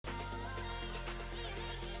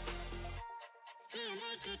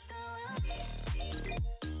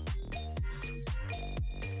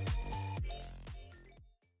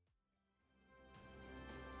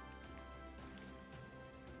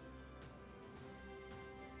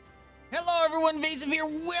everyone, Vaesive here.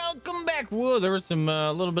 Welcome back. Whoa, there was some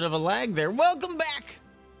little bit of a lag there. Welcome back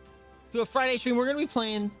to a Friday stream. We're gonna be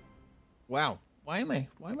playing. Wow, why am I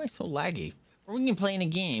so laggy? We're gonna be playing a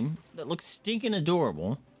game that looks stinking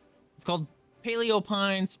adorable. It's called Paleo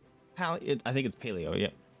Pines. I think it's Paleo. Yeah,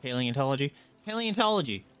 paleontology,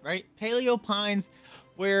 right? Paleo Pines,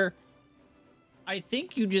 where I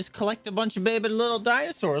think you just collect a bunch of baby little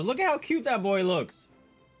dinosaurs. Look at how cute that boy looks.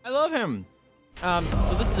 I love him.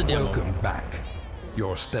 So this is a demo. Welcome back.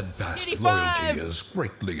 Your steadfast 85! loyalty is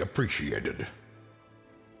greatly appreciated.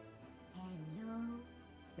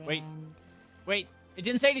 Wait, it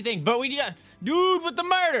didn't say anything, but we got dude with the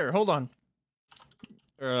murder. Hold on.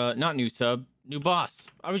 Not new sub, new boss.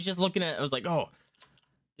 I was just looking at, I was like, oh,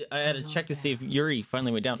 I had to check to see if Yuri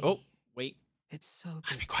finally went down. Oh, wait. It's so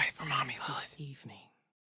good. Be quiet for mommy, this evening.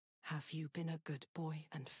 Have you been a good boy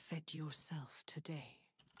and fed yourself today?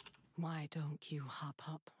 Why don't you hop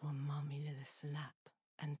up on Mommy Lilith's lap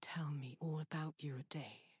and tell me all about your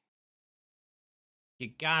day? You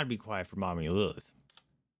gotta be quiet for mommy Lilith.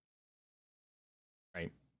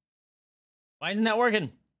 Right. Why isn't that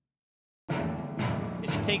working? It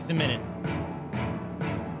just takes a minute.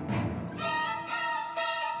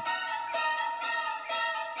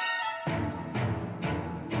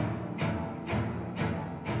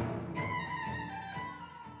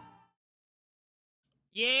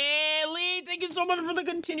 Yeah, Lee, thank you so much for the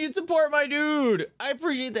continued support, my dude. I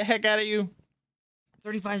appreciate the heck out of you.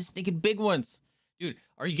 35 stinking big ones. Dude,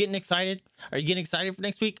 are you getting excited? Are you getting excited for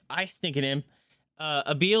next week? I stinking am.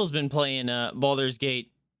 Abil's been playing Baldur's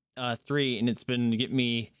Gate 3, and it's been getting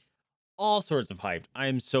me all sorts of hyped. I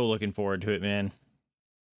am so looking forward to it, man.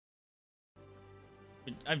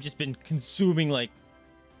 I've just been consuming, like,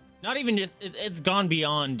 not even just, it's gone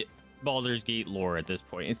beyond Baldur's Gate lore at this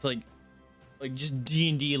point. It's like just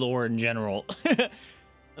D&D lore in general.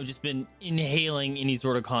 I've just been inhaling any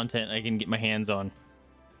sort of content I can get my hands on.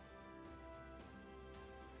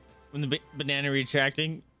 When the banana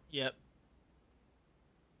retracting, yep.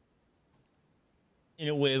 And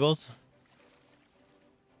it wiggles.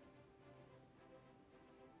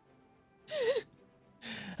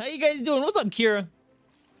 How you guys doing? What's up, Kira?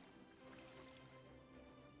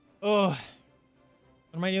 Oh, what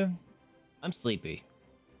am I doing? I'm sleepy.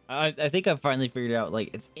 I think I've finally figured out, like,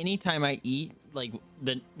 it's anytime I eat, like,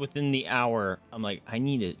 within the hour, I'm like, I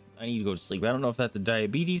need to go to sleep. I don't know if that's a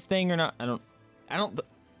diabetes thing or not.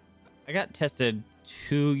 I got tested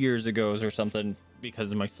 2 years ago or something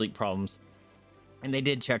because of my sleep problems, and they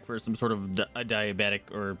did check for some sort of a diabetic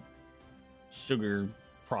or sugar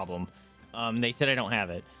problem. They said I don't have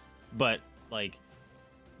it, but, like,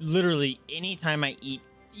 literally anytime I eat,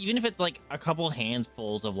 even if it's like a couple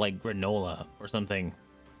handfuls of, like, granola or something,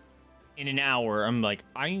 in an hour, I'm like,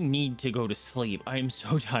 I need to go to sleep. I am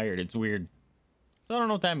so tired. It's weird. So I don't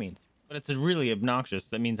know what that means, but it's really obnoxious.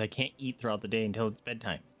 That means I can't eat throughout the day until it's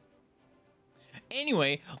bedtime.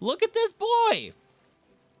 Anyway, look at this boy.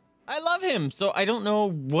 I love him. So I don't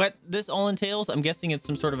know what this all entails. I'm guessing it's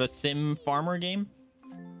some sort of a sim farmer game.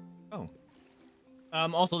 Oh.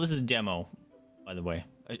 Also, this is demo, by the way.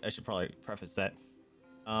 I should probably preface that.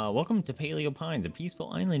 Welcome to Paleo Pines, a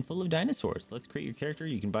peaceful island full of dinosaurs. Let's create your character.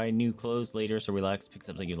 You can buy new clothes later, so relax, pick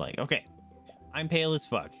something you like. Okay. I'm pale as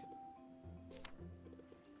fuck.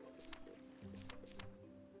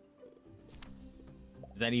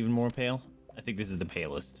 Is that even more pale? I think this is the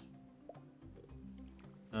palest.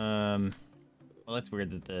 Well, that's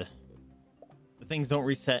weird that the things don't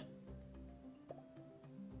reset.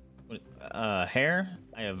 Hair?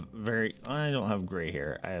 I don't have gray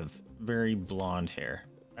hair. I have very blonde hair.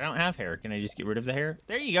 I don't have hair. Can I just get rid of the hair?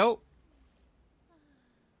 There you go.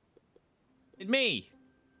 It's me.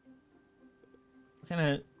 What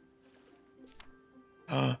kind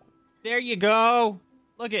of... There you go.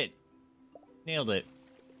 Look it. Nailed it.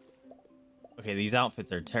 Okay, these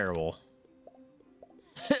outfits are terrible.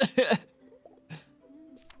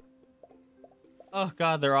 Oh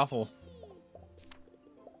god, they're awful.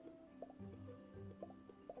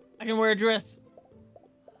 I can wear a dress.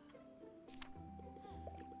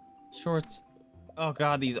 Shorts. Oh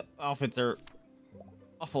god, these outfits are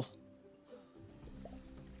awful.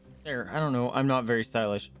 There, I don't know. I'm not very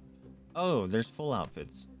stylish. Oh, there's full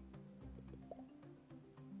outfits.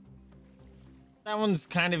 That one's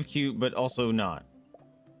kind of cute, but also not.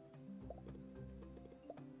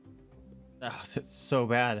 Oh, that's so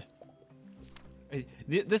bad.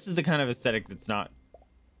 This is the kind of aesthetic that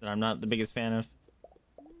I'm not the biggest fan of.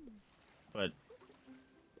 But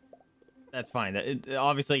that's fine.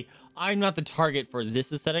 Obviously, I'm not the target for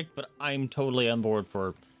this aesthetic, but I'm totally on board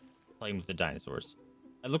for playing with the dinosaurs.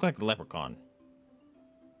 I look like the leprechaun.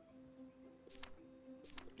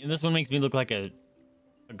 And this one makes me look like a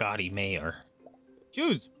gaudy mayor.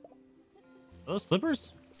 Shoes. Are those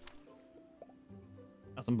slippers?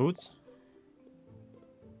 Got some boots.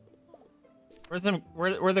 Where's them?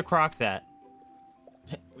 Where the Crocs at?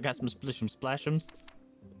 We got some splish'em splash'ems.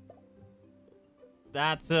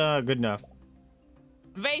 That's good enough.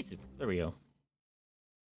 Vaesive. There we go.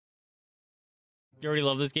 You already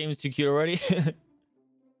love this game? It's too cute already.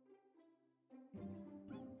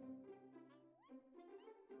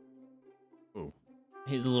 Ooh.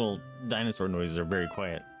 His little dinosaur noises are very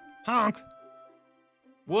quiet. Honk!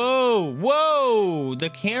 Whoa! Whoa! The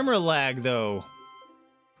camera lag, though.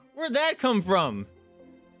 Where'd that come from?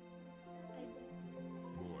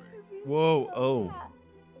 Whoa! Oh.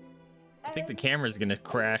 I think the camera's gonna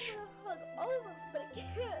crash.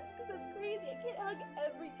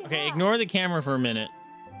 Okay, ignore the camera for a minute.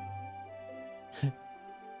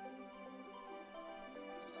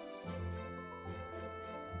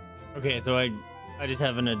 Okay, so I just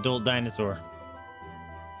have an adult dinosaur.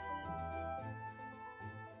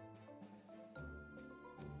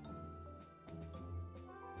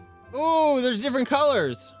 Ooh, there's different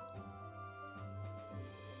colors.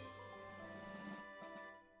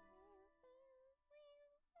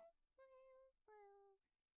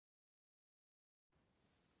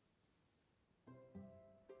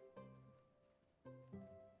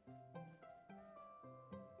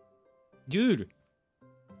 Dude.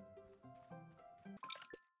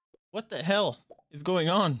 What the hell is going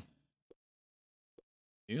on?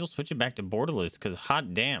 Maybe we'll switch it back to borderless, because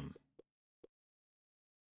hot damn.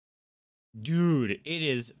 Dude, it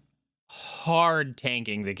is hard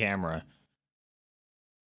tanking the camera.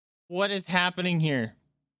 What is happening here?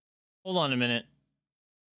 Hold on a minute.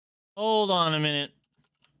 Hold on a minute.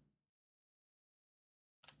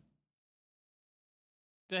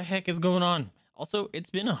 The heck is going on? Also, it's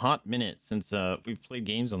been a hot minute since we've played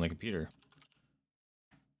games on the computer.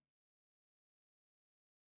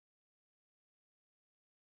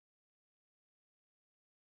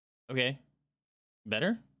 Okay.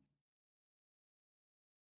 Better?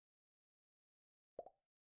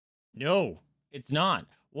 No, it's not.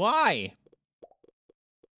 Why?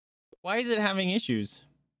 Why is it having issues?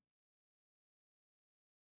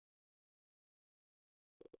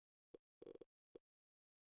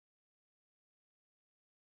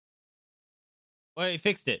 Well, it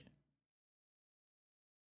fixed it.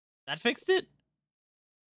 That fixed it?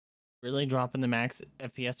 Really dropping the max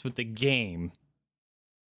FPS with the game.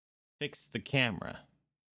 Fix the camera.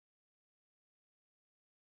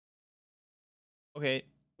 Okay.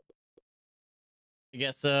 I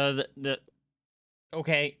guess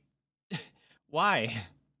okay. Why?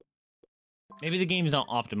 Maybe the game's not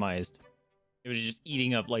optimized. It was just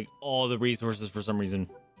eating up like all the resources for some reason.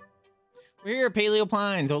 We're here at Paleo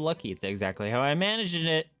Pines. Oh, lucky. It's exactly how I managed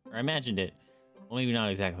it. Or I imagined it. Well, maybe not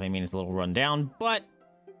exactly. I mean, it's a little run down, but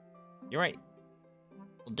you're right.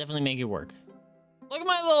 We'll definitely make it work. Look at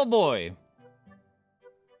my little boy.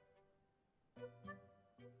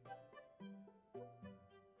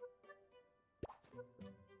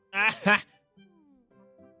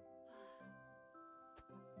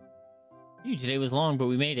 Today was long, but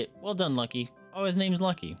we made it. Well done, Lucky. Oh, his name's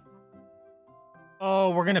Lucky. Oh,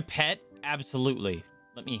 we're gonna pet? Absolutely.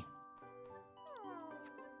 Let me.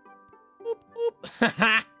 Boop,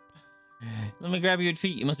 boop. Let me grab you a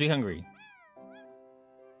treat. You must be hungry.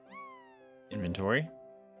 Inventory.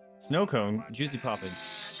 Snow cone. Juicy poppin'.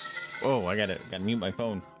 Whoa, I gotta mute my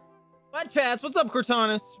phone. Butt chats. What's up,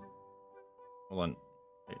 Cortanus? Hold on.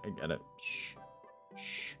 I gotta. Shh.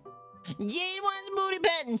 Shh. Jade wants booty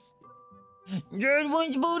patents. Jade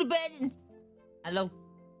wants booty patents. Hello.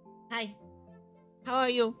 Hi. How are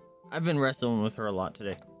you? I've been wrestling with her a lot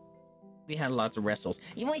today. We had lots of wrestles.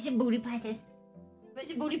 You want some booty patents? Want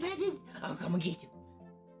some booty patents? I'll come and get you.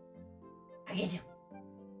 I get you.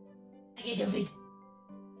 I get your feet.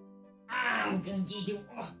 I'm gonna get you.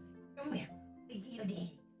 Oh, come here. It's your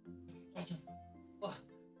daddy. Catch him. Oh.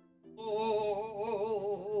 Oh.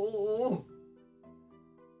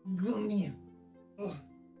 Come here. Oh.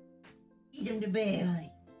 Eat him the belly.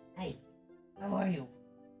 Hey, how are you?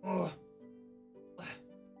 Oh.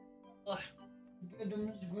 Oh. Get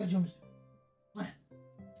them, scratch them.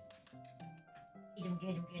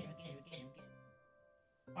 Get him.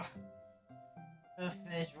 Oh. The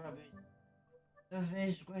face rubbish. The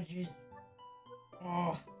face scratches.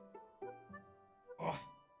 Oh. Oh.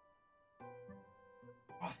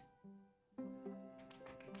 Oh.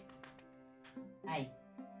 Hi.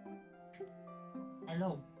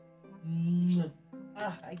 Hello.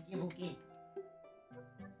 I give okay.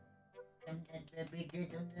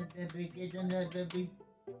 Get on that baby.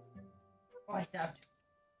 Oh, I stopped.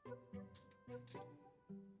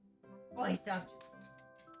 Oh, he stopped.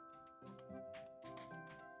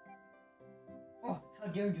 Oh, how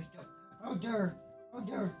dare you stop? How dare? How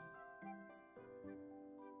dare?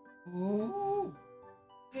 Oh,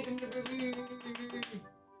 get him, the baby.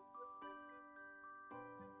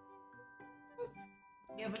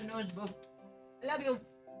 You have a nose book. I love you.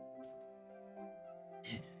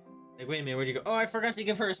 Like, wait a minute, where'd you go? Oh, I forgot to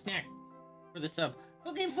give her a snack for the sub.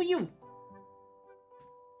 Cooking for you.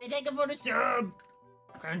 They take it for the sub.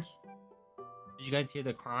 Crunch. Did you guys hear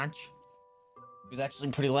the crunch? It was actually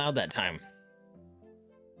pretty loud that time.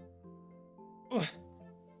 Ugh.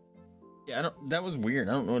 Yeah, I don't. That was weird.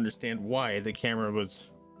 I don't understand why the camera was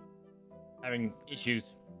having issues,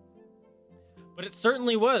 but it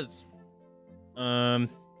certainly was. Wrong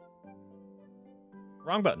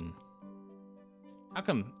button. How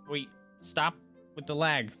come? Wait, stop with the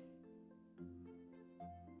lag.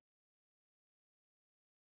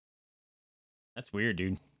 That's weird,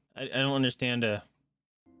 dude. I don't understand.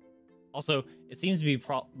 Also, it seems to be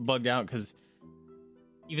bugged out because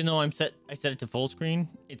even though I set it to full screen,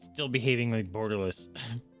 it's still behaving like borderless.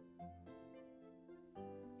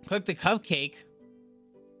 Click the cupcake.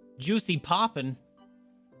 Juicy Poppin'.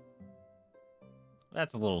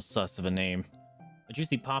 That's a little sus of a name. A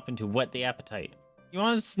Juicy Poppin' to whet the appetite. You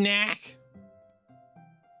want a snack?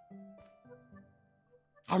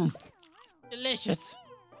 Delicious.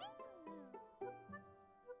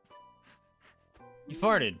 You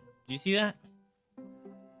farted. Did you see that?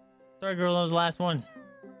 Sorry, girl, that was the last one.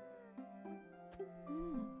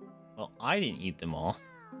 Well, I didn't eat them all.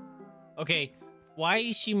 Okay, why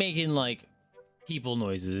is she making, like, people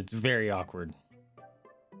noises? It's very awkward.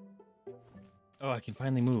 Oh, I can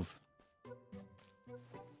finally move.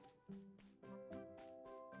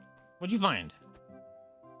 What'd you find?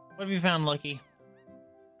 What have you found, Lucky?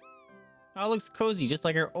 Oh, it looks cozy, just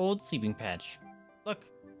like our old sleeping patch. Look,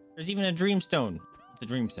 there's even a dreamstone. It's a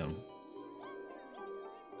dreamstone.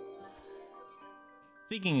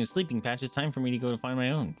 Speaking of sleeping patch, it's time for me to go to find my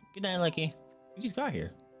own. Good night, Lucky. We just got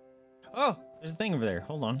here. Oh, there's a thing over there.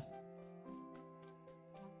 Hold on.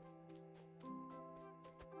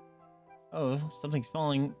 Oh, something's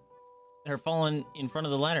falling. They're falling in front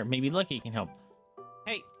of the ladder. Maybe Lucky can help.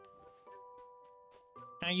 Hey.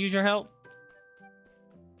 Can I use your help?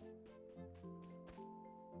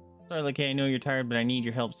 Sorry, Lucky, I know you're tired, but I need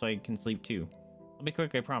your help so I can sleep too. I'll be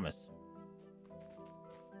quick, I promise.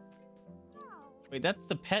 Wait, that's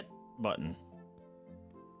the pet button.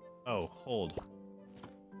 Oh, hold.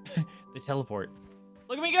 They teleport.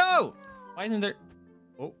 Look at me go! Why isn't there...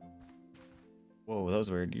 Oh. Whoa, that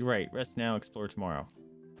was weird. You're right. Rest now, explore tomorrow.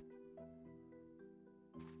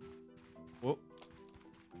 Whoa.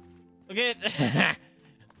 Look at it!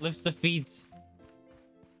 Lifts the feet.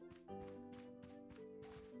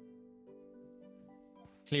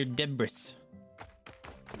 Clear debris.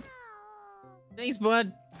 Thanks,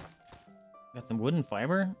 bud. Got some wood and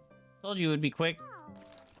fiber. Told you it would be quick.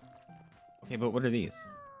 Okay, but what are these?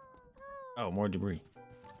 Oh, more debris.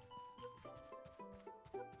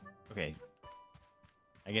 Okay.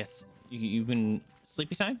 I guess you can...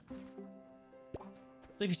 Sleepy time?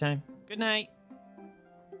 Sleepy time. Good night.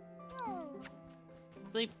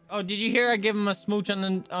 Sleep. Oh, did you hear I give him a smooch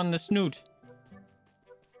on the snoot?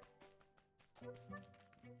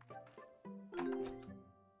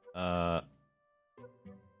 I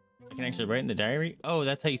can actually write in the diary? Oh,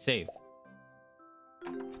 that's how you save.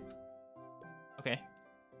 Okay.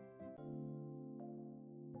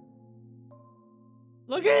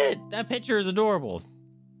 Look at it! That picture is adorable.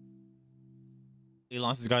 He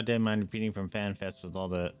lost his goddamn mind repeating from Fan Fest with all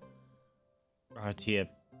the Tia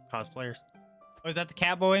cosplayers. Oh, is that the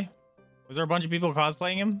Catboy? Was there a bunch of people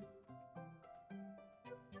cosplaying him?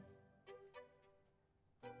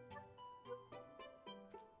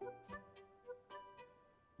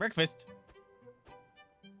 Breakfast.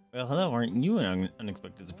 Well, hello, aren't you an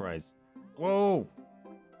unexpected surprise? Whoa!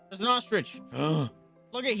 There's an ostrich!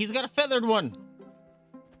 Look at, he's got a feathered one!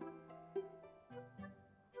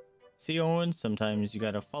 See, Owen, sometimes you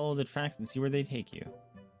gotta follow the tracks and see where they take you.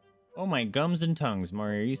 Oh my gums and tongues,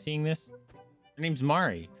 Mari, are you seeing this? Her name's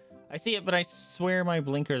Mari. I see it, but I swear my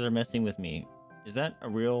blinkers are messing with me. Is that a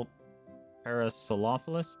real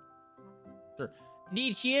Parasolophilis? Sure.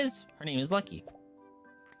 Indeed, she is. Her name is Lucky.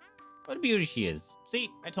 What a beauty she is. See,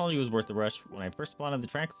 I told you it was worth the rush. When I first spotted the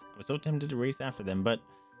tracks, I was so tempted to race after them, but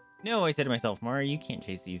no, I said to myself, Mari, you can't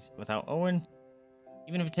chase these without Owen.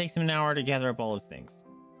 Even if it takes him an hour to gather up all his things.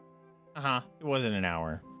 It wasn't an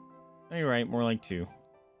hour. No, you're right, more like 2.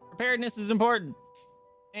 Preparedness is important.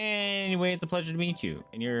 Anyway, it's a pleasure to meet you.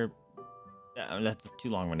 And you're... that's too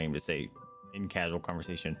long of a name to say. in casual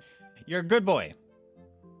conversation. You're a good boy.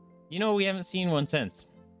 You know, we haven't seen one since.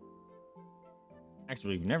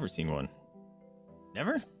 Actually, we've never seen one.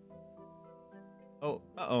 Never? Oh,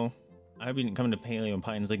 uh-oh. I hope you didn't come to Paleo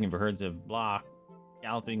Pines looking for herds of blah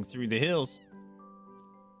galloping through the hills.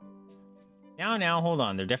 Now, hold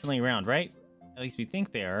on. They're definitely around, right? At least we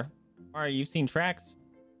think they are. Alright, you've seen tracks?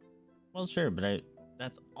 Well, sure, but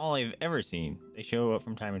that's all I've ever seen. They show up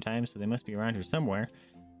from time to time, so they must be around here somewhere.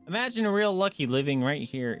 Imagine a real Lucky living right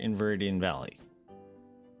here in Viridian Valley.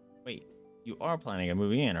 Wait, you are planning on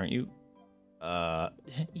moving in, aren't you?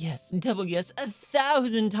 Yes, double yes,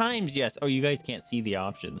 1,000 times yes. Oh, you guys can't see the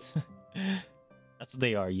options. That's what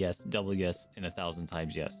they are, yes, double yes, and 1,000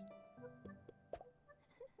 times yes.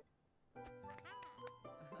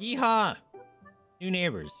 Yeehaw! New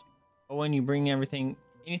neighbors. Oh, and you bring anything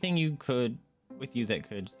you could with you that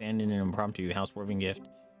could stand in an impromptu housewarming gift.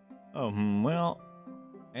 Oh, well,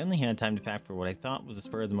 I only had time to pack for what I thought was a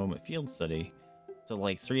spur-of-the-moment field study. So,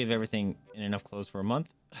 like, 3 of everything and enough clothes for a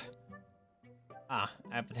month. I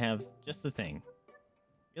happen to have just the thing.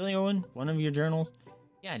 Really, Owen? One of your journals?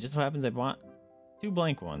 Yeah, just so happens I bought 2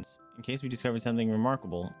 blank ones, in case we discovered something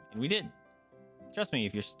remarkable, and we did. Trust me,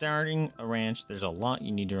 if you're starting a ranch, there's a lot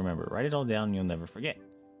you need to remember. Write it all down and you'll never forget.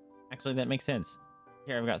 Actually, that makes sense.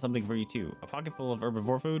 Here, I've got something for you too. A pocket full of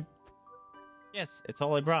herbivore food? Yes, it's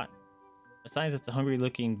all I brought. Besides, it's a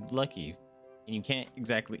hungry-looking Lucky, and you can't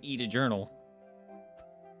exactly eat a journal.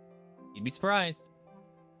 You'd be surprised.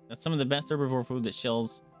 That's some of the best herbivore food that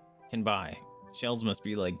shells can buy. Shells must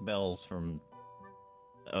be like bells from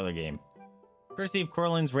the other game. Courtesy of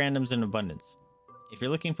Coraline's Randoms in Abundance. If you're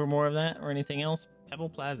looking for more of that or anything else, Pebble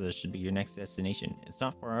Plaza should be your next destination. It's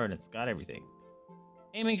not far out and it's got everything.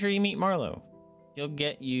 Hey, make sure you meet Marlowe. He'll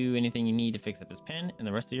get you anything you need to fix up his pen and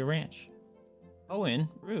the rest of your ranch. Owen,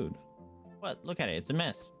 rude. What? Look at it. It's a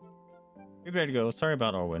mess. We better go. Sorry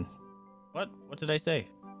about Owen. What? What did I say?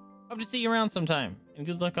 Hope to see you around sometime. And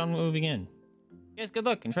good luck on moving in. Yes, good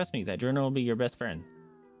luck. And trust me, that journal will be your best friend.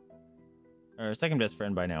 Or second best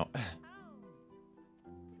friend by now.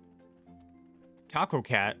 Taco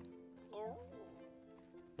Cat?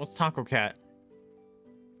 What's Taco Cat?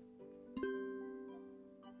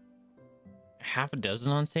 Half a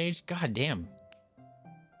dozen on stage? God damn.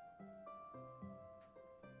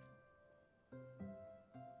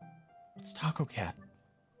 What's Taco Cat?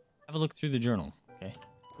 Have a look through the journal, okay?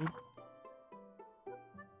 Oop.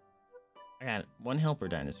 I got 1 helper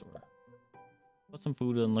dinosaur. Put some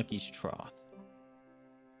food in Lucky's trough.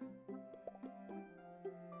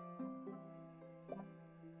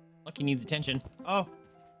 Lucky needs attention. Oh,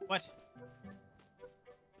 what?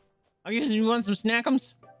 Oh, you want some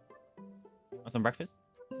snackums? Want some breakfast?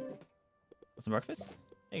 Want some breakfast?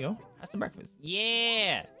 There you go. Have some breakfast.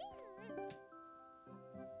 Yeah!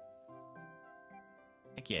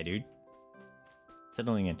 Heck yeah, dude.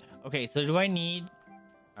 Settling in. Okay, so do I need...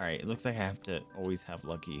 Alright, it looks like I have to always have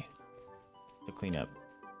Lucky to clean up.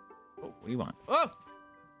 Oh, what do you want? Oh!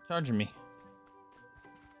 Charging me.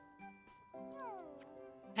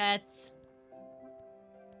 Pets.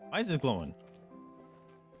 Why is this glowing?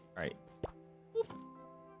 Alright.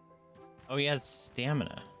 Oh, he has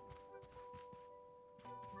stamina.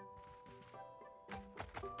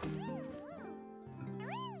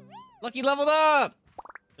 Lucky leveled up!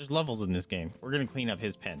 There's levels in this game. We're gonna clean up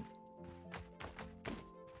his pen.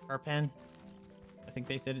 Her pen? I think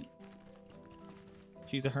they said it.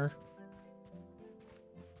 She's a her.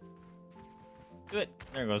 Do it.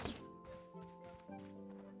 There it goes.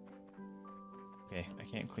 Okay, I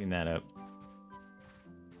can't clean that up.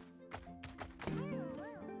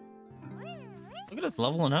 Look at us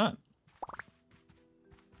leveling up.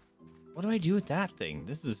 What do I do with that thing?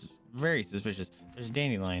 This is very suspicious. There's a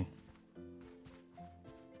dandelion.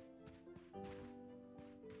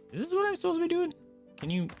 Is this what I'm supposed to be doing? Can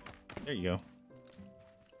you... There you go.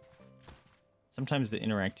 Sometimes the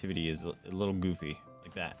interactivity is a little goofy.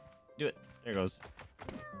 Like that. Do it. There it goes.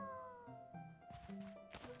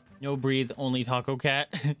 No breathe, only Taco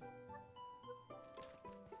Cat.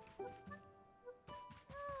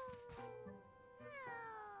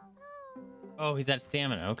 Oh, he's at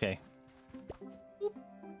stamina. Okay. Boop.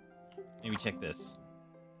 Maybe check this.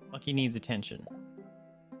 Lucky needs attention.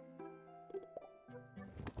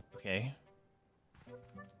 Okay.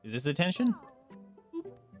 Is this attention?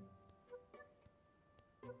 Boop.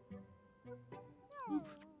 Boop.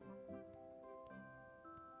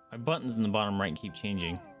 My buttons in the bottom right keep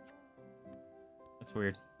changing. That's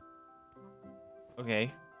weird.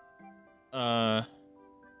 Okay.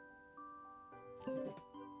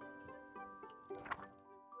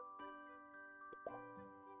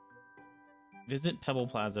 Visit Pebble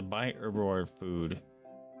Plaza, buy herbivore food,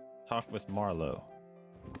 talk with Marlo.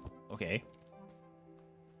 Okay.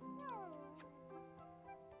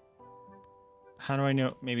 How do I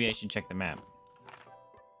know? Maybe I should check the map.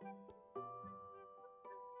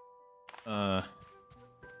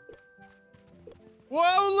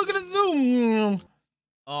 Whoa, look at the zoom!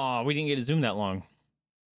 Oh, we didn't get to zoom that long.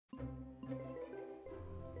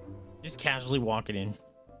 Just casually walking in.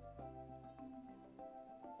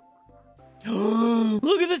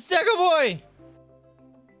 Look at the Stego Boy!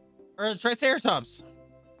 Or the Triceratops.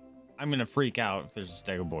 I'm gonna freak out if there's a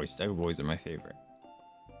Stego Boy. Stego Boys are my favorite.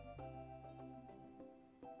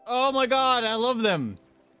 Oh my god, I love them.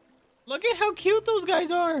 Look at how cute those guys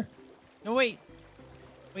are. No, wait.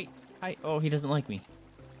 Wait. Hi. Oh, he doesn't like me.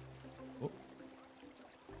 Oh.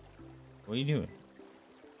 What are you doing?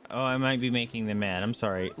 Oh, I might be making them mad. I'm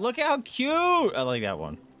sorry. Look how cute. I like that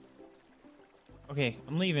one. Okay,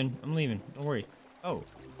 I'm leaving. I'm leaving. Don't worry. Oh,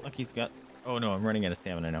 Lucky's got... Oh, no, I'm running out of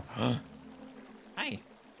stamina now. Hi.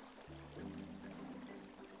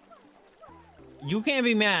 You can't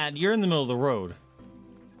be mad. You're in the middle of the road.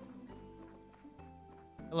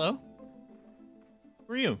 Hello?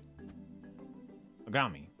 Who are you?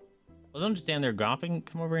 Ogami. Well, don't just stand there gawping.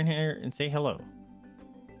 Come over in here and say hello.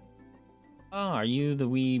 Oh, are you the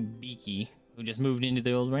wee beaky who just moved into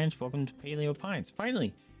the old ranch? Welcome to Paleo Pines.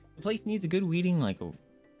 Finally, the place needs a good weeding like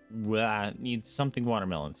a... needs something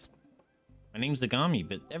watermelons. My name's Ogami,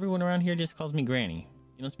 but everyone around here just calls me Granny.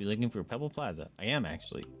 You must be looking for Pebble Plaza. I am,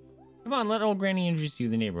 actually. Come on, let old Granny introduce you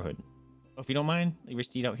to the neighborhood. Oh, if you don't mind, leave your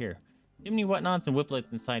steed out here. Too many whatnots and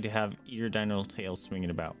whiplets inside to have eager dino tails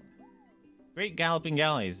swinging about. Great galloping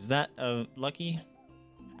galleys. Is that Lucky?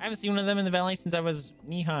 I haven't seen one of them in the valley since I was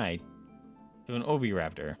knee-high to an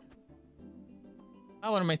oviraptor.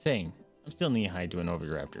 Oh, what am I saying? I'm still knee-high to an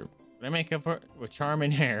oviraptor. But I make up for it with charm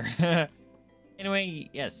and hair. Anyway,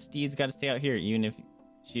 yes, Steed's got to stay out here, even if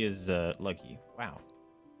she is Lucky. Wow.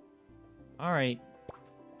 All right.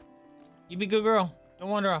 You be a good girl. Don't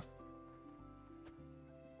wander off.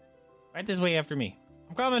 Right this way after me.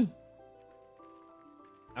 I'm coming.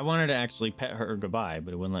 I wanted to actually pet her goodbye,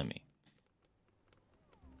 but it wouldn't let me.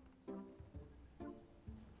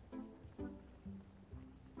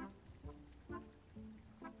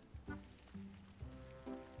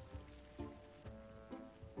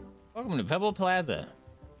 Welcome to Pebble Plaza.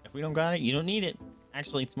 If we don't got it, you don't need it.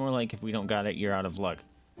 Actually, it's more like if we don't got it, you're out of luck.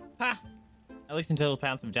 Ha! At least until the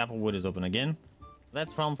path of Dapplewood is open again.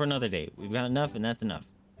 That's a problem for another day. We've got enough, and that's enough.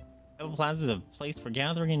 Pebble Plaza is a place for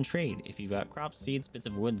gathering and trade. If you've got crops, seeds, bits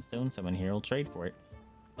of wood, and stone, someone here will trade for it.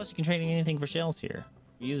 Plus, you can trade anything for shells here.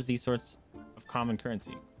 We use these sorts of common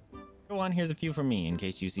currency. Go on, here's a few from me, in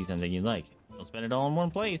case you see something you like. Don't spend it all in one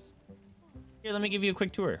place. Here, let me give you a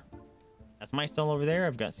quick tour. That's my stall over there.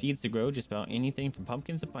 I've got seeds to grow just about anything from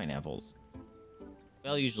pumpkins to pineapples.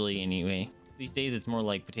 Well, usually, anyway. These days, it's more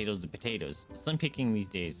like potatoes to potatoes. Slim picking these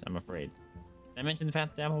days, I'm afraid. Did I mention the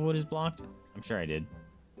path to Applewood is blocked? I'm sure I did.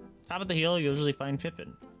 Top of the hill, you'll usually find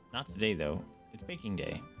Pippin. Not today, though. It's baking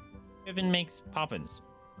day. Pippin makes poppins.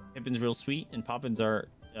 Pippin's real sweet, and poppins are,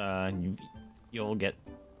 you'll get...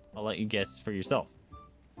 I'll let you guess for yourself.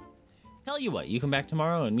 Tell you what, you come back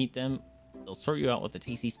tomorrow and meet them. They'll sort you out with a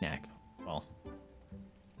tasty snack. Well,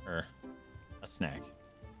 or a snack.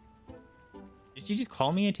 Did she just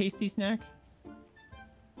call me a tasty snack?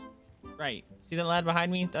 Right. See that lad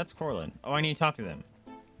behind me? That's Corlin. Oh, I need to talk to them.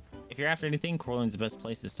 If you're after anything, Corlin's the best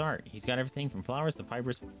place to start. He's got everything from flowers to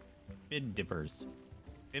fibrous fib dippers.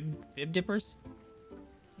 Fib dippers?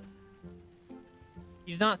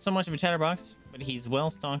 He's not so much of a chatterbox, but he's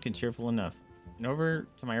well stocked and cheerful enough. And over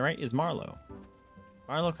to my right is Marlo.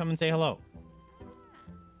 Marlo, come and say hello.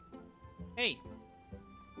 Hey!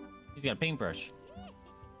 He's got a paintbrush.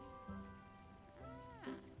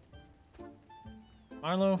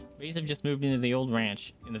 Marlo, Vaesive just moved into the old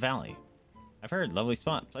ranch in the valley. I've heard, lovely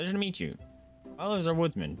spot. Pleasure to meet you. Marlo's our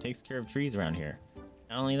woodsman, takes care of trees around here.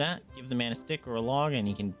 Not only that, gives the man a stick or a log and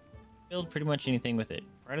he can build pretty much anything with it.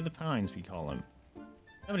 Pride of the Pines, we call him.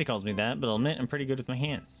 Nobody calls me that, but I'll admit I'm pretty good with my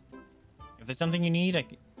hands. If there's something you need,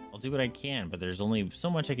 I'll do what I can, but there's only so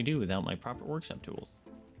much I can do without my proper workshop tools.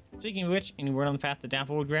 Speaking of which, any word on the path to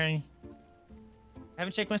Dapplewood, Granny? I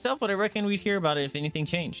haven't checked myself, but I reckon we'd hear about it if anything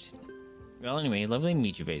changed. Well, anyway, lovely to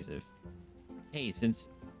meet you, Vaesive. Hey, since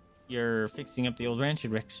you're fixing up the old ranch, I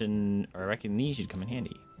reckon these should come in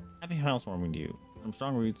handy. Happy housewarming to you. From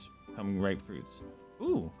strong roots come ripe fruits.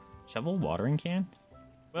 Ooh, shovel, watering can?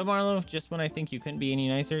 Well, Marlo, just when I think you couldn't be any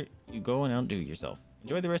nicer, you go and outdo yourself.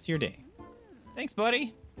 Enjoy the rest of your day. Thanks,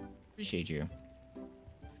 buddy. Appreciate you.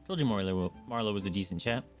 Told you Marlo was a decent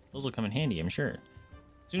chap. Those will come in handy, I'm sure.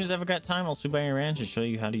 As soon as I've ever got time, I'll swing by your ranch and show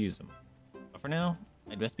you how to use them. But for now,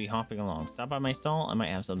 I'd best be hopping along. Stop by my stall, I might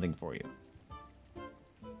have something for you.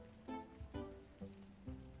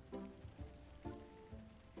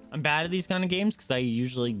 I'm bad at these kind of games because I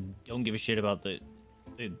usually don't give a shit about the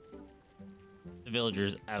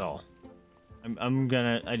villagers at all.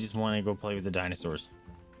 I just want to go play with the dinosaurs.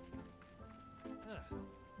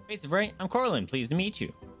 Vaesive, right? I'm Corlin. Pleased to meet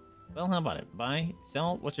you. Well, how about it? Buy,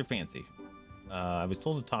 sell, what's your fancy? I was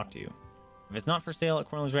told to talk to you. If it's not for sale at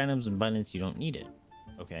Corlin's Randoms and Abundance, you don't need it.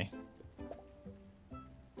 Okay.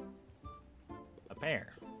 A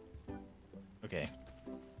pair. Okay.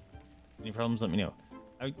 Any problems, let me know.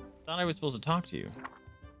 I thought I was supposed to talk to you.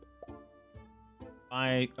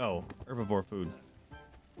 Oh, herbivore food.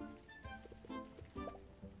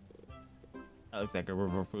 That looks like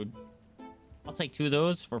herbivore food. I'll take 2 of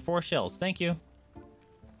those for 4 shells. Thank you.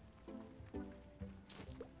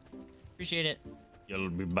 Appreciate it.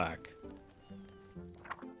 You'll be back.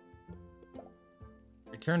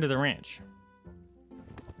 Return to the ranch.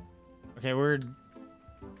 Okay, where'd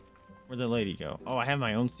the lady go? Oh, I have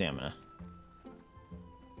my own stamina.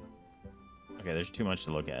 Okay, there's too much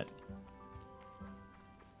to look at.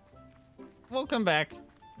 We'll come back.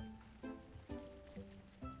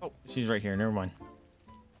 Oh, she's right here. Never mind.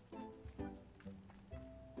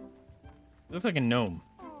 Looks like a gnome.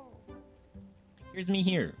 Here's me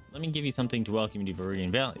here. Let me give you something to welcome you to Viridian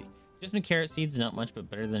Valley. Just some carrot seeds, not much, but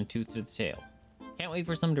better than a tooth to the tail. Can't wait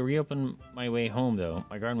for some to reopen my way home, though.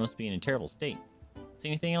 My garden must be in a terrible state. See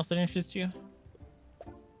anything else that interests you?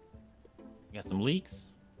 Got some leeks,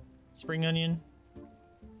 spring onion,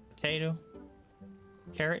 potato,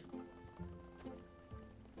 carrot.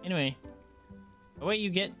 Anyway, away you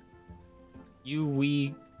get.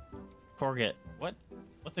 We Corget. What?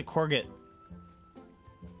 What's a Corget?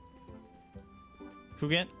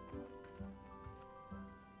 Couget?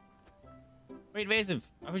 Wait, Vaesive.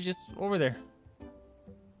 I was just over there.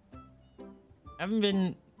 I haven't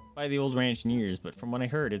been by the old ranch in years, but from what I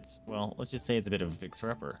heard, it's, well, let's just say it's a bit of a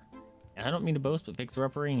fixer-upper. And I don't mean to boast, but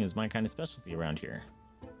fixer-uppering is my kind of specialty around here.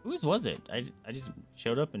 Whose was it? I just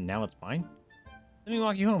showed up and now it's mine? Let me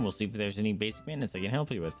walk you home. We'll see if there's any basic maintenance I can help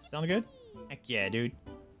you with. Sound good? Heck yeah, dude.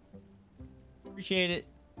 Appreciate it.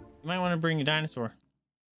 You might want to bring a dinosaur.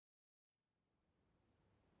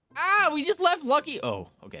 Ah, we just left Lucky. Oh,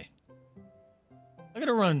 okay. I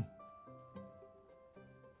gotta run.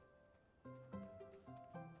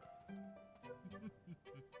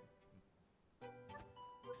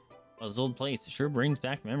 Well, this old place sure brings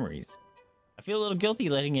back memories. I feel a little guilty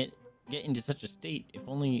letting it get into such a state. If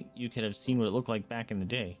only you could have seen what it looked like back in the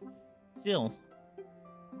day. Still,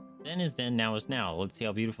 then is then, now is now. Let's see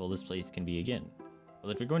how beautiful this place can be again.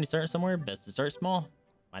 Well, if you're going to start somewhere, best to start small.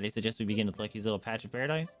 Might I suggest we begin with Lucky's little patch of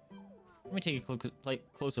paradise? Let me take a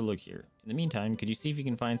closer look here. In the meantime, could you see if you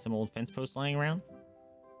can find some old fence posts lying around?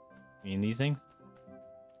 I mean, these things?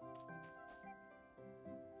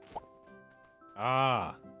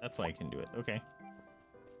 Ah, that's why I can do it. Okay.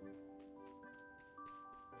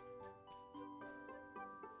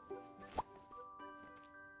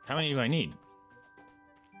 How many do I need?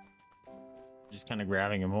 Just kind of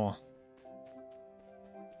grabbing them all.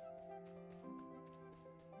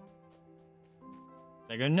 Is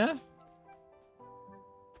that good enough?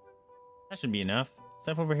 That should be enough.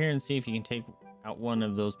 Step over here and see if you can take out one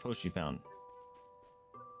of those posts you found.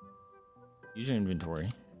 Use your inventory.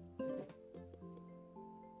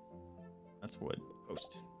 That's wood.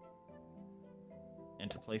 Post.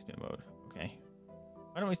 Enter placement mode. Okay.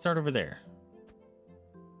 Why don't we start over there?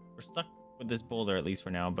 We're stuck with this boulder at least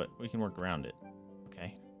for now, but we can work around it.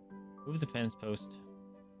 Okay. Move the fence post.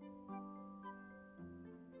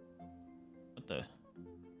 What the?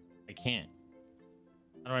 I can't.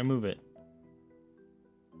 How do I move it?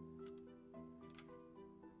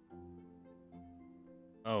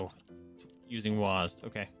 Oh, using WASD.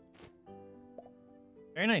 Okay.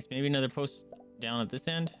 Very nice. Maybe another post down at this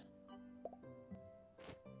end.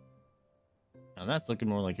 Now that's looking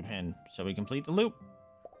more like a pen. Shall we complete the loop?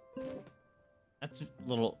 That's a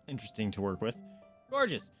little interesting to work with.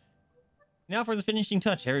 Gorgeous. Now for the finishing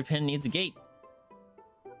touch. Every pen needs a gate.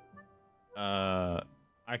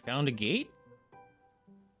 I found a gate?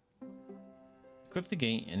 Equip the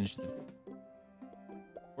gate and...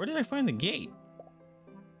 Where did I find the gate?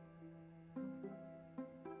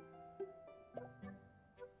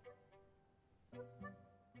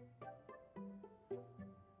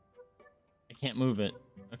 I can't move it.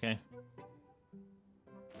 Okay.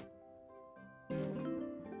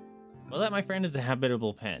 Well, that, my friend, is a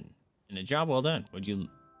habitable pen. And a job well done. Would your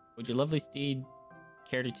lovely steed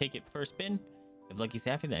care to take it for a spin? If Lucky's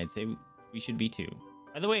happy, then I'd say we should be too.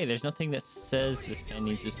 By the way, there's nothing that says this pen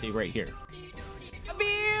needs to stay right here.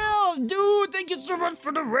 Emil! Dude, thank you so much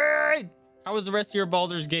for the raid! How was the rest of your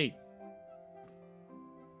Baldur's Gate?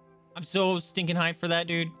 I'm so stinking hyped for that,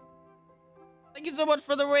 dude. Thank you so much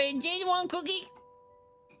for the raid. Jade, one cookie?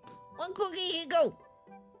 One cookie, here you go.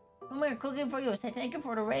 Come here, cookie for you. Say thank you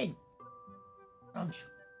for the raid. Crunch.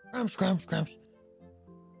 Crunch, crunch, crunch.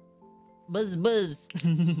 Buzz, buzz.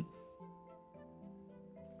 I'm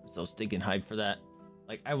so stinking hyped for that.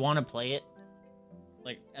 Like, I want to play it.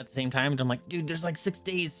 Like, at the same time, I'm like, dude, there's like 6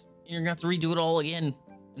 days. And you're going to have to redo it all again.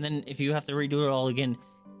 And then if you have to redo it all again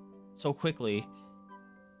so quickly,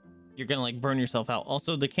 you're going to like burn yourself out.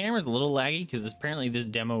 Also, the camera's a little laggy because apparently this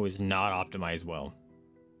demo is not optimized well.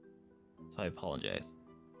 So I apologize.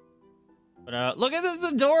 But look at this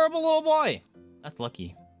adorable little boy. That's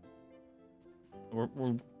lucky.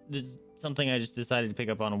 This is something I just decided to pick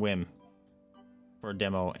up on a whim for a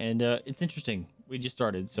demo. And it's interesting. We just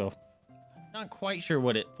started, so not quite sure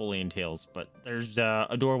what it fully entails. But there's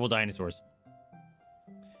adorable dinosaurs.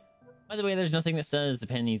 By the way, there's nothing that says the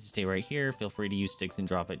pen needs to stay right here. Feel free to use sticks and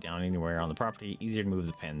drop it down anywhere on the property. Easier to move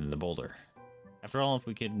the pen than the boulder. After all, if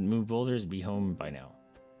we could move boulders, it'd be home by now.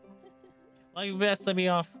 Well, you best let me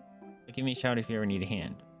off. But give me a shout if you ever need a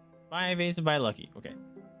hand. Bye, Vaesive. Bye, Lucky. Okay.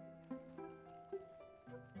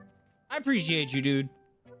 I appreciate you, dude.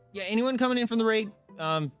 Yeah, anyone coming in from the raid?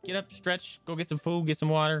 Get up, stretch, go get some food, get some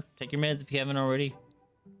water. Take your meds if you haven't already.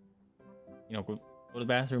 You know, go to the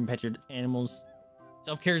bathroom, pet your animals.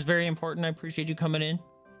 Self-care is very important. I appreciate you coming in.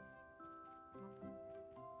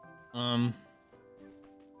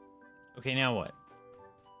 Okay, now what?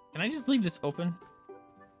 Can I just leave this open?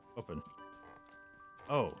 Open.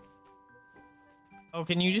 Oh. Oh,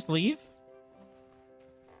 can you just leave?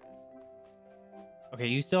 Okay,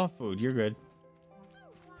 you still have food. You're good.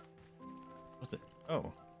 What's it?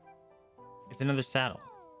 Oh. It's another saddle.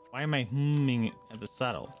 Why am I humming at the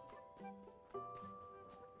saddle?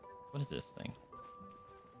 What is this thing?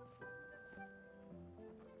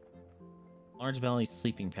 Large Valley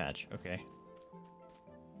sleeping patch. Okay.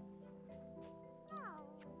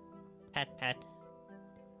 Pat, pat.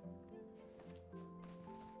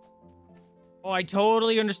 Oh, I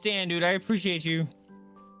totally understand, dude. I appreciate you.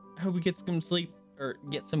 I hope we get some sleep, or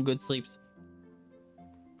get some good sleeps.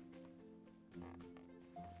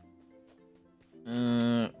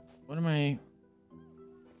 What am I?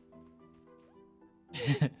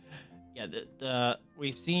 Yeah,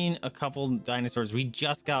 we've seen a couple dinosaurs. We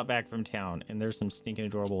just got back from town, and there's some stinking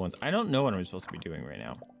adorable ones. I don't know what I'm supposed to be doing right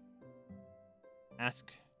now.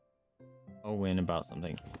 Ask Owen about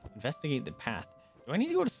something. Investigate the path. Do I need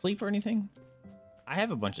to go to sleep or anything? I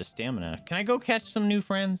have a bunch of stamina. Can I go catch some new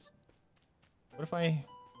friends? What if I...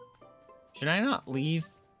 Should I not leave,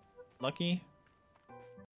 Lucky?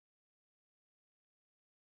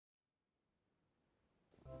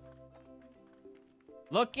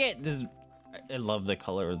 Look at this. I love the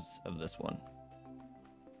colors of this one.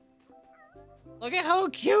 Look at how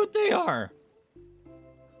cute they are.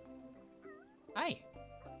 Hi.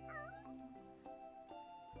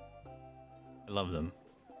 I love them.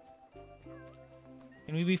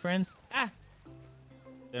 Can we be friends? Ah!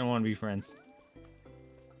 They don't want to be friends.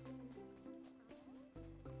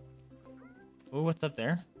 Oh, what's up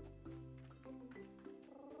there?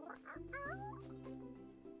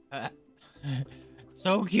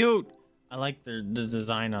 So cute. I like the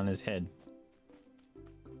design on his head.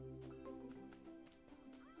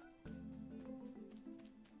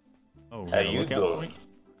 Oh, how you doing?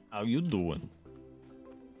 How you doing?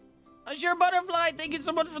 Azure Butterfly, thank you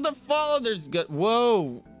so much for the follow. There's good.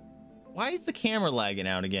 Whoa. Why is the camera lagging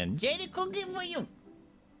out again? Jada, cookie for you.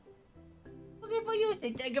 Cookie for you.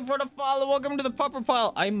 Say thank you for the follow. Welcome to the pupper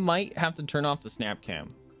pile. I might have to turn off the snap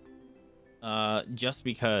cam. Just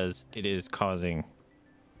because it is causing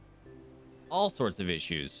all sorts of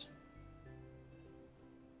issues.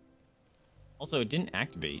 Also, it didn't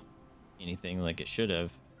activate anything like it should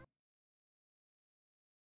have.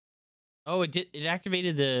 Oh, it did. It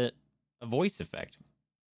activated a voice effect.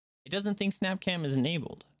 It doesn't think Snapcam is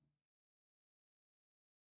enabled.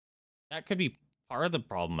 That could be part of the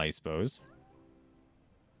problem, I suppose.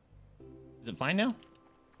 Is it fine now?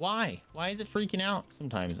 Why? Why is it freaking out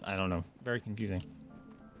sometimes? I don't know. Very confusing.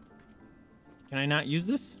 Can I not use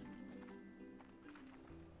this?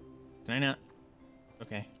 Can I not?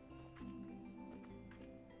 Okay.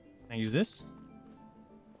 Can I use this?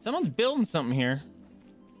 Someone's building something here.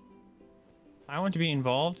 I want to be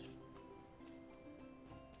involved.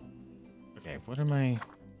 Okay, what am I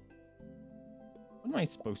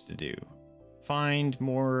supposed to do? Find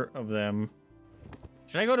more of them.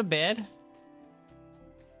 Should I go to bed?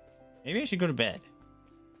 Maybe I should go to bed.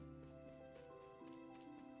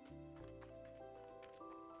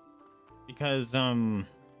 Because okay,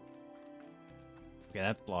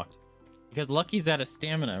 that's blocked. Because Lucky's out of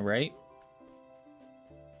stamina, right?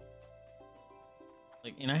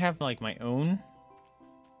 Like, and I have like my own.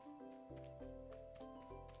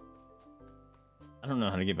 I don't know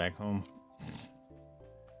how to get back home.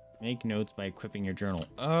 Make notes by equipping your journal.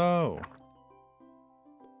 Oh.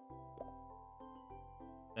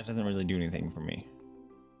 That doesn't really do anything for me.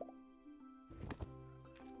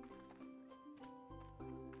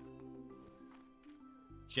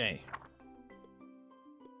 J.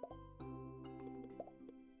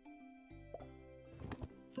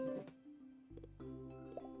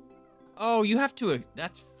 Oh, you have to.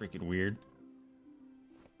 That's freaking weird.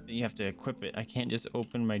 You have to equip it. I can't just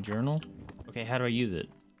open my journal. Okay, how do I use it?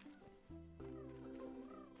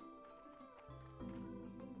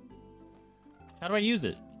 How do I use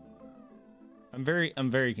it? I'm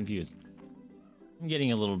very confused. I'm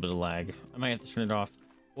getting a little bit of lag. I might have to turn it off.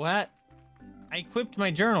 What? I equipped my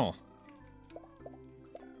journal.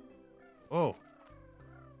 Oh.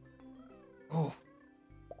 Oh.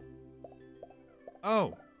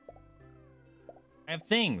 Oh. I have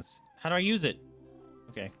things. How do I use it?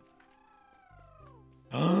 Okay.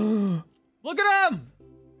 Look at them!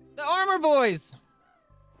 The armor boys!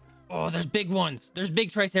 Oh, there's big ones. There's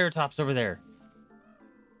big triceratops over there.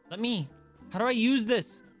 How do I use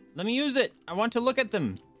this? Let me use it. I want to look at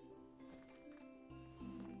them.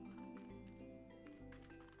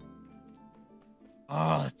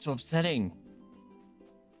 Oh, that's so upsetting.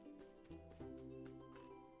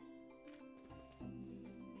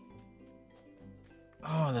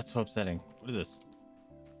 Oh, that's so upsetting. What is this?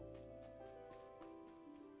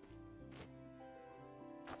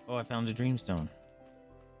 Oh, I found a dreamstone.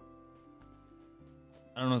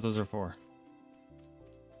 I don't know what those are for.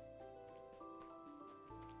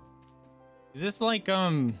 Is this like,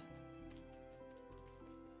 not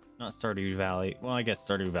Stardew Valley. Well, I guess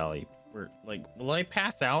Stardew Valley. Where, like, will I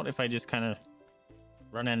pass out if I just kind of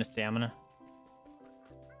run out of stamina?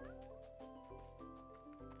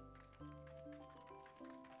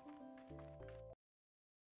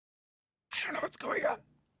 I don't know what's going on.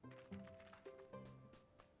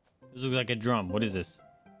 This looks like a drum. What is this?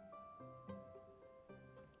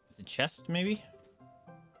 Is it a chest, maybe?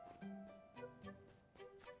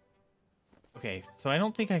 Okay, so I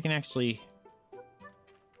don't think I can actually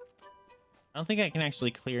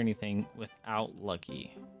clear anything without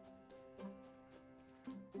Lucky.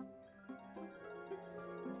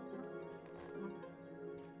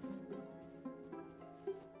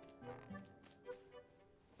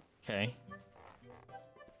 Okay.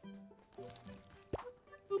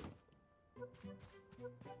 Boop.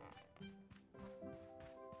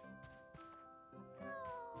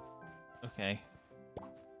 Okay.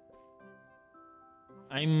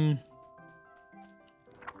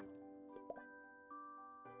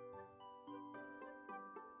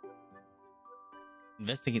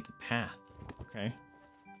 Investigate the path. Okay.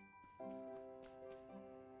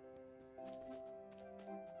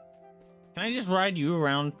 Can I just ride you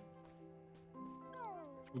around?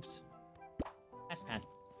 Oops. Pat, pat.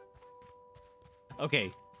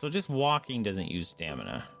 Okay, so just walking doesn't use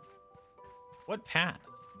stamina. What path?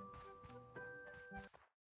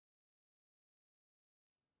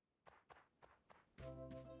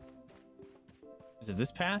 Is it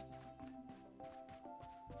this path?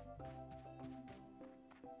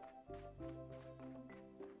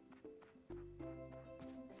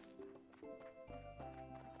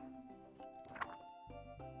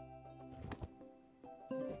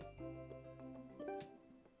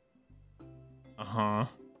 Uh-huh.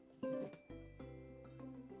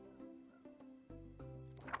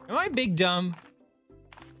 Am I big dumb?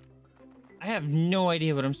 I have no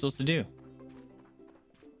idea what I'm supposed to do.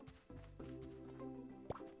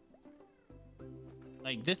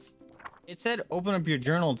 Like this, it said open up your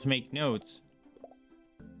journal to make notes,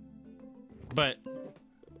 but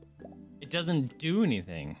it doesn't do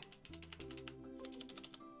anything.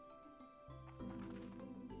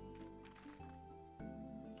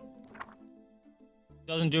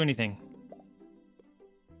 Doesn't do anything.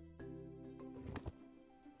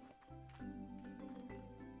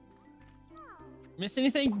 Miss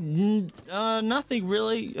anything? Nothing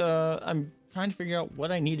really. I'm trying to figure out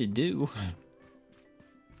what I need to do.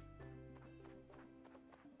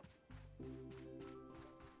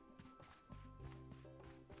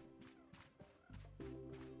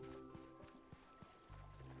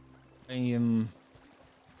 I am.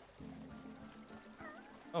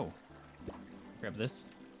 Oh, grab this.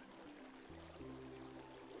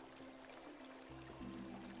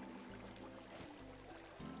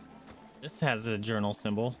 This has a journal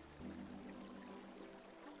symbol.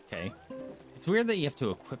 Okay. It's weird that you have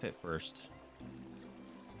to equip it first.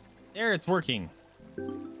 There, it's working.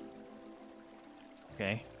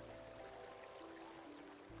 Okay.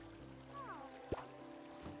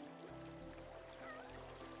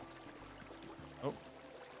 Oh.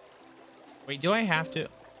 Wait, do I have to?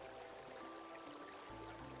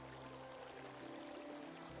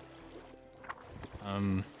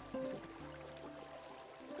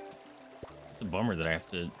 It's a bummer that I have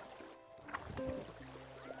to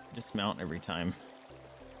dismount every time.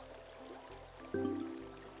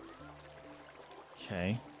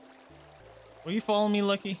 Okay. Will you follow me,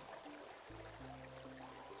 Lucky?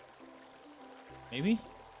 Maybe?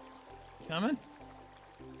 You coming?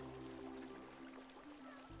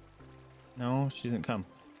 No, she doesn't come.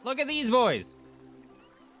 Look at these boys!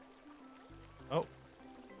 Oh.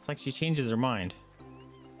 It's like she changes her mind.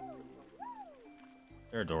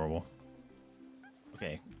 They're adorable.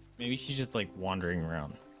 Okay. Maybe she's just like wandering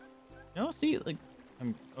around. No, see, like,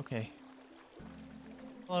 I'm okay.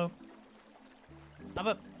 Hello. Hop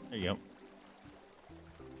up. There you go.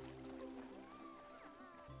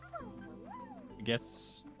 I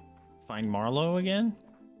guess find Marlowe again?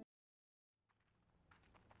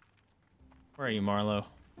 Where are you, Marlowe?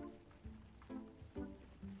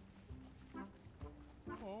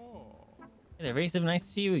 Hey there, Vaesive. Nice to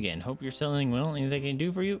see you again. Hope you're selling well. Anything I can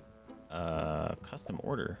do for you? Custom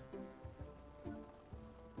order.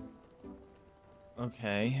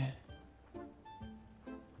 Okay.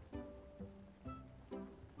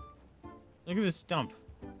 Look at this stump.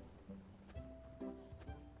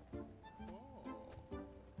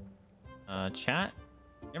 Chat?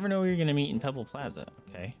 Never know where you're gonna meet in Pebble Plaza.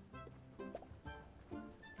 Okay.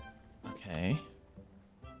 Okay.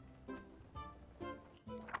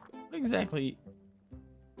 What exactly?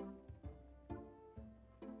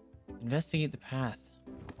 Investigate the path.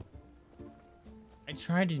 I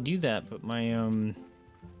tried to do that, but my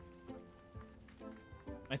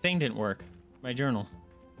my thing didn't work. My journal.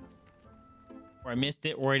 Or I missed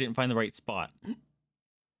it, or I didn't find the right spot.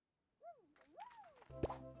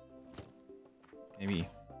 Maybe.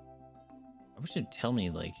 I wish it'd tell me,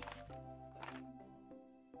 like...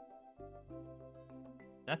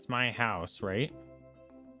 That's my house, right?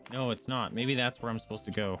 No, it's not. Maybe that's where I'm supposed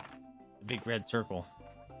to go. The big red circle.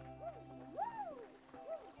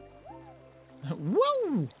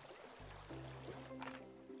 Whoa!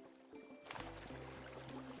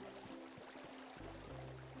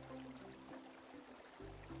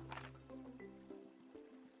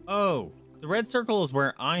 Oh, the red circle is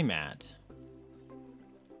where I'm at.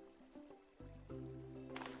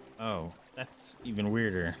 Oh, that's even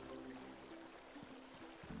weirder.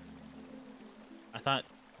 I thought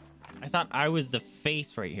I was the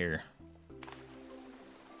face right here.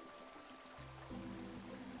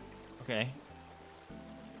 Okay.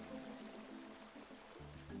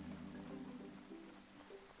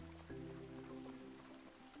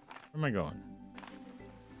 Where am I going?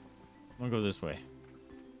 I'm gonna go this way.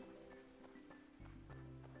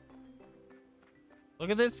 Look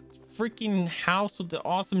at this freaking house with the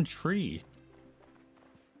awesome tree.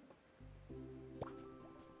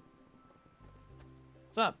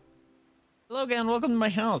 What's up? Hello again, welcome to my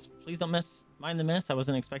house. Please don't mind the mess. I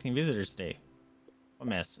wasn't expecting visitors today. What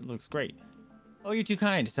mess? It looks great. Oh, you're too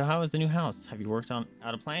kind. So how is the new house? Have you worked out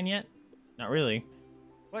a plan yet? Not really.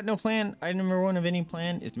 What? No plan? Item number 1 of any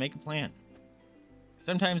plan is to make a plan.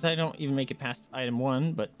 Sometimes I don't even make it past item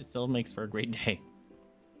 1, but it still makes for a great day.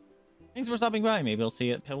 Thanks for stopping by. Maybe I'll see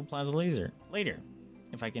you at Pebble Plaza later.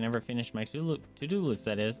 If I can ever finish my to-do list,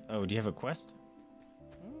 that is. Oh, do you have a quest?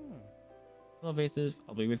 Hello, Vaesive.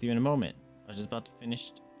 I'll be with you in a moment. I was just about to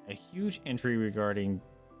finish a huge entry regarding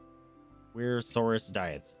Weirsosaurus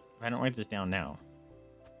diets. If I don't write this down now.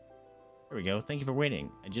 There we go. Thank you for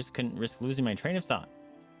waiting. I just couldn't risk losing my train of thought.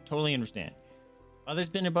 Totally understand. While there's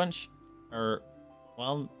been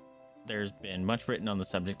there's been much written on the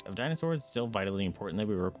subject of dinosaurs, it's still vitally important that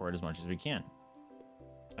we record as much as we can.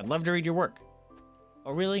 I'd love to read your work.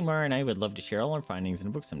 Oh really? Mara and I would love to share all our findings in a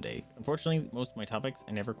book someday. Unfortunately, most of my topics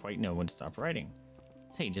I never quite know when to stop writing.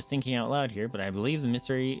 Say, just thinking out loud here, but I believe the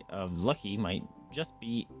mystery of Lucky might just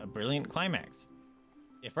be a brilliant climax.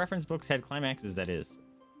 If reference books had climaxes, that is.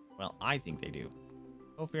 Well, I think they do.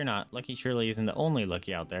 Oh, fear not. Lucky surely isn't the only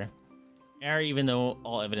Lucky out there. Even though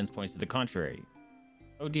all evidence points to the contrary.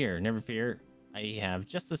 Oh dear, never fear. I have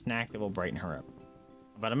just a snack that will brighten her up.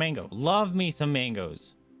 About a mango. Love me some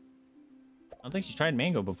mangoes. I don't think she's tried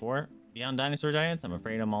mango before. Beyond dinosaur giants, I'm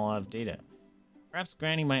afraid I'm all out of data. Perhaps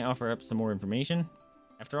Granny might offer up some more information.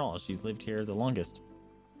 After all, she's lived here the longest.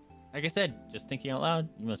 Like I said, just thinking out loud,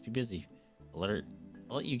 you must be busy. I'll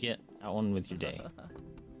let you get on with your day.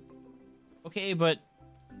 Okay, but...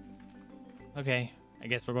 Okay, I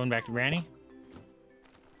guess we're going back to Granny.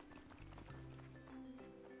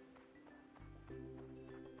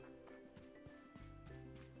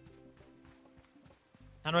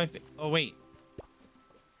 How do I... Oh, wait.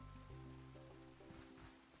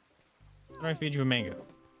 How do I feed you a mango?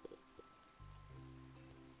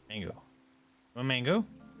 Mango. A mango?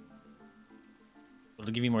 Will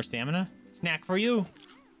it give you more stamina? Snack for you.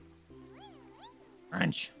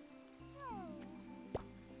 Crunch.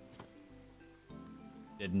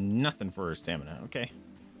 Did nothing for her stamina. Okay.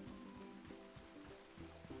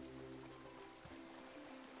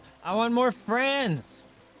 I want more friends.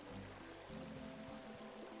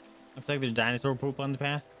 Looks like there's dinosaur poop on the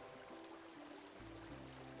path.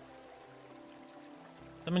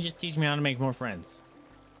 Someone just teach me how to make more friends.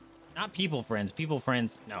 Not people friends. People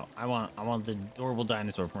friends. No, I want the adorable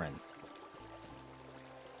dinosaur friends.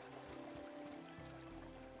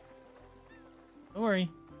 Don't worry.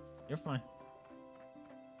 You're fine.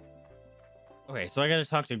 Okay, so I gotta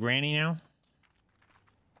talk to Granny now.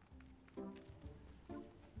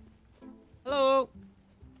 Hello.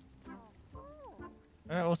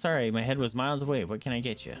 Oh, sorry. My head was miles away. What can I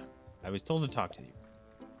get you? I was told to talk to you.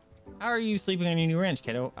 How are you sleeping on your new ranch,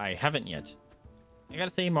 kiddo? I haven't yet. I gotta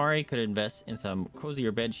say, Mari could invest in some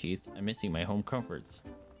cozier bed sheets. I'm missing my home comforts.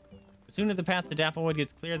 As soon as the path to Dapplewood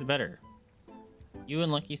gets clear, the better. You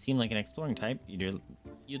and Lucky seem like an exploring type. You'd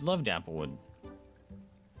love Dapplewood.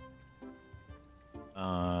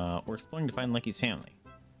 We're exploring to find Lucky's family.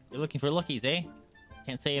 You're looking for Lucky's, eh?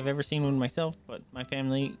 Can't say I've ever seen one myself, but my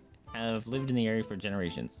family have lived in the area for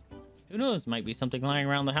generations. Who knows? Might be something lying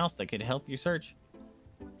around the house that could help you search.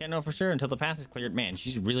 Can't know for sure until the path is cleared. Man,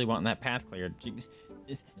 she's really wanting that path cleared.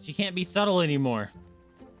 She can't be subtle anymore.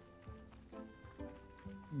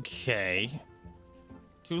 Okay.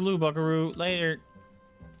 Toodaloo, buckaroo. Later.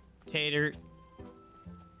 Tater.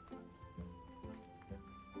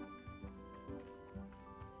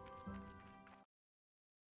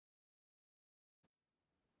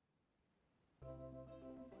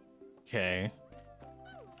 Okay.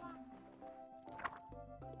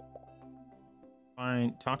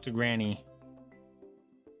 Fine. Talk to Granny.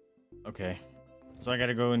 Okay. So I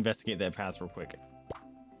gotta go investigate that path real quick.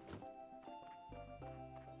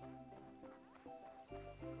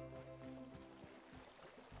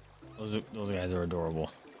 Those guys are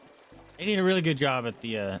adorable. They did a really good job at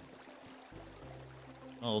the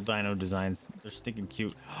little dino designs. They're stinking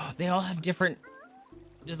cute. They all have different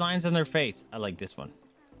designs on their face. I like this one.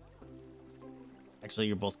 Actually,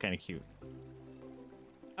 you're both kind of cute.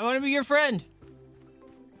 I want to be your friend.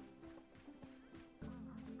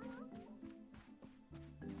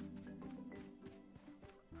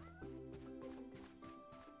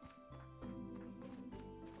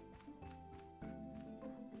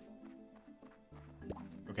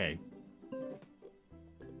 Okay. It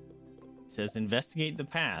says investigate the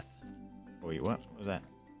path. Oh, wait, what was that?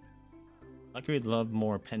 Lucky would love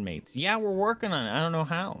more pen mates. Yeah, we're working on it. I don't know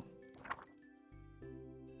how.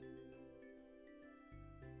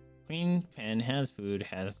 Queen pen has food,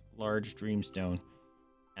 has large dreamstone.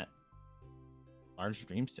 At large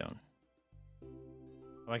dreamstone.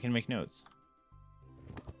 Oh, I can make notes.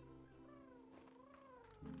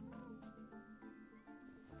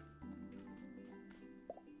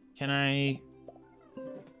 Can I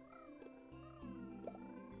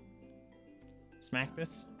smack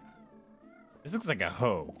this? This looks like a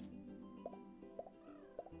hoe.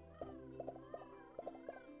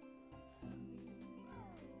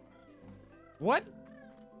 What?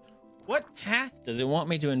 What path does it want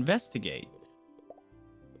me to investigate?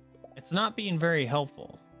 It's not being very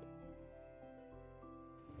helpful.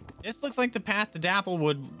 This looks like the path to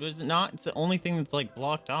Dapplewood, does it not? It's the only thing that's like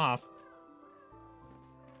blocked off.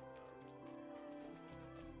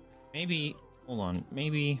 Maybe, hold on,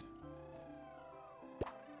 maybe.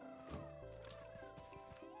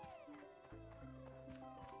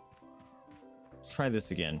 Let's try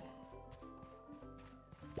this again.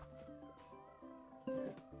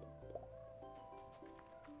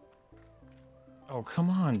 Oh, come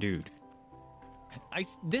on, dude.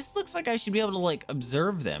 This looks like I should be able to like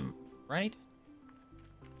observe them, right?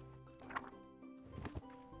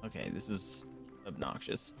 Okay, this is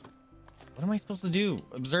obnoxious. What am I supposed to do?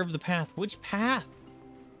 Observe the path. Which path?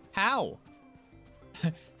 How?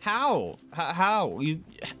 How? How? You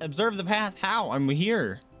observe the path? How? I'm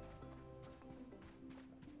here.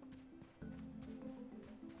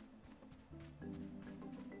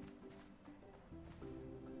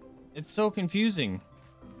 It's so confusing.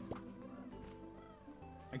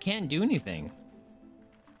 I can't do anything.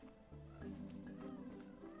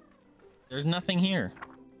 There's nothing here.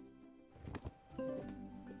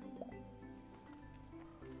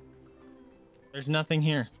 There's nothing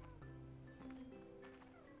here.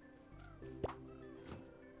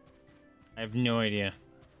 I have no idea.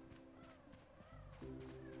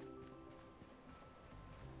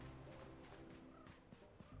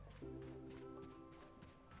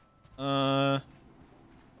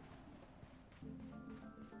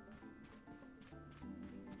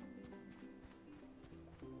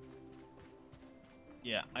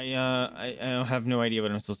 Yeah, I don't have no idea what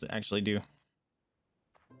I'm supposed to actually do.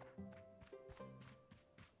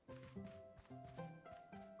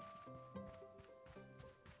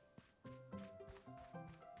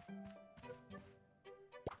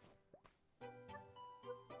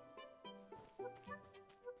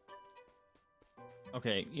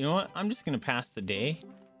 Okay, you know what? I'm just gonna pass the day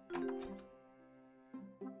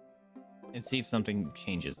and see if something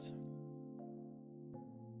changes.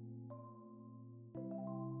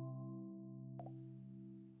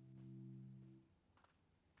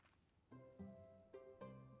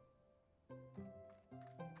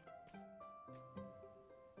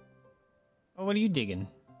 Oh, what are you digging?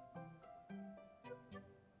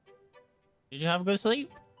 Did you have a good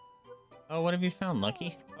sleep? Oh, what have you found,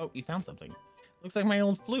 Lucky? Oh, you found something. Looks like my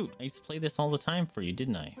old flute. I used to play this all the time for you,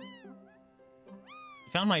 didn't I?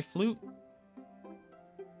 You found my flute?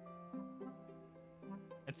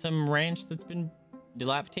 At some ranch that's been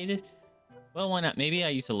dilapidated? Well, why not? Maybe I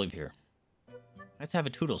used to live here. Let's have a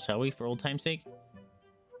toodle, shall we, for old time's sake?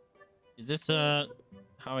 Is this, how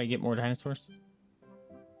I get more dinosaurs?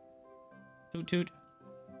 Toot toot.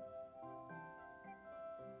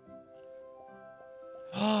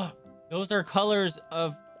 Those are colors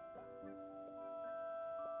of...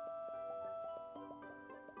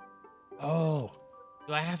 Oh.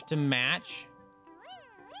 Do I have to match?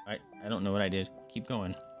 I don't know what I did. Keep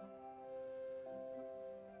going.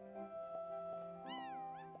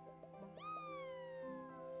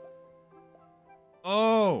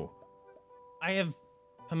 Oh. I have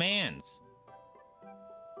commands.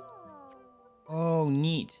 Oh,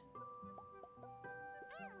 neat.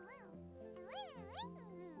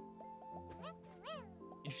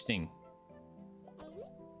 Interesting.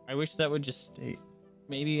 I wish that would just stay.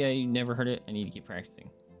 Maybe I never heard it. I need to keep practicing.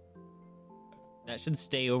 That should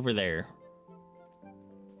stay over there,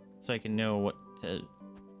 so I can know what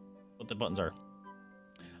the buttons are.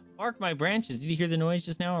 Bark my branches. Did you hear the noise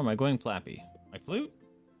just now, or am I going flappy? My flute?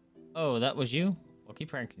 Oh, that was you? Well, keep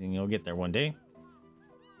practicing. You'll get there one day.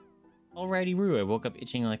 Alrighty, Roo. I woke up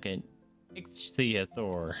itching like an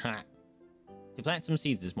ichthyosaur. Ha! To plant some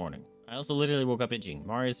seeds this morning. I also literally woke up itching.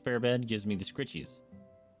 Maria's spare bed gives me the scritchies.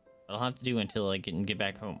 I'll have to do until I can get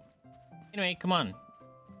back home. Anyway, come on.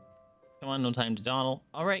 Come on, no time to dawdle.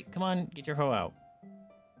 Alright, come on, get your hoe out.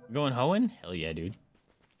 We're going hoeing? Hell yeah, dude.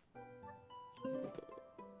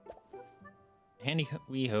 Handy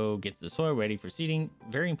wee hoe gets the soil ready for seeding.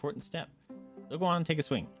 Very important step. So go on and take a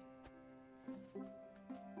swing.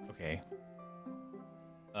 Okay.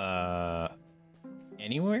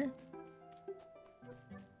 Anywhere?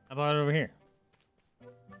 How about over here?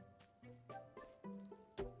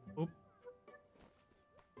 Oop.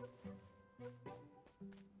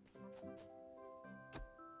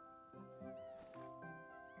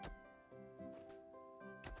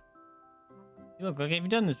 You look like you've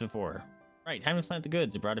done this before. Right, time to plant the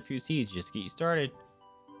goods. I brought a few seeds just to get you started.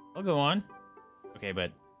 I'll go on. Okay,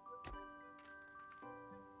 but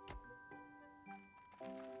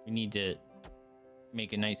we need to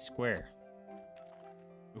make a nice square.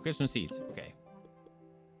 Equip some seeds. Okay.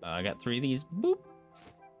 I got 3 of these. Boop.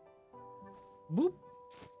 Boop.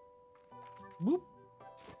 Boop.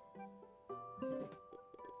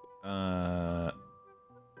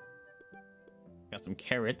 Got some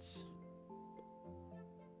carrots.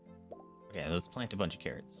 Okay, let's plant a bunch of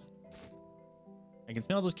carrots. I can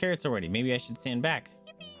smell those carrots already. Maybe I should stand back.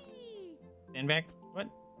 Yippee! Stand back? What?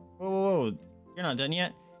 Whoa, whoa, whoa. You're not done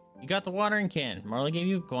yet. You got the watering can. Marley gave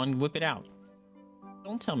you. Go on, whip it out.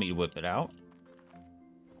 Don't tell me to whip it out.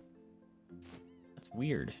 That's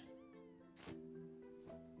weird.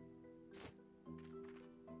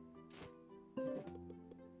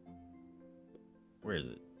 Where is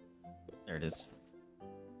it? There it is.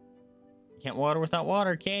 You can't water without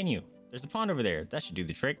water, can you? There's a pond over there. That should do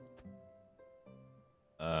the trick.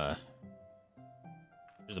 There's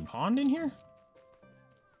a pond in here?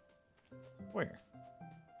 Where?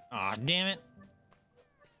 Aw, damn it.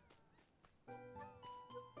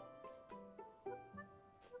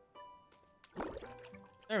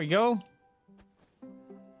 There we go.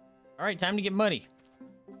 All right, time to get muddy.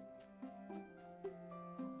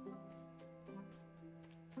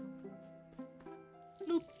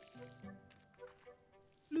 Bloop.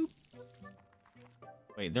 Bloop.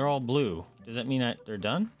 Wait, they're all blue. Does that mean they're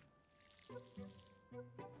done?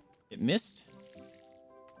 It missed?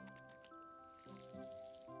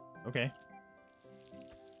 Okay.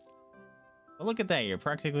 Well, look at that. You're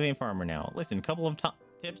practically a farmer now. Listen, a couple of top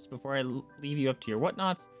tips before I leave you up to your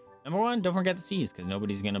whatnots. Number one, don't forget the seeds, because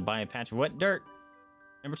nobody's going to buy a patch of wet dirt.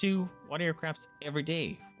 Number two, water your crops every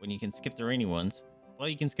day when you can skip the rainy ones. Well,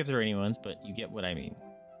 you can skip the rainy ones, but you get what I mean.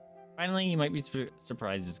 Finally, you might be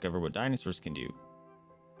surprised to discover what dinosaurs can do.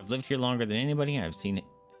 I've lived here longer than anybody. I've seen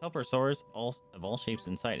helpersaurs of all shapes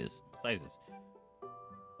and sizes.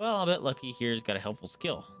 Well, I'll bet Lucky here's got a helpful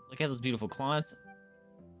skill. Look at those beautiful claws.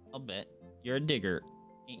 I'll bet you're a digger,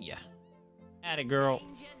 ain't ya? Atta girl.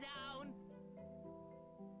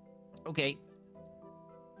 Okay.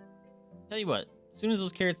 Tell you what, as soon as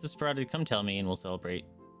those carrots have sprouted, come tell me and we'll celebrate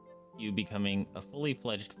you becoming a fully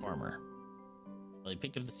fledged farmer. Well, you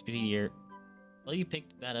picked up the speedier. Well, you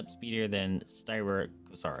picked that up speedier than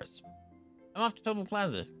Styracosaurus. I'm off to Pebble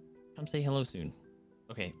Plaza. Come say hello soon.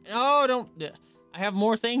 Okay. Oh, don't. I have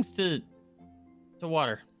more things to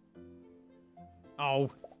water. Oh.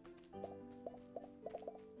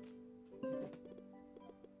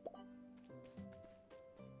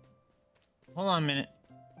 Hold on a minute.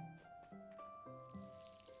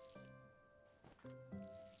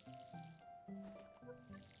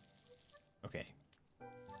 Okay.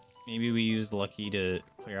 Maybe we use Lucky to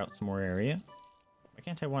clear out some more area. Why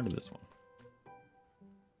can't I water this one?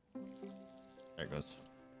 There it goes.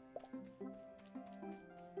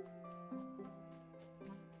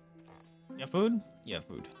 You have food? You have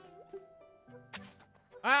food.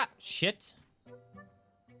 Ah! Shit!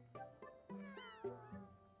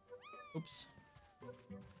 Oops.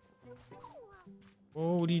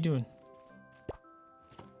 Whoa, what are you doing?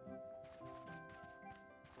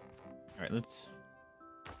 Alright, let's...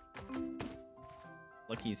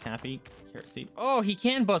 Lucky's happy. Carrot seed. Oh, he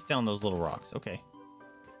can bust down those little rocks. Okay.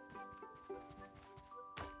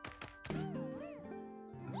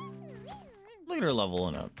 Look at her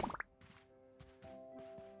leveling up.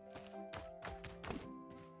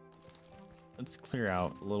 Let's clear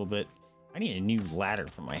out a little bit. I need a new ladder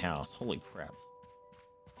for my house. Holy crap.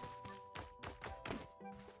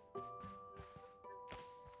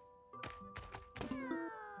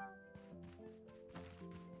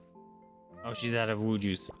 Oh, she's out of woo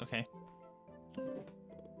juice. Okay.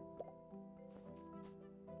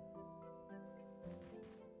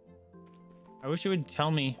 I wish it would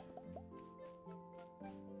tell me.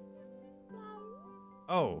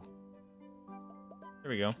 Oh.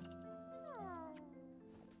 There we go.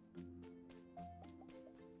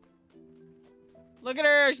 Look at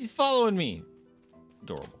her. She's following me.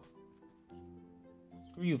 Adorable.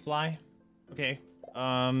 Screw you, fly. Okay.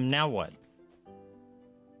 Now what?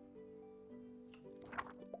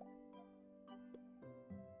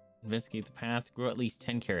 Investigate the path. Grow at least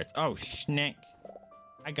 10 carrots. Oh, schneck.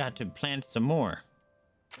 I got to plant some more.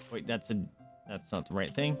 Wait, that's not the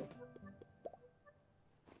right thing.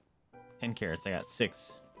 10 carrots. I got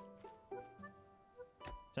 6.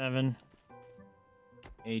 7.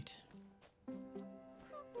 8.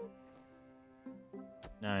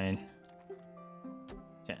 9.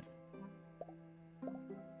 10.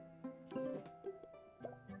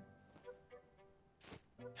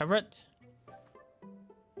 Carrot.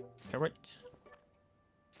 Carrot.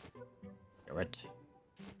 Carrot.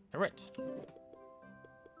 Carrot.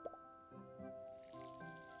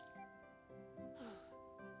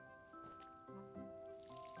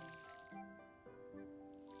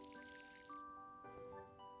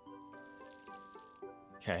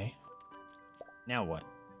 Okay. Now what?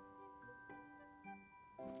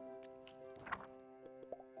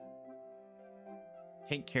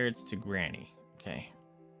 Take carrots to Granny. Okay.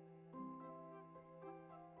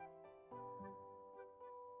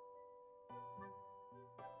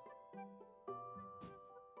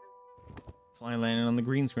 Fly landed on the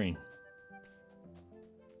green screen.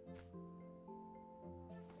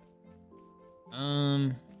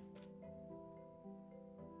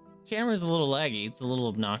 Camera's a little laggy. It's a little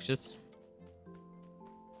obnoxious.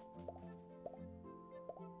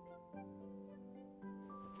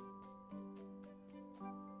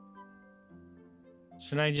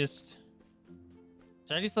 Should I just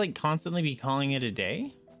like constantly be calling it a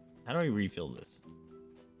day? How do I refill this?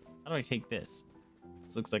 How do I take this?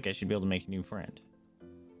 This looks like I should be able to make a new friend.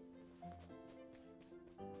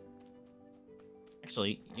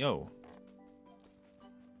 Actually, yo.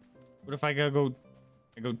 What if I go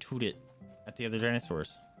toot it at the other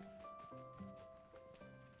dinosaurs?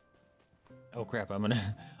 Oh crap, I'm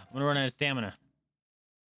gonna run out of stamina.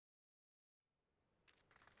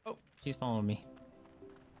 Oh, she's following me.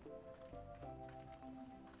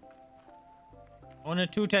 I want a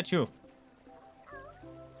 2 tattoo.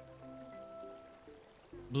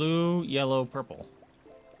 Blue, yellow, purple.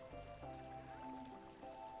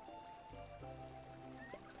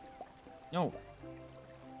 No.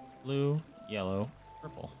 Blue, yellow,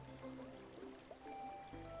 purple.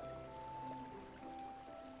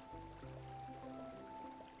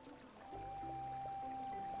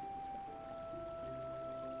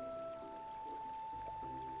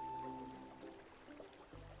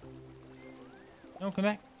 No, come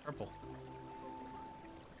back. Purple.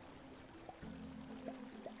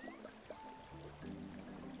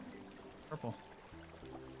 Purple.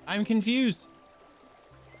 I'm confused.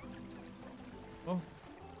 Oh.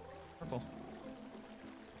 Purple.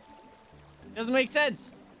 Doesn't make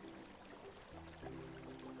sense.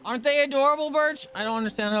 Aren't they adorable, Birch? I don't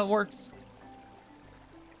understand how it works.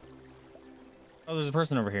 Oh, there's a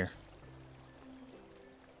person over here.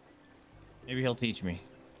 Maybe he'll teach me.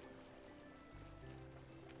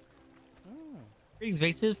 Greetings,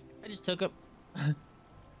 Vaesive. I just took up.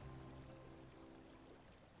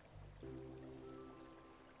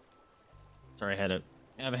 Sorry, I have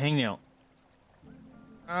a hangnail.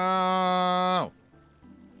 Oh.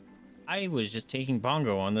 I was just taking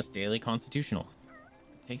bongo on this daily constitutional.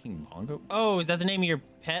 Taking bongo? Oh, is that the name of your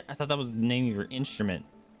pet? I thought that was the name of your instrument.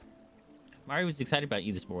 Mari was excited about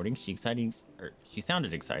you this morning. She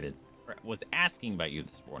sounded excited. Or was asking about you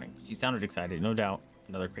this morning. She sounded excited, no doubt.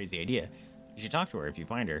 Another crazy idea. You should talk to her if you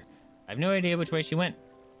find her. I have no idea which way she went.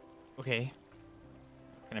 Okay.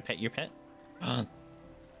 Can I pet your pet?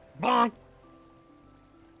 Bonk!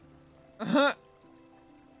 Uh-huh.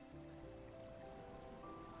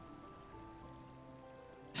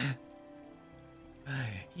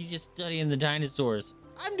 He's just studying the dinosaurs.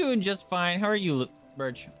 I'm doing just fine. How are you,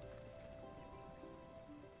 Birch?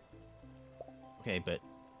 Okay, but...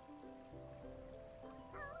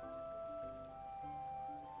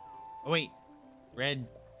 Oh, wait. Red.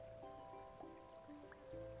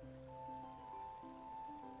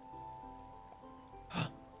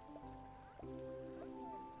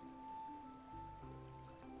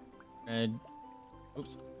 Red. Oops.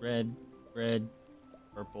 Red. Red.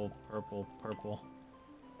 Purple. Purple. Purple.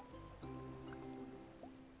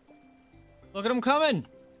 Look at him coming!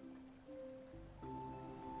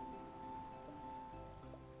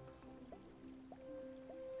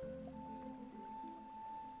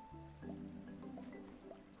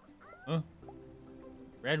 Huh?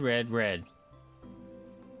 Red, red, red.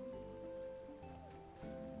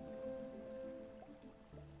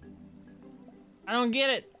 I don't get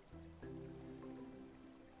it.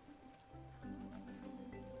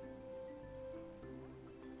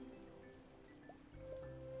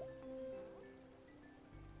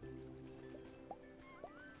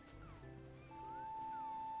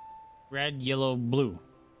 Red, yellow, blue.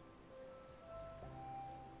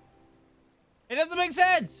 It doesn't make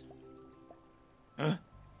sense. Huh?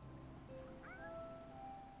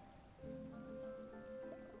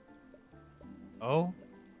 Oh.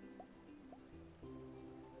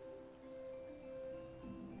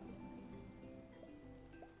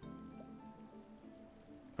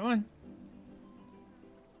 Come on.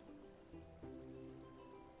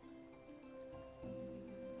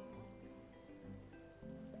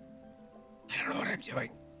 I don't know what I'm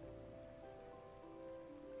doing.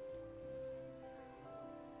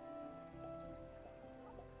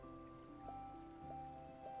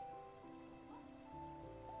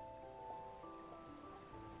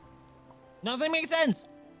 Nothing makes sense.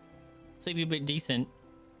 Sleepy but decent.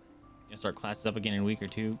 Gonna start classes up again in a week or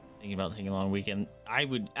two. Thinking about taking a long weekend. I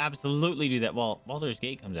would absolutely do that. Well, Baldur's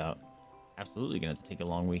Gate comes out. Absolutely gonna have to take a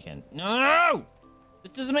long weekend. No!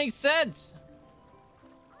 This doesn't make sense.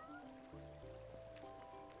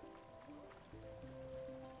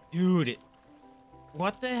 Dude,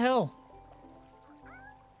 what the hell?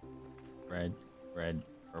 Red, red,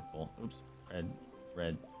 purple. Oops. Red,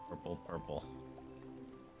 red, purple, purple.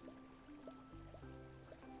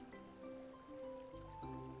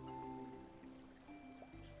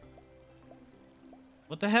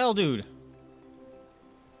 What the hell, dude?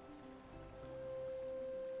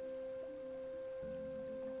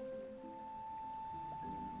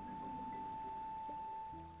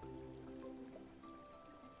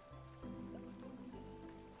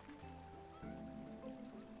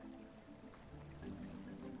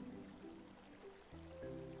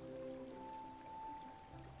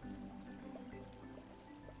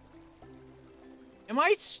 Am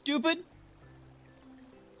I stupid?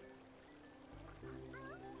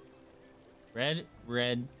 Red,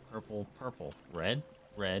 red, purple, purple. Red,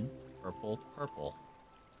 red, purple, purple.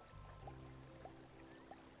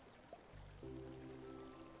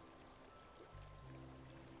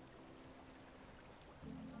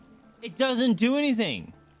 It doesn't do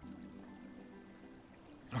anything.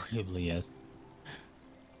 Arguably, yes.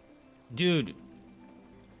 Dude,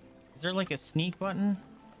 is there like a sneak button?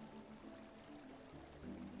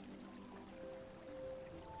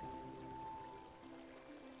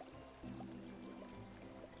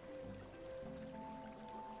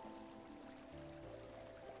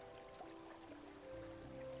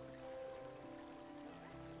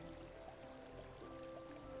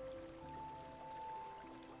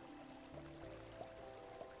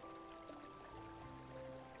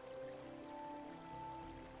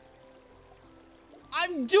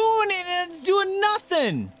 I'm doing it and it's doing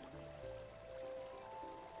nothing.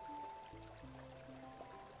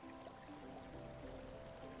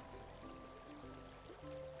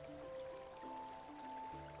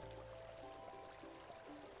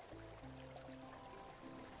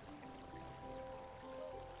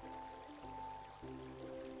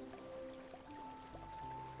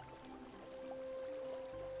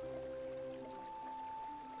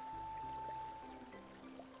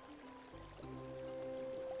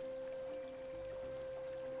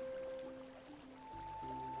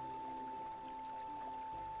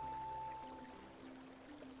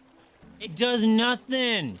 It does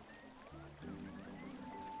nothing.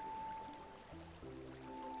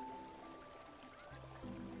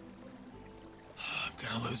 I'm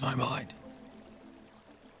gonna lose my mind.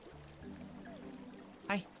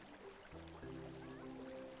 Hi.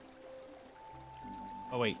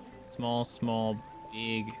 Oh wait, small, small,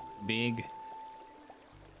 big, big.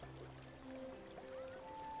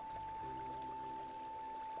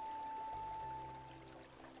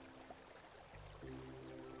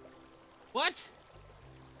 What?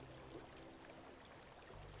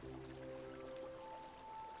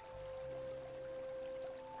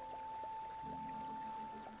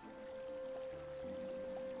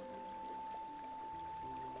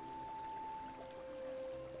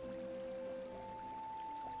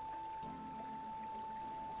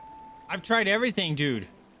 I've tried everything, dude.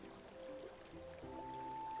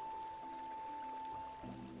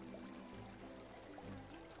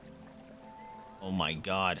 Oh my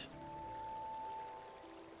god.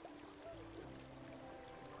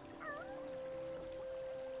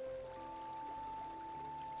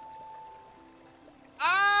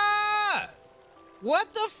 Ah!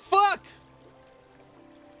 What the fuck?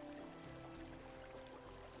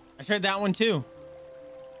 I tried that one too.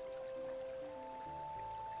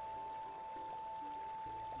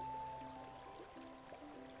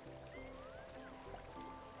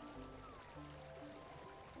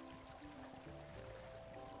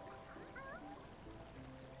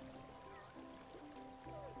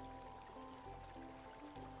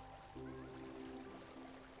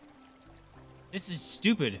 This is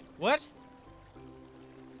stupid. What?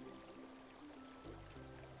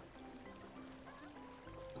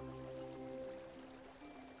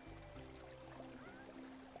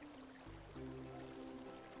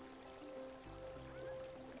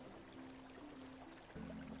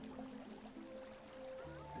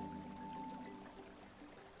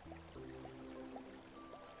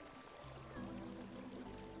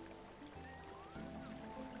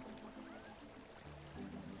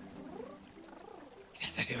 It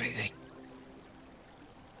doesn't do anything.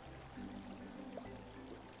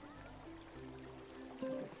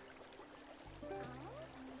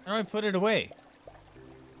 How do I put it away?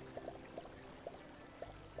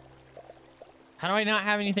 How do I not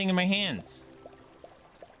have anything in my hands?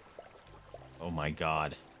 Oh my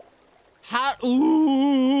god. How?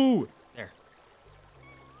 Ooh! There.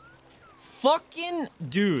 Fucking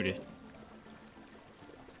dude.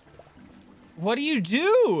 What do you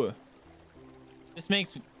do? This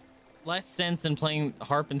makes less sense than playing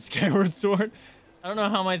harp and Skyward Sword. I don't know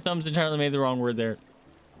how my thumbs entirely made the wrong word there.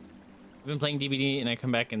 I've been playing DBD and I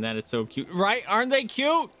come back and that is so cute. Right? Aren't they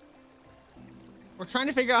cute? We're trying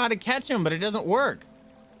to figure out how to catch them, but it doesn't work.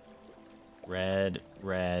 Red,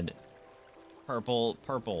 red, purple,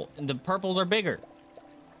 purple. And the purples are bigger.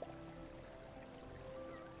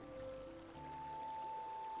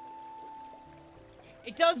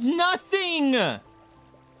 It does nothing.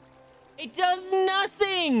 It does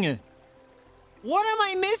nothing. What am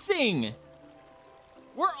I missing?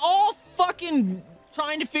 We're all fucking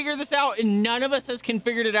trying to figure this out and none of us has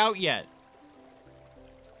figured it out yet.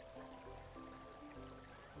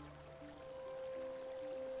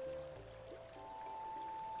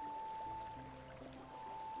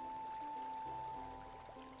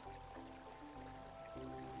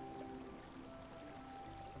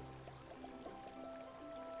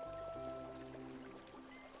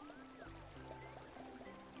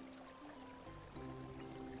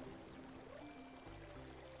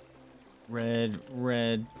 Red,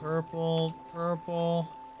 red, purple, purple.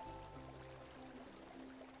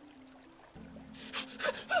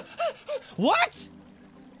 What?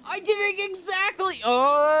 I did it exactly.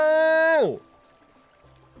 Oh!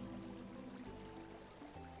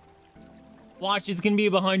 Watch, it's gonna be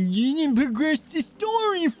behind. You didn't progress the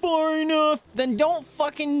story far enough. Then don't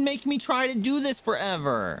fucking make me try to do this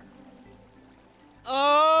forever.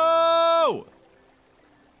 Oh!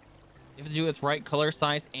 You have to do it with right color,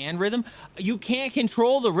 size, and rhythm. You can't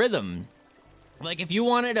control the rhythm. Like, if you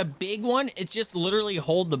wanted a big one, it's just literally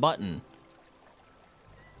hold the button.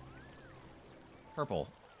 Purple.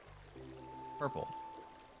 Purple.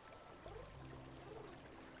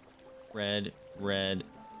 Red, red,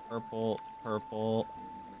 purple, purple.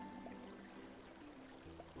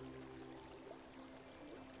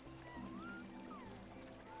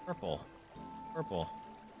 Purple. Purple.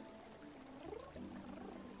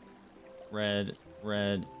 Red,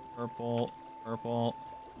 red, purple, purple.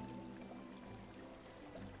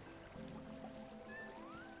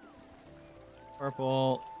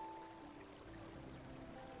 Purple.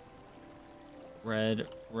 Red,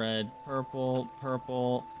 red, purple,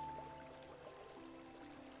 purple.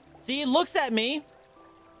 See, it looks at me.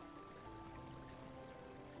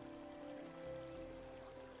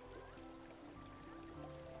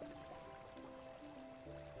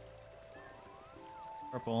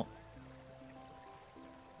 Purple.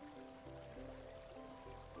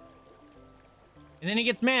 And then he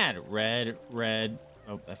gets mad. Red, red.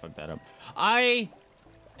 Oh, I fucked that up. I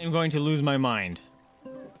am going to lose my mind.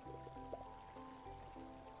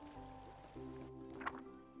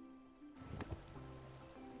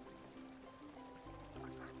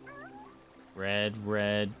 Red,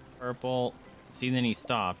 red, purple. See, then he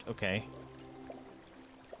stopped. Okay.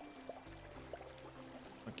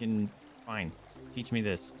 Fucking fine. Teach me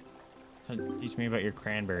this. Teach me about your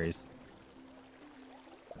cranberries.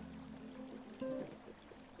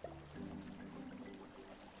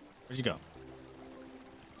 Where'd you go?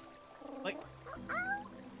 Like...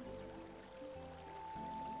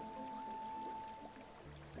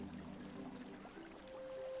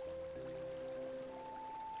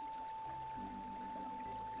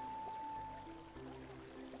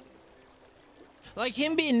 Like,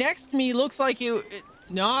 him being next to me looks like you...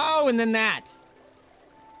 No, and then that.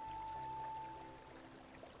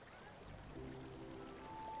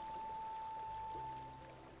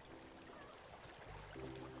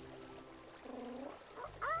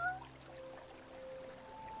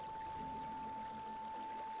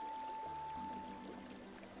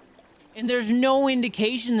 And there's no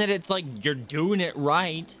indication that it's like you're doing it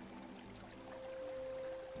right.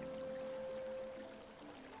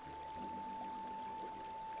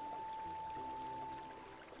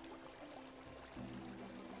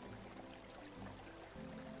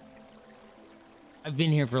 I've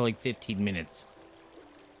been here for like 15 minutes.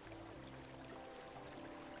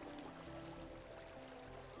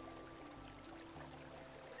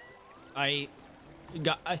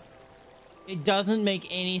 It doesn't make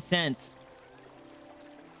any sense.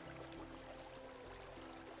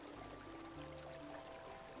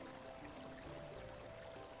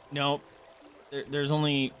 Nope. There's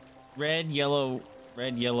only red, yellow,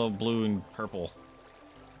 blue, and purple.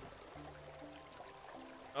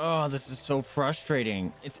 Oh, this is so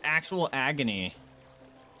frustrating. It's actual agony.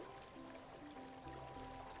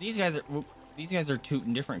 These guys are two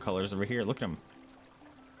different colors over here. Look at them.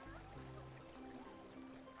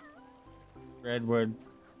 Red, wood.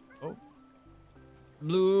 Oh.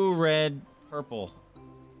 Blue, red, purple.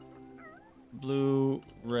 Blue,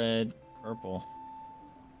 red, purple.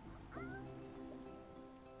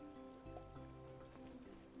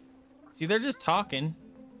 See, they're just talking.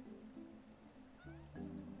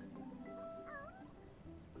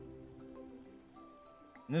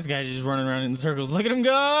 And this guy's just running around in circles. Look at him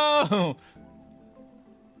go!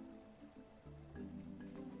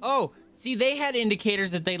 Oh, see, they had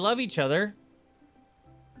indicators that they love each other.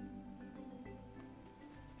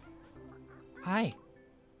 Hi.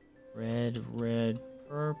 Red, red,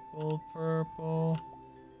 purple, purple.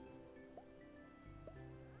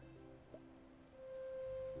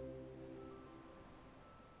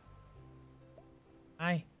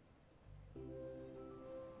 Hi.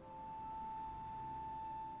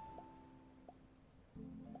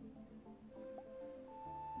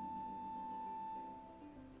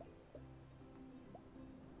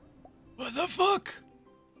 What the fuck?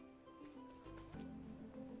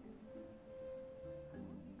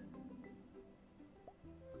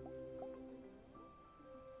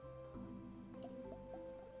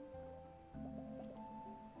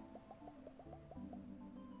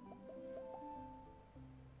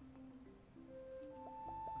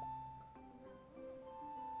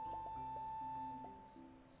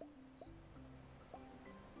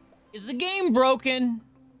 Is the game broken?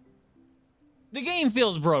 The game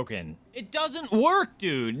feels broken. It doesn't work,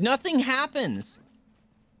 dude. Nothing happens.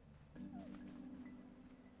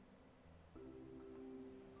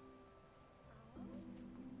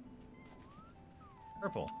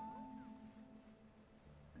 Purple.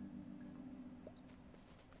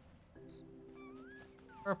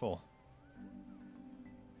 Purple.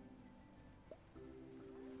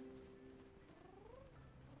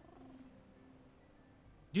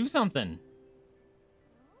 Do something.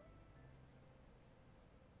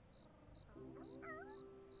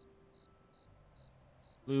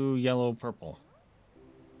 Blue, yellow, purple.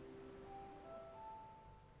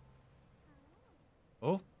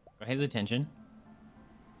 Oh, got his attention.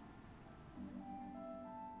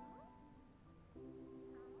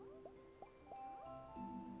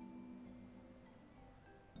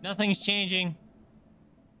 Nothing's changing.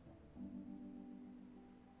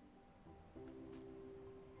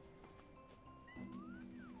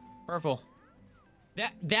 Purple.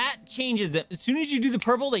 That changes them. As soon as you do the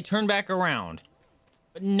purple, they turn back around.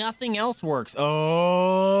 But nothing else works.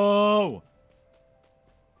 Oh!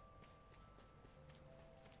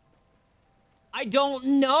 I don't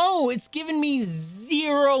know. It's given me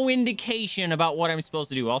zero indication about what I'm supposed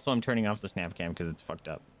to do. Also, I'm turning off the snap cam because it's fucked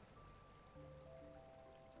up.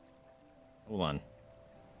 Hold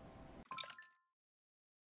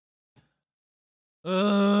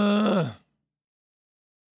on.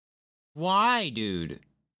 Why, dude?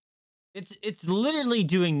 It's literally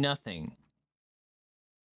doing nothing.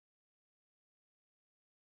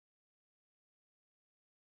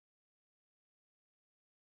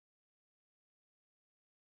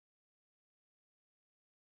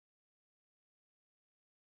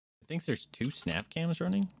 I think there's 2 snap cams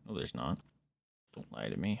running. No, there's not. Don't lie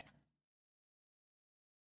to me.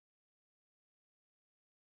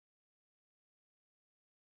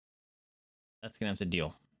 That's gonna have to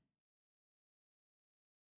deal.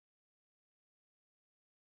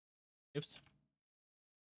 Oops.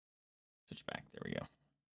 Switch back. There we go.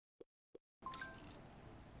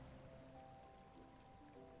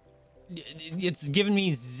 It's given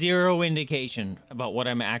me zero indication about what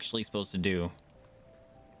I'm actually supposed to do.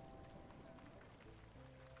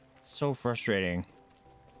 It's so frustrating.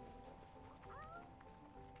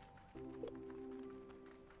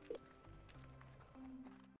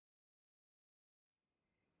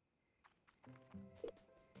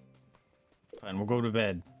 Fine, we'll go to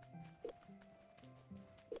bed.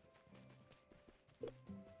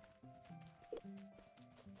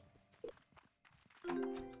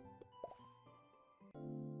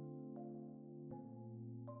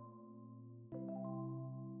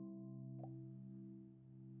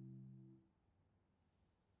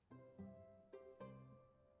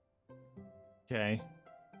 Okay.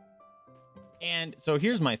 And so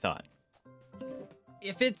here's my thought.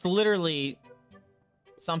 If it's literally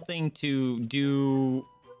something to do,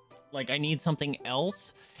 like I need something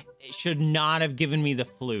else, it should not have given me the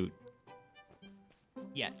flute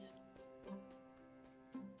yet.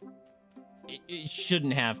 It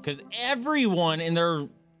shouldn't have, because everyone and their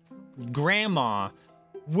grandma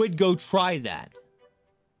would go try that,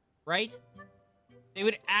 right? They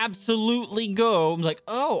would absolutely go like,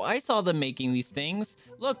 oh, I saw them making these things.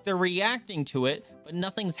 Look, they're reacting to it, but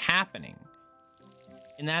nothing's happening.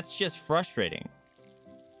 And that's just frustrating.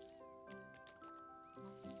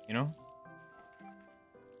 You know?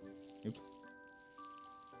 Oops.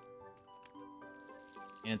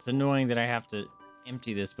 And it's annoying that I have to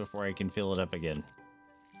empty this before I can fill it up again.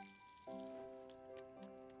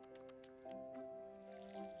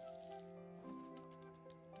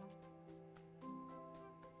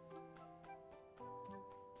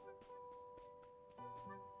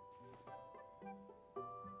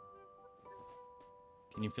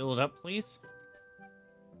 Can you fill it up, please?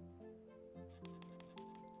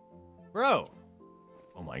 Bro!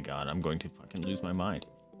 Oh my god, I'm going to fucking lose my mind.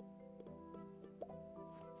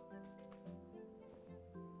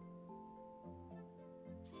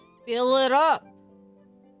 Fill it up!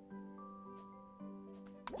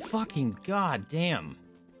 Fucking goddamn.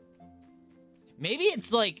 Maybe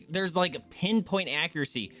it's like, there's like a pinpoint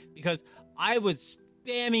accuracy, because I was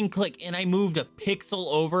spamming click and I moved a pixel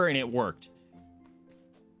over and it worked.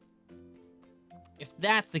 If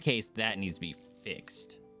that's the case, that needs to be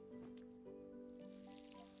fixed.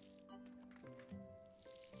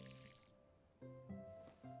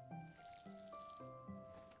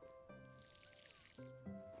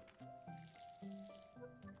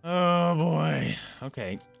 Oh boy.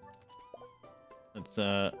 Okay. Let's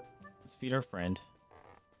feed our friend.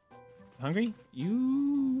 Hungry?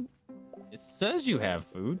 You... It says you have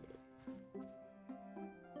food.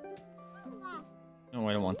 No,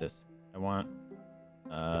 I don't want this. I want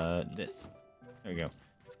this. There we go.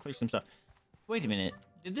 Let's clear some stuff. Wait a minute.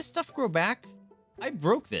 Did this stuff grow back? I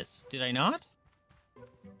broke this. Did I not?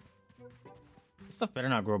 This stuff better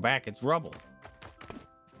not grow back. It's rubble.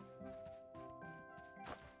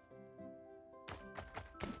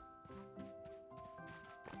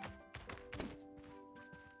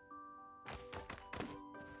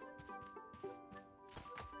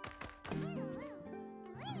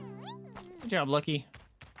 Good job, Lucky.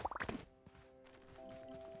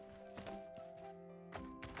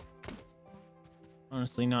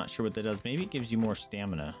 Honestly, not sure what that does. Maybe it gives you more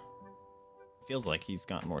stamina. Feels like he's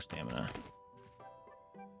got more stamina.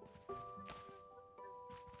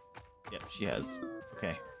 Yep, she has.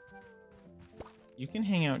 Okay. You can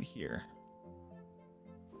hang out here.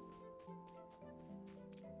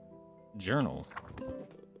 Journal.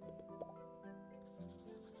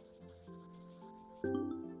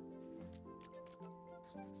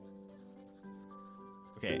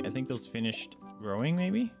 Okay, I think those finished growing,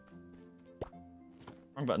 maybe?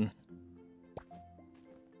 Wrong button.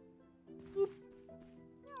 Boop.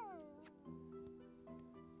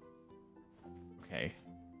 Okay.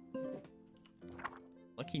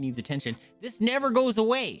 Lucky needs attention. This never goes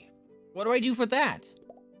away. What do I do for that?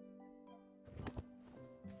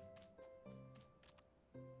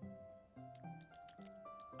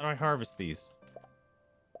 How do I harvest these?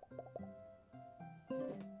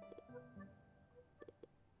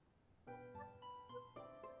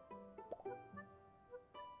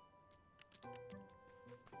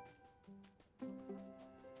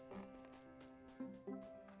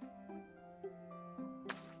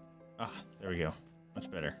 Ah, there we go. Much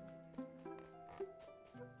better.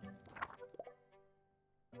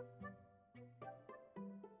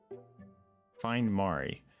 Find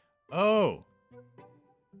Mari. Oh!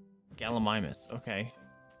 Gallimimus. Okay.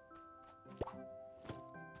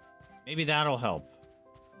 Maybe that'll help.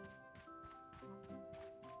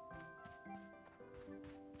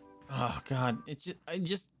 Oh, God. It's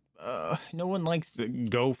just, no one likes to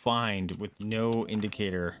go find with no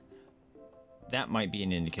indicator. That might be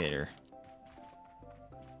an indicator.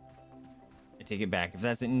 I take it back. If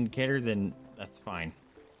that's an indicator, then that's fine.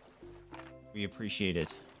 We appreciate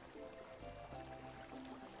it.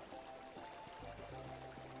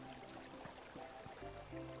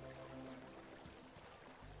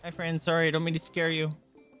 Hi, friend. Sorry, I don't mean to scare you.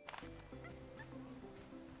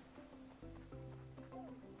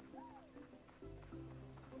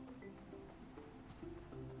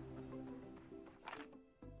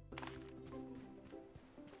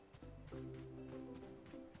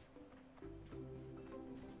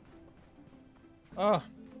 Oh,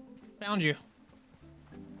 found you.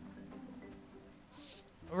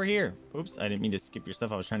 Over here. Oops, I didn't mean to skip your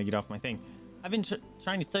stuff. I was trying to get off my thing. I've been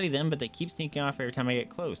trying to study them, but they keep sneaking off every time I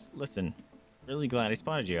get close. Listen, really glad I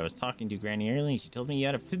spotted you. I was talking to Granny earlier, and she told me you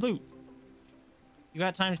had a flute. You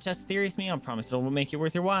got time to test theories with me? I promise it will make it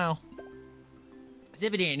worth your while.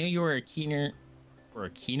 Zippity, I knew you were a keener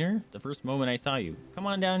the first moment I saw you. Come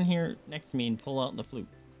on down here next to me and pull out the flute.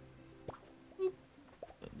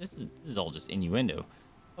 This is all just innuendo.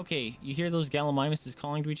 Okay, you hear those Gallimimuses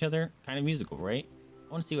calling to each other? Kind of musical, right?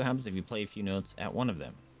 I want to see what happens if you play a few notes at one of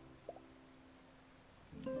them.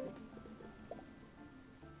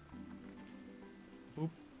 Boop.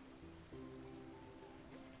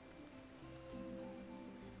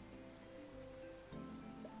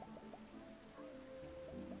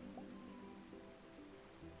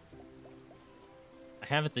 I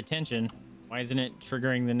have its attention. Why isn't it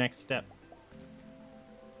triggering the next step?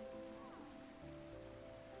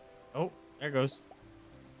 Oh, there it goes.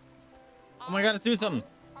 Oh my god, it's doing something.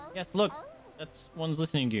 Yes, look. That's one's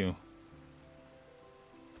listening to you.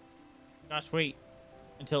 Gosh, wait.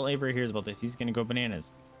 Until Avery hears about this, he's gonna go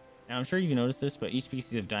bananas. Now, I'm sure you've noticed this, but each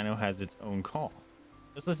species of dino has its own call.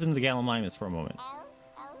 Let's listen to the Gallimimus for a moment.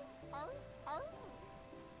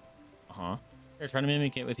 Uh-huh. Here, try to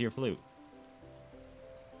mimic it with your flute.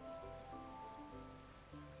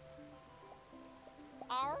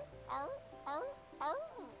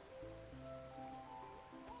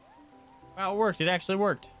 Wow, it worked. It actually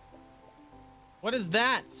worked. What is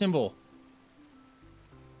that symbol?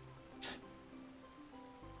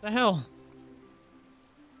 The hell?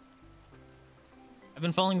 I've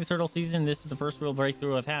been following the turtle season. This is the first real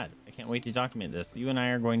breakthrough I've had. I can't wait to document this. You and I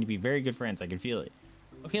are going to be very good friends. I can feel it.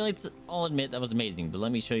 Okay, let's all admit that was amazing, but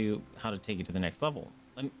let me show you how to take it to the next level.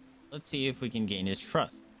 Let's see if we can gain his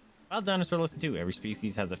trust. Wild dinosaur lesson 2. Every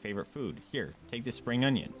species has a favorite food. Here, take this spring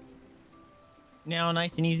onion. Now,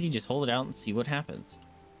 nice and easy. Just hold it out and see what happens.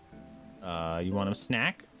 You want a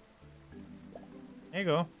snack? There you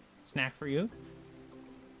go. Snack for you.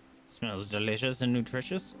 Smells delicious and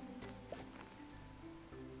nutritious.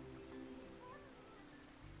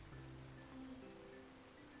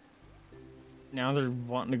 Now they're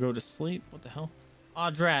wanting to go to sleep. What the hell? Oh,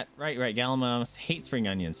 drat. Right. Gallimoms hate spring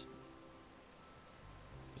onions.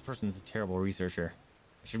 This person's a terrible researcher.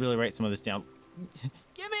 I should really write some of this down.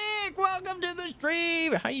 Gimmick, welcome to the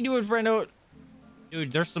stream. How you doing, friendo?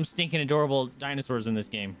 Dude, there's some stinking adorable dinosaurs in this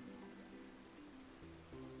game.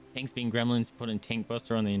 Tanks being gremlins, putting Tank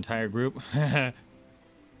Buster on the entire group.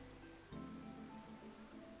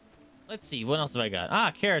 Let's see, what else have I got?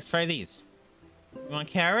 Ah, carrots, try these. You want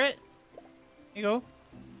a carrot? Here you go.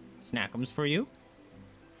 Snackums for you.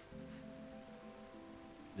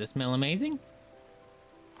 Does this smell amazing?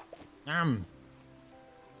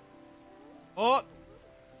 Oh!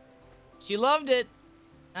 She loved it!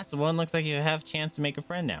 That's the one. Looks like you have chance to make a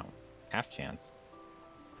friend now. Half chance.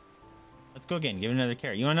 Let's go again. Give it another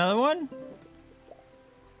carrot. You want another one?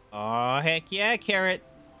 Oh, heck yeah, carrot.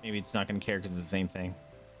 Maybe it's not going to care because it's the same thing.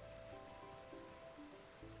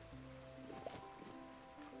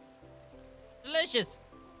 Delicious.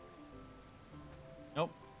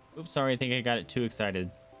 Nope. Oops, sorry. I think I got it too excited.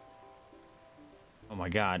 Oh my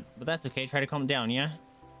god. But that's okay. Try to calm down, yeah?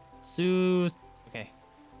 Soothe. Okay.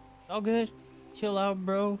 All good. Chill out,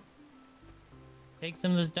 bro. Take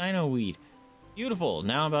some of this dino weed. Beautiful.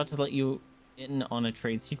 Now I'm about to let you in on a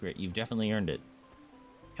trade secret. You've definitely earned it.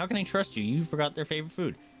 How can I trust you? You forgot their favorite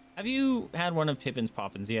food. Have you had one of Pippin's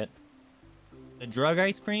Poppins yet? The drug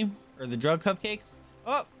ice cream? Or the drug cupcakes?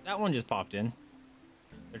 Oh, that one just popped in.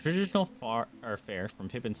 The traditional fare from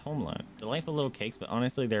Pippin's homeland. Delightful little cakes, but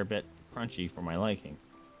honestly, they're a bit crunchy for my liking.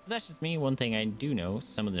 But that's just me. One thing I do know,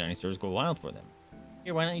 some of the dinosaurs go wild for them.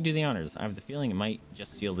 Here, why don't you do the honors? I have the feeling it might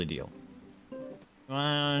just seal the deal. You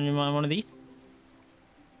want one of these?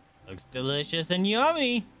 Looks delicious and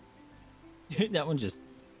yummy. That one just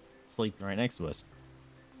sleeping right next to us.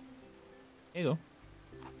 Here you go.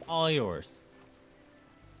 All yours.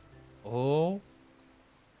 Oh.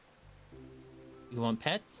 You want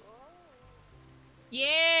pets?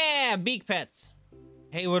 Yeah, beak pets.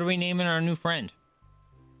 Hey, what are we naming our new friend?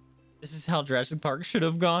 This is how Jurassic Park should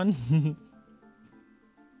have gone.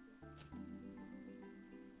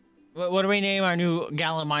 What do we name our new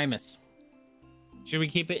Gallimimus? Should we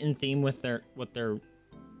keep it in theme with what their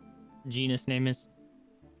genus name is?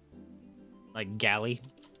 Like Galley?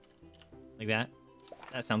 Like that?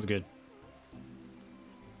 That sounds good.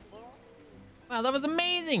 Wow, that was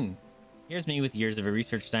amazing! Here's me with years of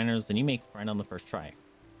research dinos, and you make a friend on the first try.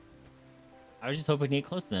 I was just hoping to get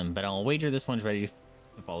close to them, but I'll wager this one's ready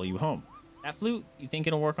to follow you home. That flute, you think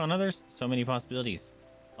it'll work on others? So many possibilities.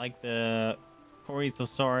 Like the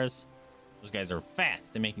Corythosaurus. Those guys are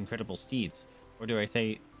fast. They make incredible steeds. Or do I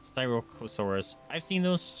say Styracosaurus? I've seen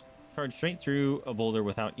those charge straight through a boulder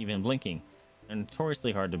without even blinking. They're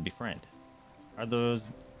notoriously hard to befriend. Are those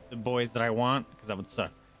the boys that I want? Because that would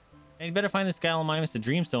suck. And you better find this Gallimimus the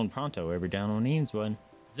Dreamstone pronto. Every down needs one.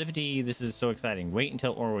 Zippity, this is so exciting. Wait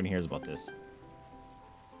until Orwin hears about this.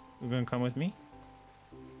 You're gonna come with me?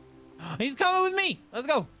 He's coming with me! Let's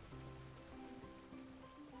go!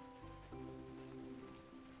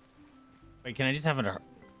 Wait, can I just have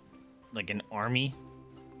like an army?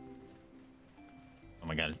 Oh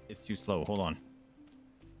my god, it's too slow. Hold on.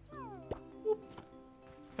 Whoop.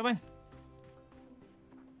 Come on.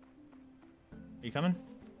 Are you coming?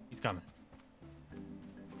 He's coming.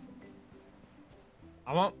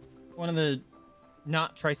 I want one of the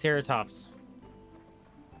not Triceratops.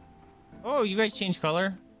 Oh, you guys change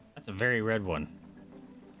color? That's a very red one.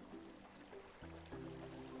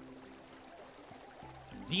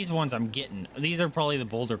 These ones I'm getting. These are probably the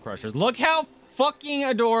boulder crushers. Look how fucking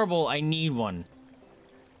adorable. I need one.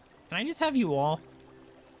 Can I just have you all?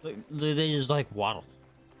 They just like waddle.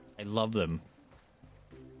 I love them.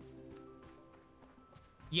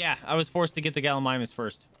 Yeah, I was forced to get the Gallimimus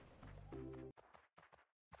first.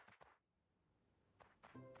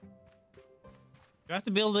 Do I have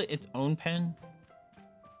to build its own pen?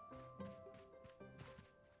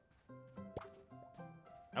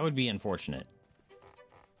 That would be unfortunate.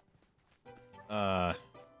 Oh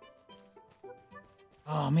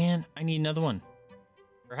man, I need another one.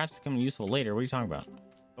 Perhaps it's coming useful later. What are you talking about?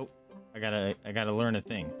 Oh, I gotta learn a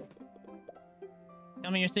thing.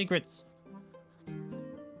 Tell me your secrets.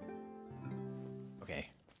 Okay.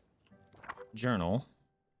 Journal.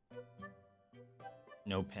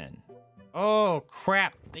 No pen. Oh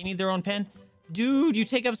crap! They need their own pen? Dude, you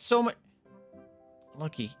take up so much.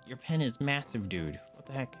 Lucky, your pen is massive, dude. What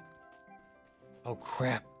the heck? Oh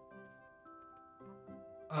crap.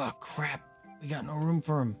 Oh crap. We got no room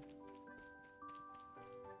for him.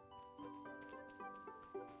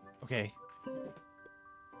 Okay.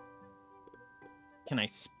 Can I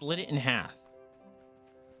split it in half?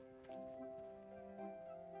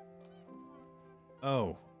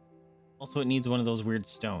 Oh. Also, it needs one of those weird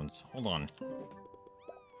stones. Hold on.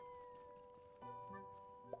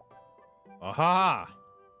 Aha!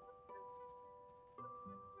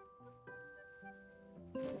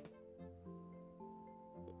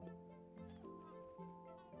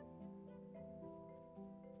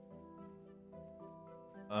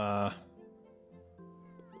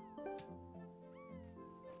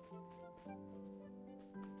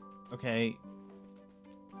 Okay.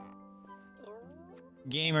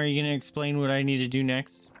 Game, are you gonna explain what I need to do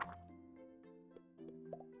next?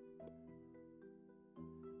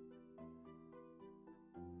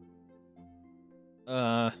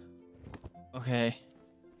 Okay.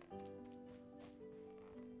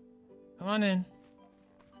 Come on in.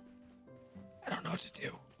 I don't know what to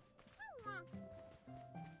do.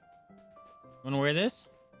 Wanna wear this?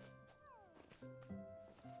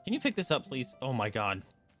 Can you pick this up, please? Oh my god.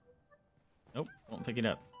 Nope, won't pick it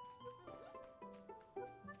up.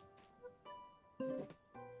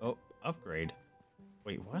 Oh, upgrade.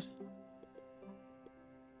 Wait, what?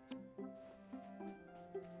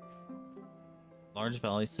 Large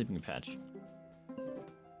Valley sleeping patch.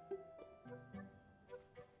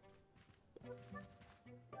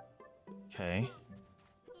 Okay.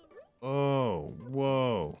 Oh,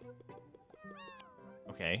 whoa.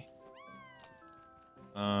 Okay.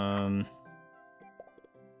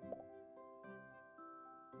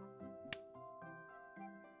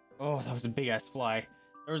 Oh, that was a big ass fly.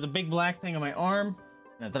 There was a big black thing on my arm,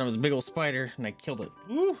 and I thought it was a big old spider, and I killed it.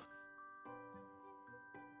 Woo!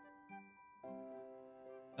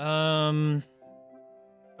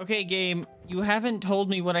 Okay, game. You haven't told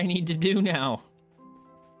me what I need to do now.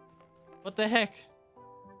 What the heck?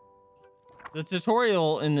 The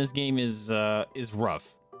tutorial in this game is rough.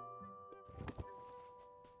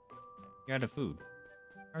 You're out of food.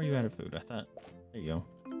 How are you out of food? I thought... There you go.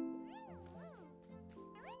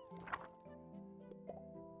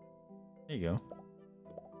 There you go.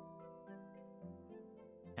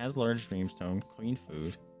 Has large dreamstone. Clean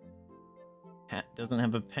food. Hat doesn't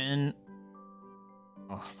have a pen.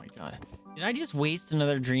 Oh my god. Did I just waste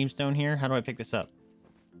another dreamstone here? How do I pick this up?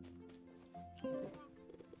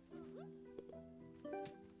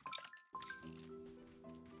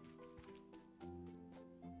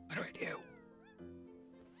 What do I do?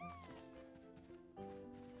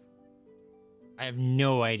 I have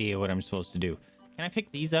no idea what I'm supposed to do. Can I pick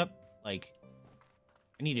these up? Like,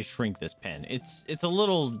 I need to shrink this pen. It's a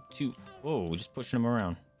little too... Whoa, just pushing them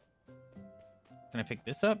around. Can I pick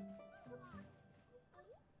this up?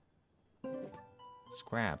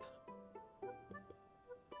 Scrap.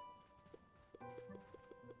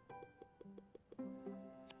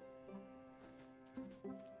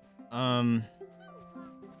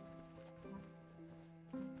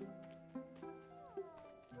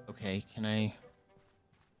 Okay, can I...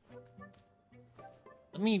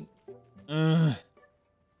 Let me...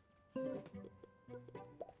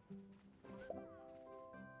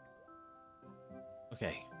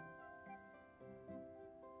 Okay.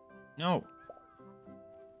 No.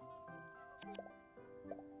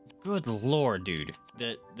 Good lord, dude.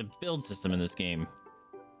 The build system in this game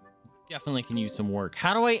definitely can use some work.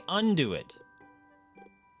 How do I undo it?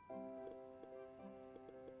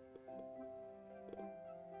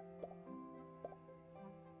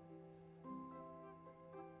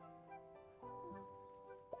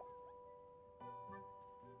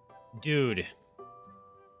 Dude.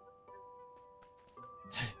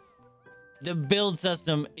 The build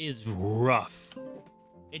system is rough.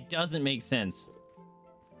 It doesn't make sense.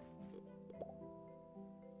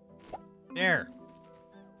 There.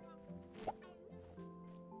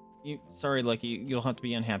 Sorry, Lucky. You'll have to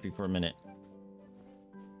be unhappy for a minute.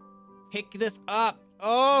 Pick this up.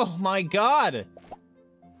 Oh my god.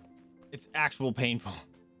 It's actual painful.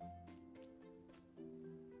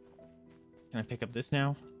 Can I pick up this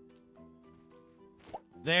now?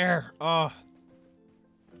 There. Oh.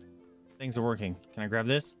 Things are working. Can I grab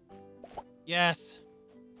this? Yes.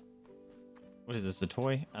 What is this? A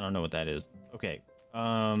toy? I don't know what that is. Okay.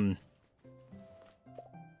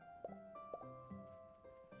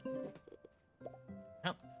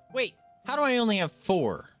 Wait. How do I only have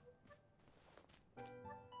 4?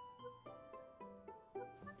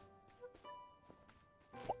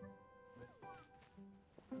 Oh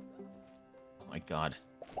my god.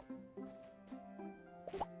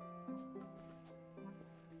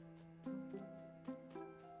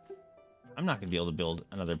 I'm not gonna be able to build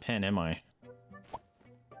another pen, am I?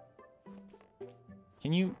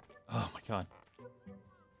 Can you? Oh my god.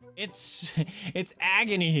 It's it's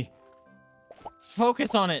agony.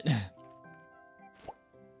 Focus on it.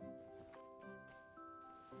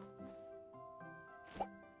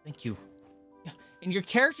 Thank you. And your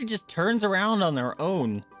character just turns around on their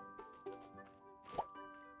own.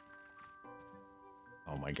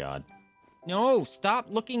 Oh my god. No, stop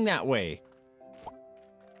looking that way.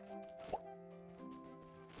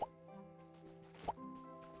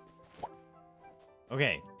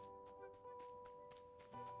 Okay.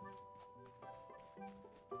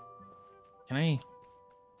 Can I?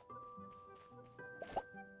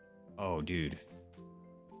 Oh, dude.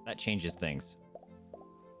 That changes things.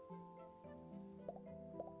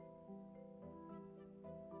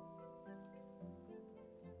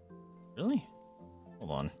 Really?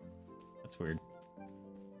 Hold on. That's weird.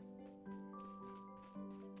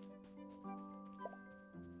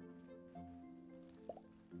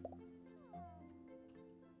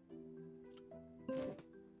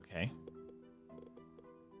 Okay.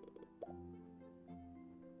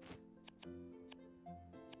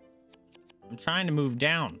 I'm trying to move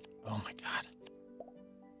down. Oh my god.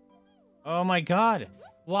 Oh my god.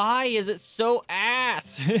 Why is it so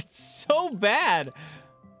ass? It's so bad.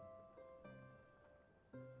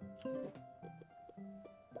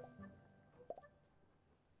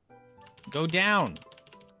 Go down.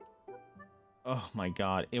 Oh my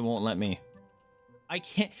god. It won't let me. I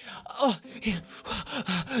can't. Oh.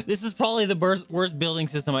 This is probably the worst building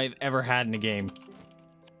system I've ever had in a game.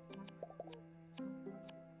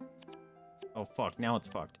 Oh fuck. Now it's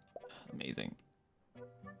fucked. Amazing.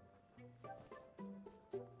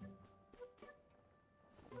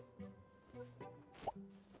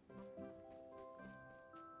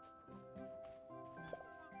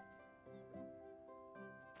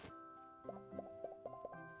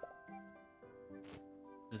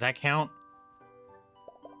 Does that count?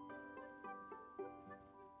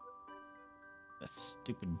 That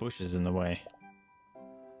stupid bush is in the way.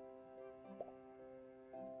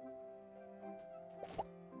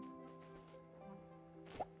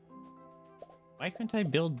 Why couldn't I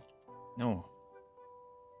build? No.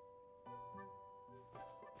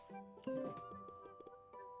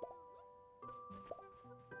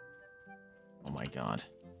 Oh my god.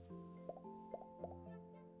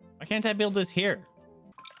 Why can't I build this here?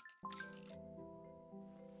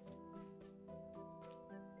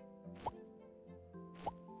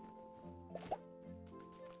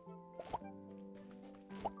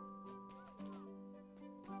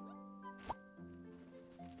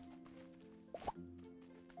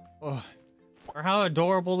 Oh, for how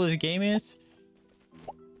adorable this game is,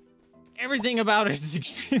 everything about it is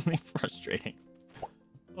extremely frustrating.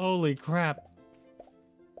 Holy crap.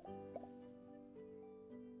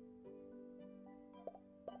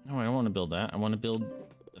 No, I don't want to build that. I want to build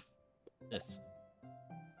this.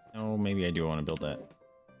 No, maybe I do want to build that.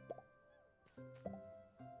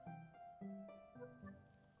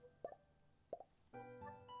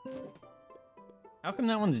 How come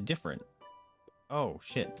that one's different? Oh,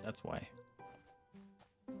 shit. That's why.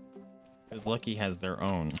 Because Lucky has their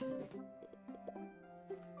own.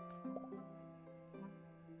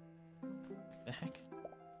 The heck?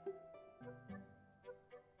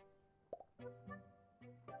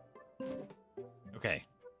 Okay.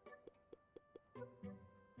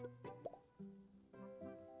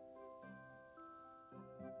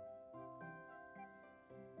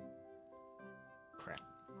 Crap.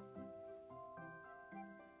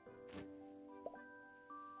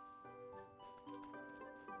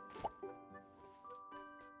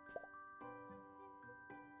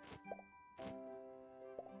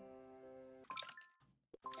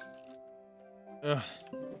 Ugh.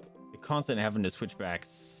 The constant having to switch back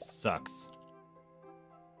sucks.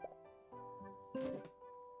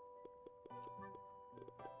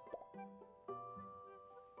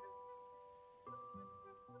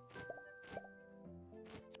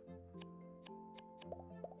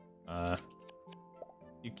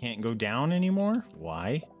 You can't go down anymore?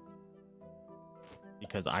 Why?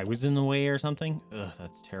 Because I was in the way or something? Ugh,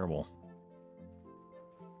 that's terrible.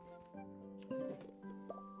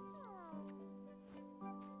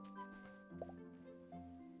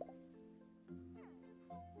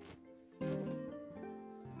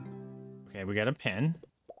 Okay, we got a pen.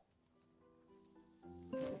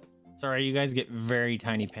 Sorry, you guys get very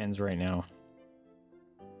tiny pens right now.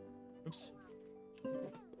 Oops.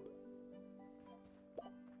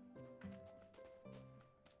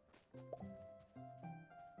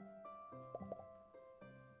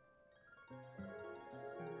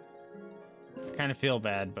 I kind of feel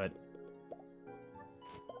bad, but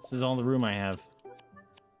this is all the room I have.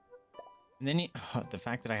 And then the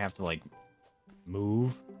fact that I have to like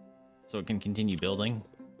move so it can continue building.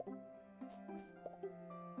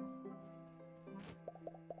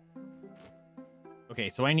 Okay,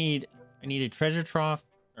 so I need a treasure trough,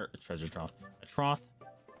 or a trough,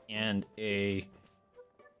 and a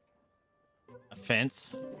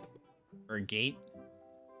fence or a gate,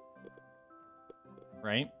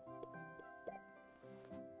 right?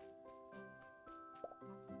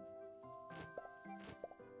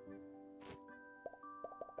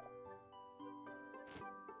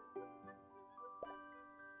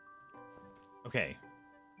 Okay.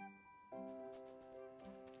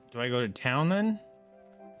 Do I go to town then?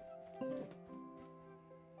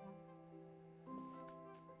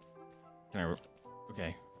 Can I?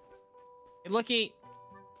 Okay. Hey, looky.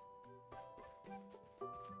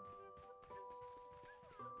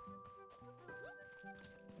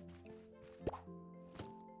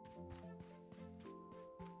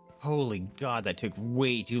 Holy God, that took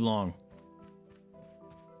way too long.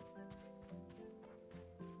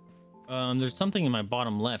 There's something in my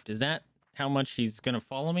bottom left. Is that how much he's gonna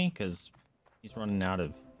follow me? Because he's running out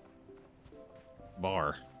of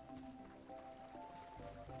bar.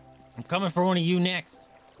 I'm coming for one of you next.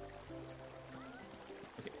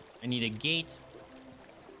 Okay, I need a gate.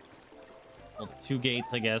 Well, 2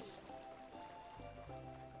 gates, I guess.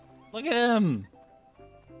 Look at him.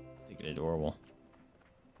 Let's make it adorable.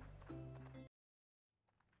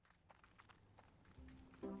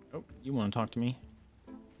 Oh, you want to talk to me?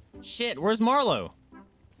 Shit, where's Marlo?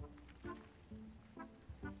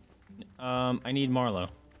 I need Marlo.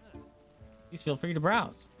 Please feel free to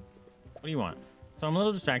browse. What do you want? So I'm a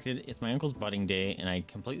little distracted. It's my uncle's budding day, and I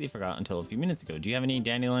completely forgot until a few minutes ago. Do you have any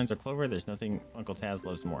dandelions or clover? There's nothing Uncle Taz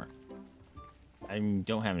loves more. I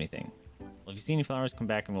don't have anything. Well, if you see any flowers, come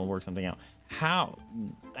back and we'll work something out. How?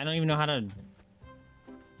 I don't even know how to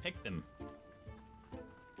pick them.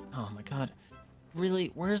 Oh my God.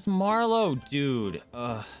 Really? Where's Marlo, dude?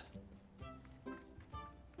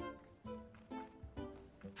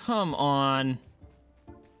 Come on.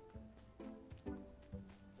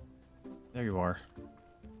 There you are.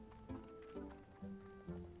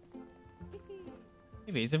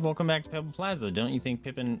 Hey, Vaesive, welcome back to Pebble Plaza. Don't you think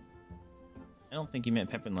Pippin... I don't think you meant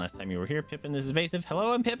Pippin last time you were here. Pippin, this is Vaesive.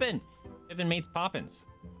 Hello, I'm Pippin. Pippin makes poppins.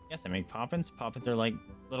 Yes, I make poppins. Poppins are like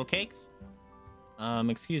little cakes.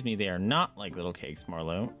 Excuse me, they are not like little cakes,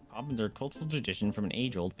 Marlo. Poppins are a cultural tradition from an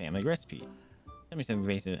age-old family recipe. Tell me something,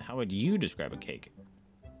 Vaesive. How would you describe a cake?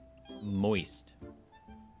 Moist.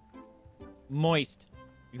 Moist.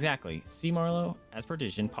 Exactly. See, Marlo? As per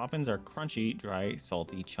tradition, poppins are crunchy, dry,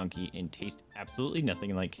 salty, chunky, and taste absolutely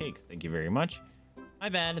nothing like cakes. Thank you very much. My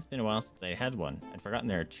bad, it's been a while since I had one. I'd forgotten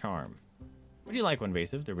their charm. Would you like one,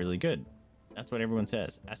 Vaesive? They're really good. That's what everyone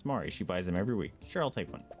says. Ask Mari, she buys them every week. Sure, I'll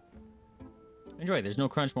take one. Enjoy, there's no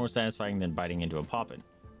crunch more satisfying than biting into a poppin.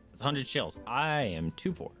 That's 100 shells. I am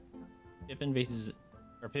too poor. Pippin,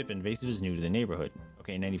 Vaesive is new to the neighborhood.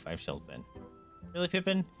 Okay, 95 shells then. Really,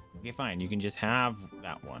 Pippin? Okay, fine, you can just have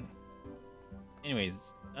that one.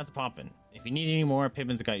 Anyways, that's a poppin. If you need any more,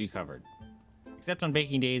 Pippin's got you covered. Except on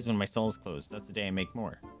baking days when my stall is closed. That's the day I make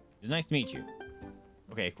more. It was nice to meet you.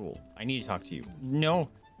 Okay, cool. I need to talk to you. No!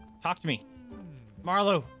 Talk to me.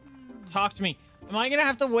 Marlo! Talk to me. Am I gonna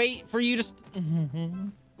have to wait for you to...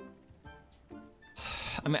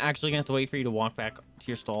 I'm actually gonna have to wait for you to walk back to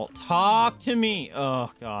your stall. Talk to me!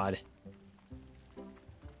 Oh, God.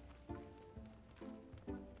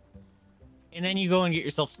 And then you go and get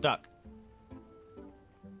yourself stuck.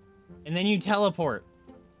 And then you teleport.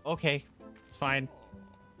 Okay. It's fine.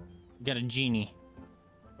 You got a genie.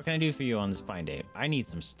 What can I do for you on this fine day? I need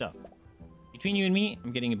some stuff. Between you and me,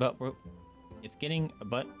 I'm getting it's getting a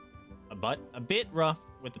bit rough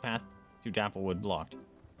with the path to Dapplewood blocked.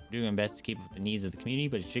 I'm doing my best to keep up with the needs of the community,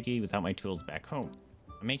 but it's tricky without my tools back home.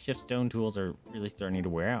 My makeshift stone tools are really starting to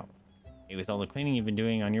wear out. Hey, with all the cleaning you've been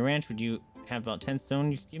doing on your ranch, would you have about 10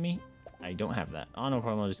 stone you could give me? I don't have that. Oh, no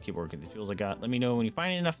problem. I'll just keep working with the tools I got. Let me know when you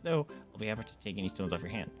find enough, though. I'll be happy to take any stones off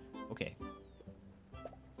your hand. Okay.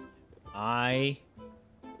 I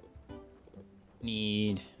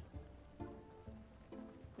need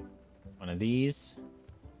one of these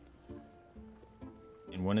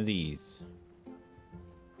and one of these.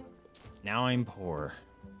 Now I'm poor.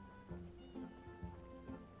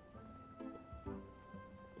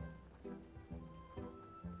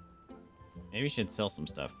 Maybe we should sell some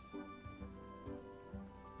stuff.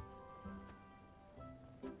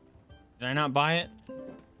 Did I not buy it?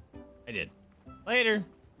 I did. Later.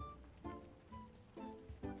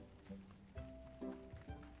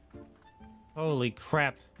 Holy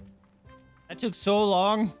crap. That took so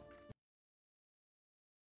long.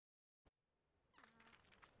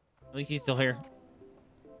 At least he's still here.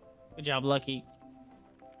 Good job, Lucky.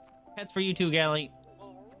 Pets for you too, Gally.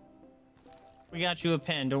 We got you a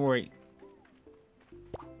pen. Don't worry.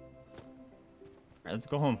 All right, let's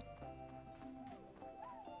go home.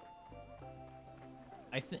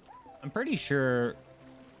 I'm pretty sure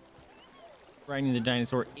riding the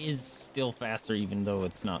dinosaur is still faster, even though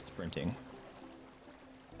it's not sprinting.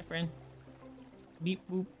 Hi, friend. Beep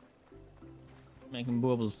boop. Making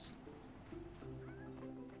bubbles.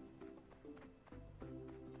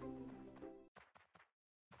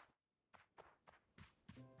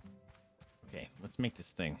 Okay, let's make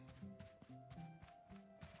this thing.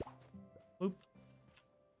 Boop.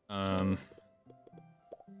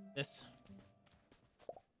 This.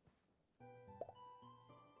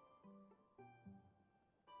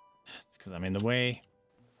 It's because I'm in the way.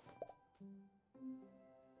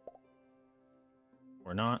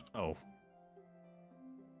 Or not. Oh.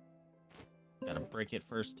 Gotta break it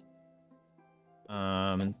first.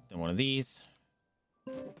 And then one of these.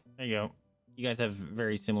 There you go. You guys have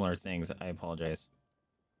very similar things. I apologize.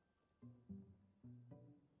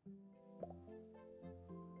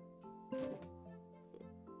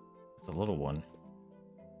 It's a little one.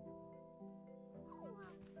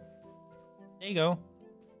 There you go.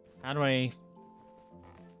 How do I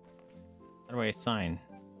assign?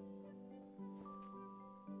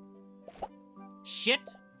 Shit!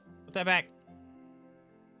 Put that back.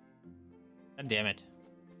 God damn it.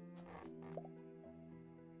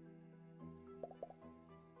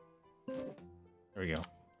 There we go.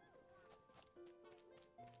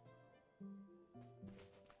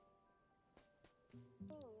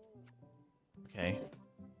 Okay.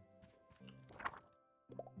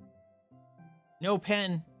 No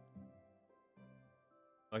pen.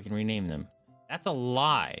 Oh, I can rename them. That's a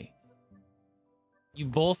lie. You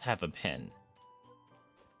both have a pen.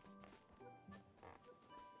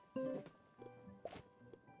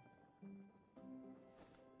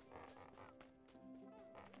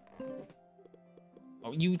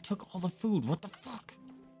 Oh, you took all the food. What the fuck?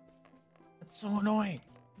 That's so annoying.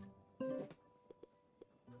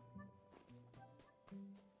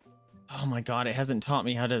 Oh my god, it hasn't taught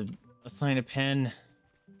me how to assign a pen.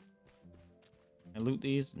 Can I loot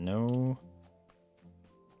these? No.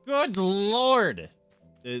 Good lord!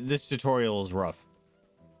 This tutorial is rough.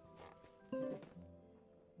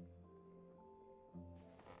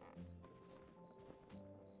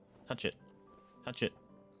 Touch it. Touch it.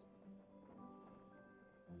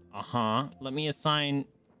 Uh-huh. Let me assign...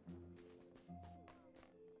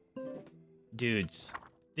 Dudes,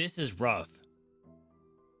 this is rough.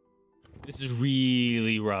 This is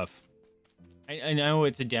really rough. I know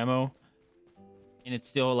it's a demo, and it's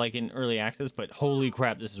still like in early access, but holy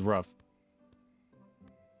crap, this is rough.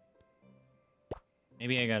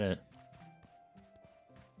 Maybe I gotta...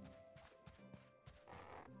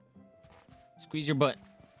 Squeeze your butt.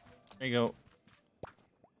 There you go.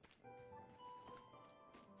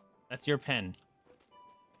 That's your pen.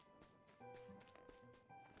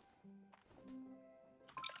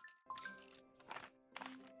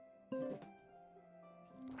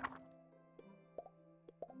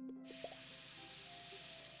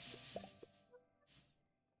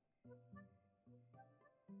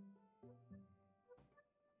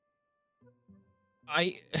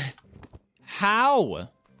 How?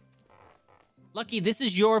 Lucky, this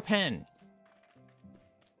is your pen.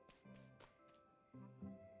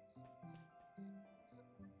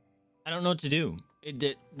 I don't know what to do.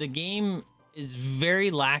 The game is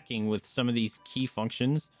very lacking with some of these key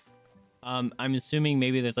functions. I'm assuming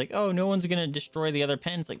maybe there's like, oh, no one's gonna destroy the other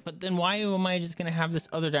pens. Like, but then why am I just gonna have this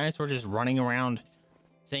other dinosaur just running around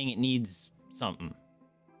saying it needs something?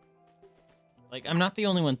 Like, I'm not the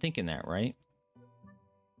only one thinking that, right?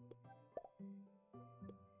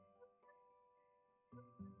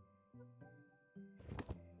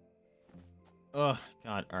 Oh,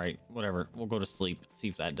 God. All right. Whatever. We'll go to sleep. See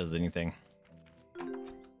if that does anything.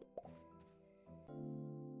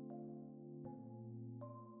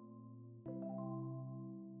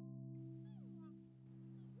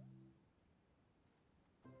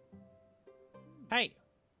 Hey.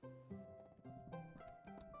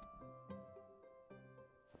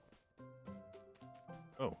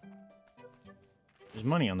 Oh. There's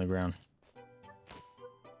money on the ground.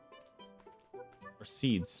 Or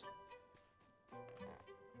seeds.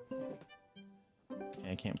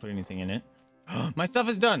 Okay, I can't put anything in it. My stuff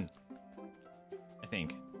is done! I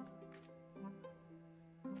think.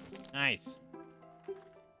 Nice.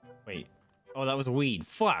 Wait. Oh, that was a weed.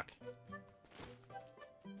 Fuck!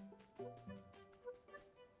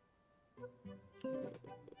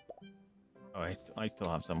 Oh, I still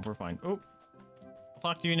have some. We're fine. Oh! I'll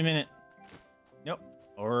talk to you in a minute. Nope.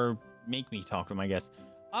 Or make me talk to him, I guess.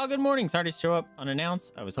 Oh, good morning. Sorry to show up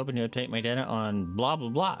unannounced. I was hoping to update my data on blah, blah,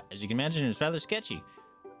 blah. As you can imagine, it's rather sketchy.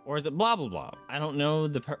 Or is it blah, blah, blah? I don't know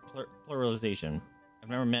the pluralization. I've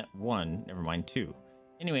never met one, never mind two.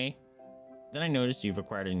 Anyway, then I noticed you've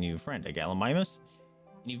acquired a new friend, a Gallimimus,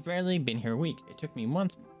 and you've barely been here a week. It took me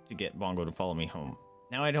months to get Bongo to follow me home.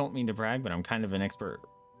 Now, I don't mean to brag, but I'm kind of an expert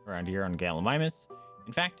around here on Gallimimus.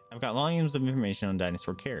 In fact, I've got volumes of information on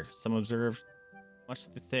dinosaur care. Some observed, much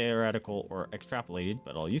theoretical or extrapolated,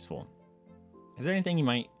 but all useful. Is there anything you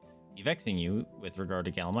might be vexing you with regard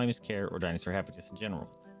to Gallimimus care or dinosaur habitus in general?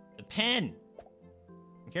 The pen!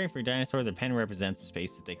 In caring for a dinosaur, the pen represents a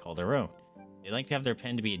space that they call their own. They like to have their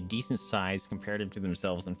pen to be a decent size comparative to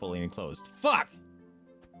themselves and fully enclosed. Fuck!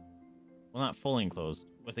 Well, not fully enclosed,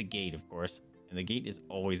 with a gate, of course, and the gate is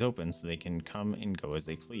always open so they can come and go as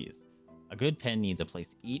they please. A good pen needs a place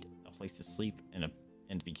to eat, a place to sleep, and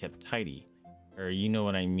to be kept tidy. Or you know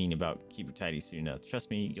what I mean about keep it tidy soon enough. Trust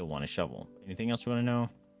me, you'll want a shovel. Anything else you want to know?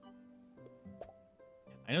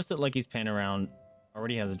 I noticed that Lucky's pen around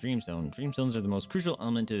already has a dream zone. Dream zones are the most crucial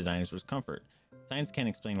element to the dinosaur's comfort. Science can't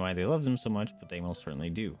explain why they love them so much, but they most certainly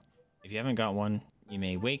do. If you haven't got one, you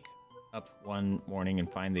may wake up one morning and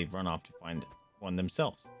find they've run off to find one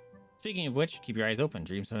themselves. Speaking of which, keep your eyes open.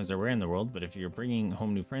 Dream zones are rare in the world, but if you're bringing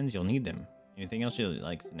home new friends, you'll need them. Anything else you'd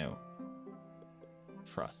like to know?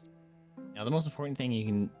 Trust. Now, the most important thing you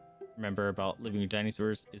can remember about living with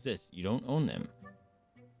dinosaurs is this. You don't own them.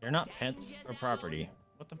 They're not pets or property.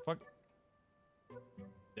 What the fuck?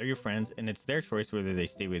 They're your friends, and it's their choice whether they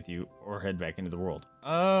stay with you or head back into the world.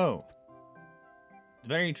 Oh! The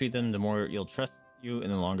better you treat them, the more you'll trust you,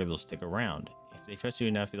 and the longer they'll stick around. If they trust you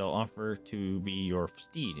enough, they'll offer to be your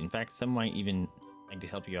steed. In fact, some might even like to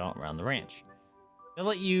help you out around the ranch. They'll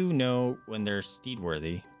let you know when they're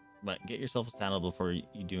steed-worthy, but get yourself a saddle before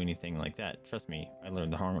you do anything like that. Trust me, I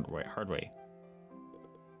learned the hard way.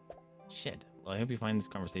 Shit. Well, I hope you find this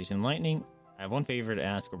conversation enlightening. I have one favor to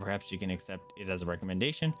ask, or perhaps you can accept it as a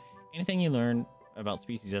recommendation. Anything you learn about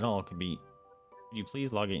species at all could you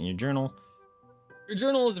please log it in your journal? Your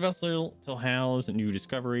journal is a vessel to house new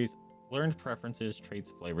discoveries, learned preferences,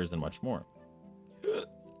 traits, flavors, and much more.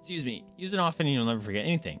 Excuse me. Use it often and you'll never forget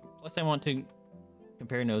anything. Plus, I want to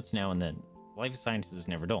compare notes now and then. Life of scientists is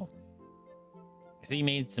never dull. I see you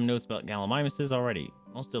made some notes about Gallimimuses already.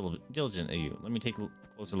 Most diligent of you. Let me take a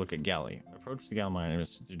closer look at Gally. Approach the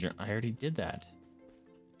Gallimimus. I already did that.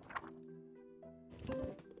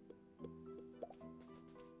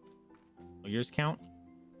 Will yours count?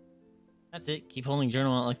 That's it. Keep holding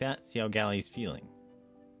journal out like that. See how Gally's feeling.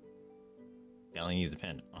 Gally needs a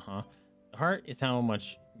pen. Uh-huh. The heart is how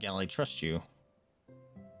much Gally trusts you.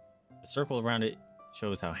 The circle around it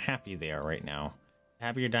shows how happy they are right now. The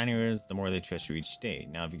happier dino is, the more they trust you each day.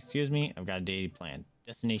 Now, if you excuse me, I've got a day planned.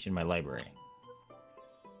 Destination, my library.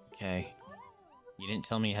 Okay. You didn't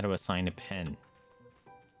tell me how to assign a pen.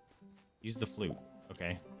 Use the flute.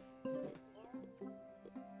 Okay.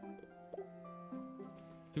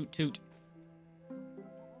 Toot toot.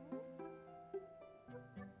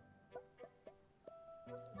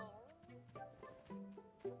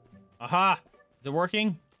 Aha! Is it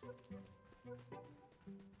working?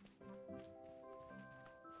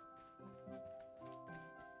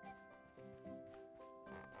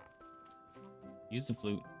 Use the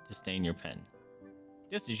flute to stain your pen.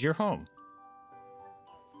 This is your home.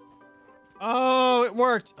 Oh, it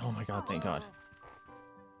worked! Oh my god, thank god.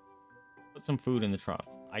 Put some food in the trough.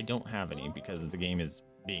 I don't have any because the game is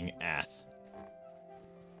being ass.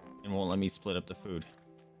 And won't let me split up the food.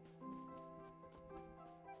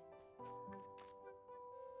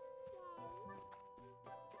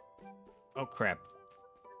 Oh crap.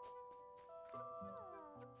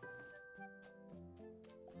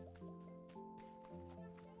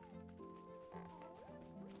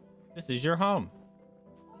 This is your home.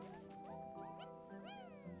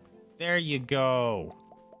 There you go.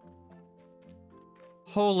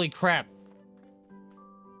 Holy crap.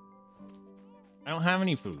 I don't have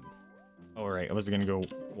any food. All right, I was gonna go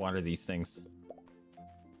water these things.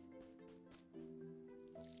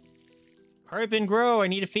 Hurry up and grow. I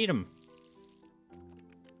need to feed them.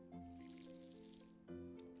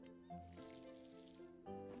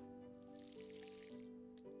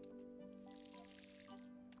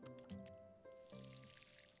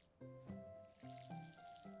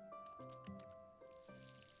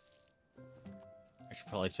 I should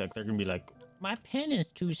probably check. They're gonna be like, my pen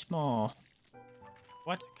is too small.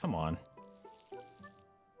 What? Come on.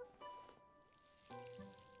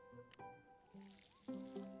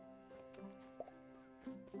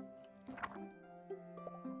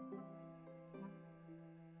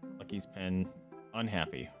 Lucky's pen,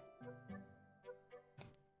 unhappy.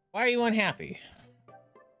 Why are you unhappy?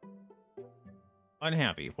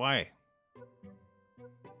 Unhappy. Why?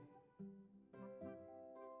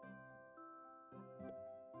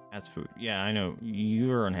 That's food. Yeah, I know.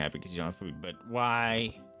 You're unhappy because you don't have food, but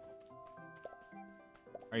why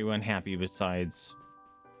are you unhappy besides...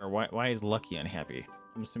 Or why is Lucky unhappy?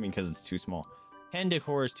 I'm assuming because it's too small. Pen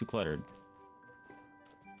decor is too cluttered.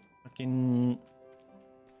 Fucking...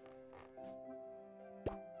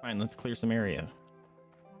 Fine, let's clear some area.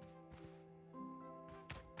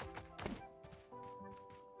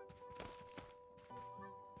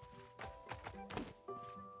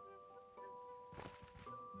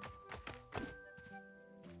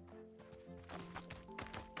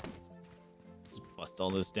 Let's bust all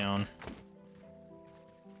this down.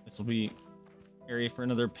 This will be area for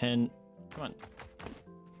another pen. Come on.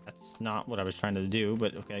 That's not what I was trying to do,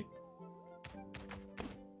 but okay.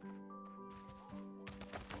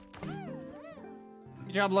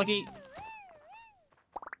 Good job, Lucky.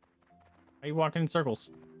 Are you walking in circles?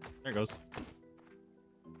 There it goes.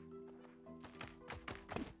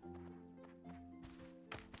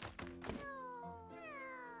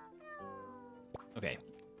 Okay.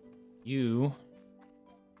 You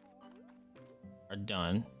are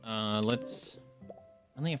done. Let's...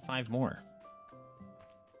 I only have 5 more.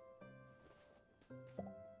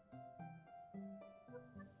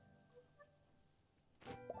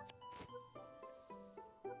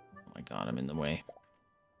 Oh my god, I'm in the way.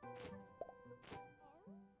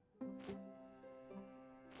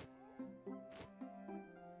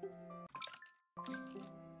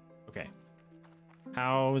 Okay.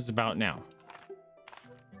 How's about now?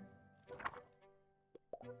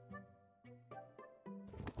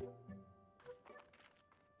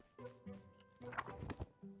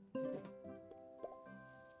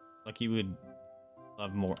 Like you would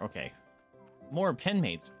love more. Okay. More pen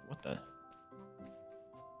mates. What the?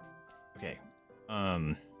 Okay.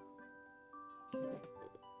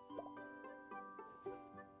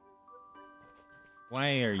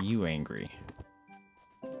 Why are you angry?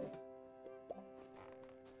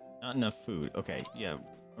 Not enough food. Okay, yeah.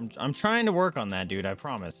 I'm trying to work on that, dude. I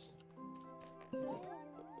promise.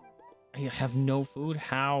 I have no food?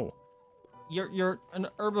 How? You're an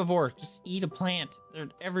herbivore. Just eat a plant. They're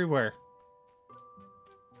everywhere.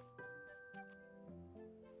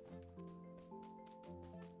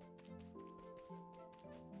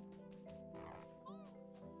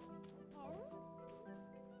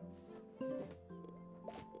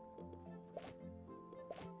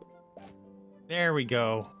 There we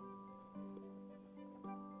go.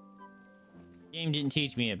 Game didn't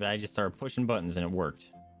teach me it, but I just started pushing buttons and it worked.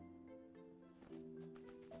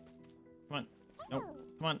 Come on. Nope.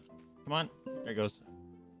 Come on. Come on. There it goes.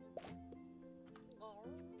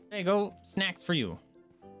 There you go. Snacks for you.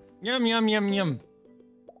 Yum, yum, yum, yum.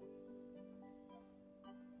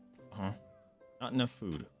 Uh-huh. Not enough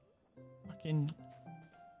food. Fucking...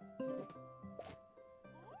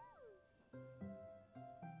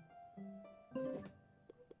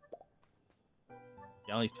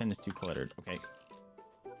 Yali's pen is too cluttered. Okay.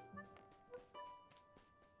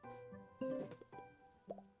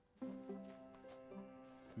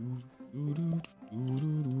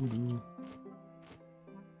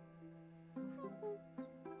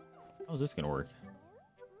 How's this gonna work?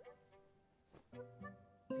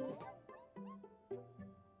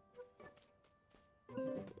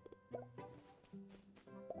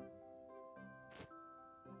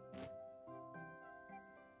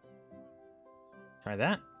 Try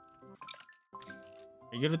that.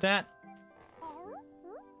 Are you good with that?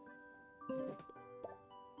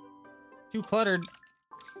 Too cluttered.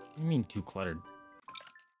 What do you mean too cluttered?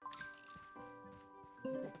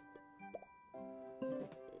 Oh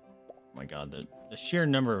my god, the sheer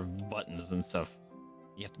number of buttons and stuff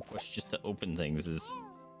you have to push just to open things is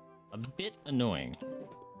a bit annoying.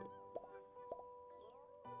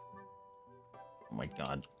 Oh my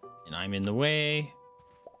god. And I'm in the way.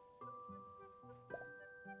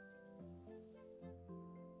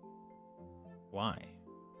 Why?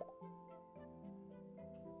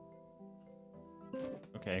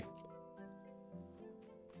 Okay.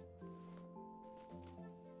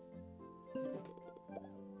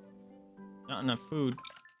 Not enough food.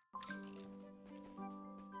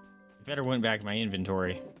 I better went back to my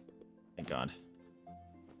inventory. Thank God.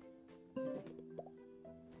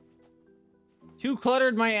 Too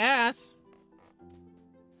cluttered my ass.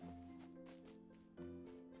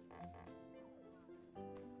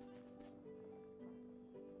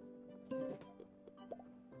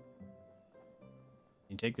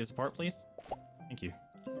 Can you take this apart, please? Thank you.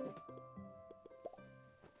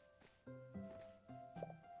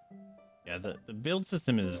 Yeah, the build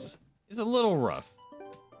system is a little rough.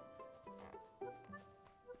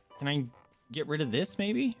 Can I get rid of this,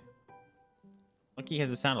 maybe? Lucky has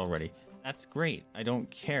a sound already. That's great. I don't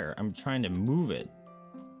care. I'm trying to move it.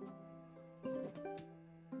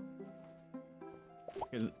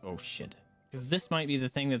 Oh, shit. Because this might be the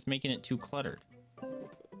thing that's making it too cluttered.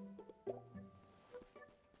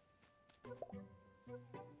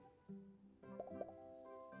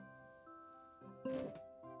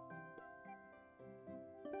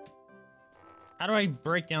 How do I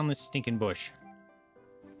break down this stinking bush?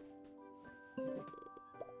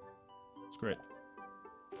 Screw it.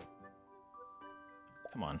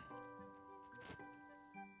 Come on.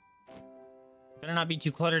 Better not be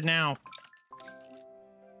too cluttered now.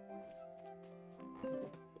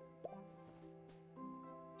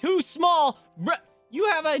 Too small! You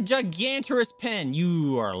have a gigantorous pen.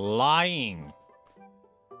 You are lying.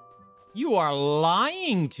 You are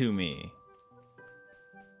lying to me.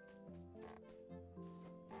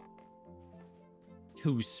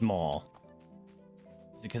 Too small.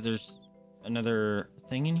 Is it because there's another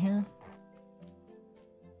thing in here?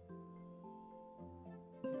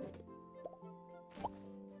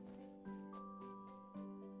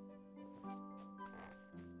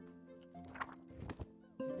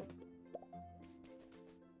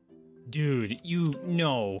 Dude, you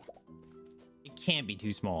know. It can't be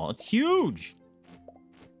too small. It's huge.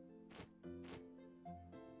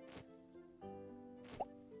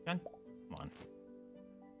 Come on.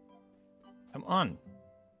 Come on.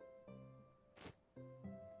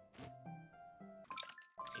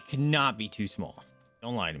 It cannot be too small.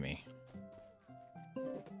 Don't lie to me.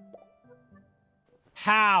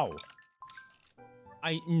 How?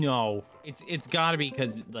 No. It's gotta be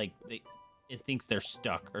because like it thinks they're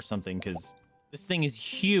stuck or something, because this thing is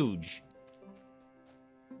huge.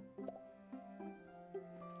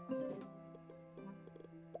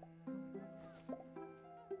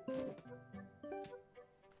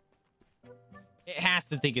 It has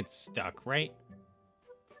to think it's stuck, right?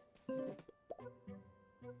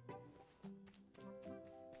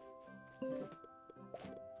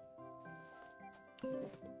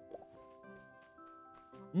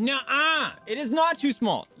 Nuh-uh! It is not too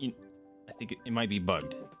small. I think it might be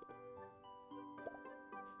bugged.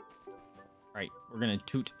 Alright, we're gonna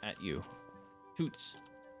toot at you. Toots.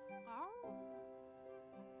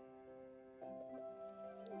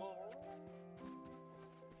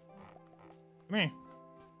 Come here.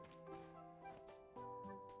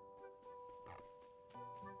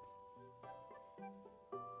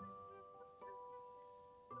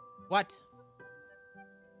 What?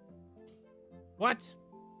 What?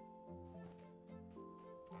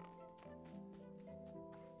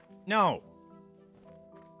 No.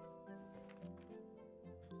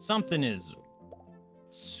 Something is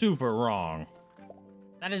super wrong.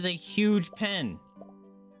 That is a huge pen.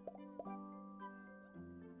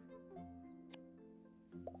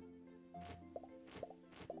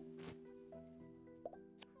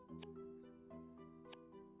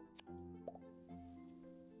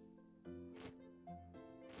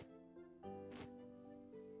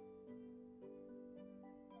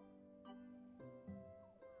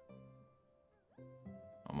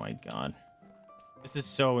 Oh my god. This is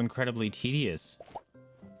so incredibly tedious.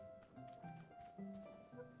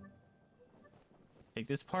 Take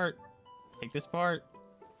this part. Take this part.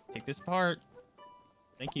 Take this part.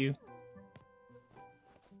 Thank you.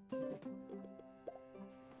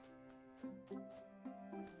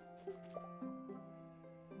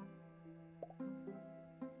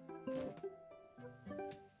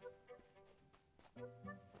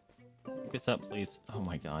 Pick this up, please. Oh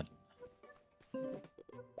my god.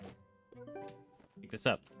 Pick this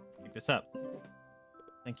up. Pick this up.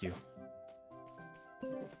 Thank you.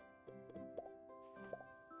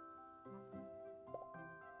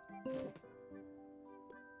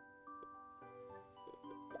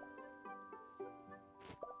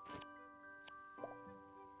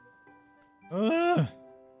 Ugh.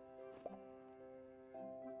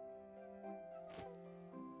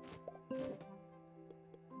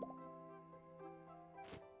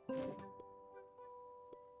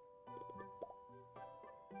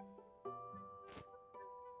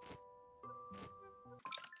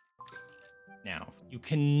 Now, you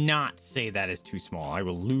cannot say that is too small. I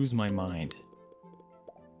will lose my mind.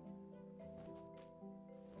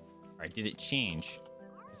 Alright, did it change?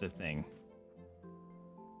 Is the thing.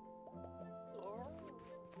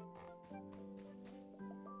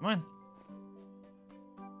 Come on.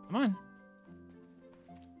 Come on.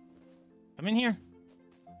 Come in here.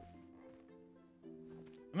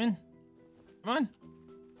 Come in. Come on.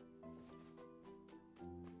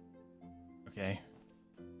 Okay.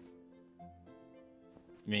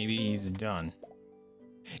 Maybe he's done.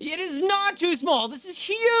 It is not too small. This is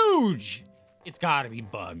huge. It's gotta be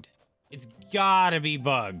bugged. It's gotta be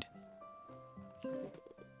bugged.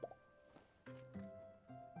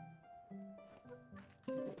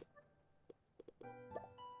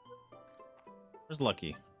 Where's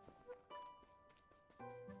Lucky?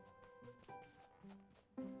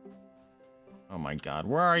 Oh my god,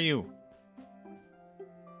 where are you?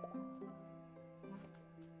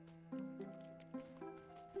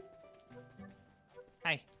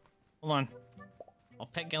 Hi. Hold on. I'll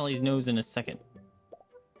pet Gelly's nose in a second.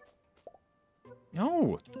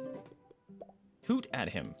 No! Hoot at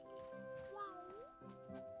him.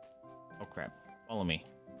 Oh crap. Follow me.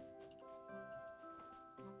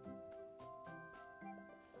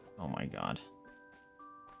 Oh my god.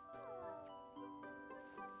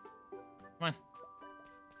 Come on.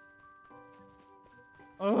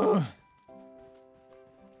 Oh.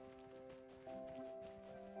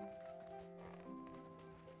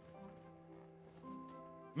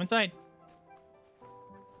 I'm inside.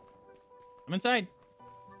 I'm inside.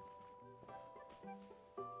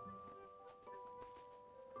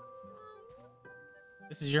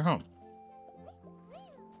 This is your home.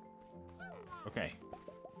 Okay.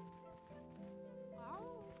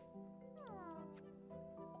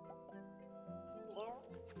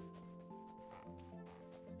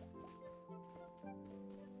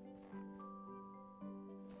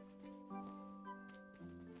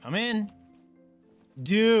 Come in.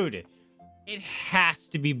 Dude, it has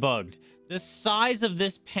to be bugged. The size of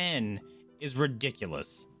this pen is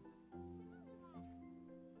ridiculous.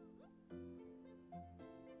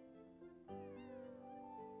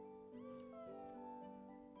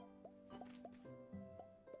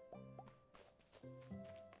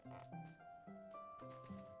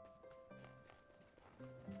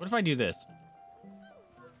 What if I do this?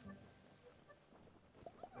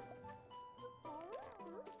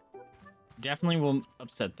 Definitely will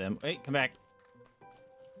upset them. Wait, come back.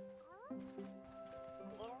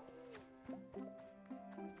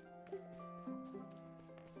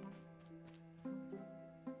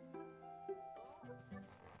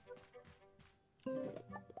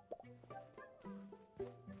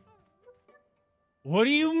 What do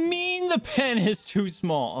you mean the pen is too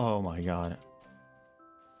small? Oh my god.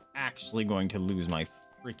 Actually going to lose my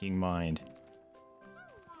freaking mind.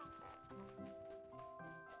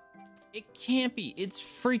 It can't be. It's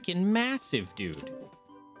freaking massive, dude.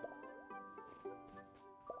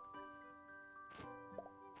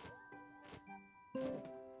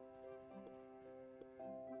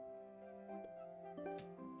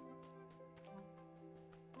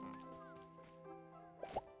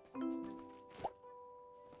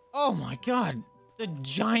 Oh my god. The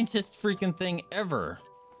giantest freaking thing ever.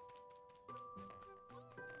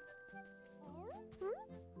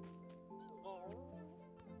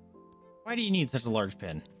 Why do you need such a large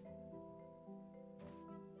pen?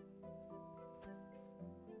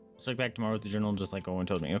 Let's look back tomorrow with the journal, just like Owen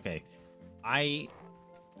told me. Okay. I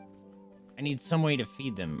need some way to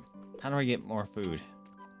feed them. How do I get more food?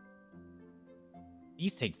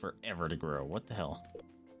 These take forever to grow. What the hell?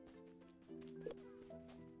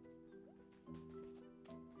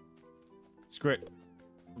 Screw it.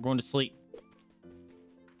 We're going to sleep.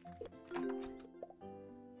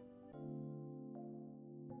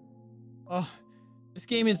 Oh, this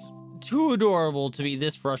game is too adorable to be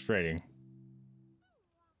this frustrating.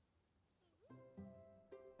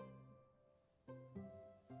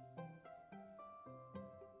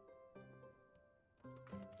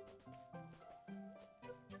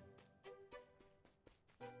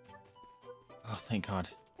 Oh, thank God.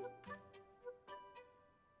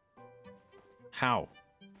 How?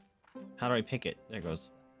 How do I pick it? There it goes.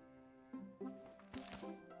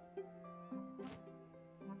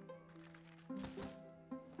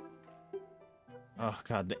 Oh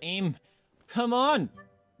god, the aim. Come on.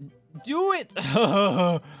 Do it.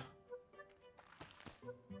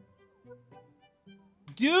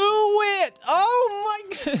 Do it. Oh my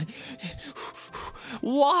god.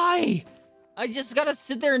 Why? I just gotta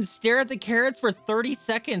sit there and stare at the carrots for 30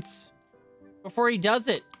 seconds before he does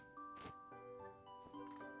it.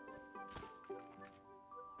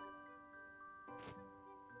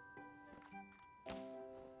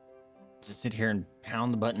 Just sit here and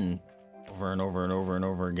pound the button over and over and over and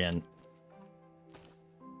over again.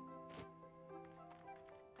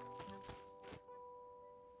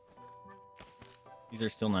 These are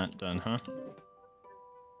still not done, huh? Do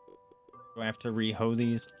I have to re-hoe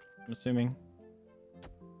these? I'm assuming.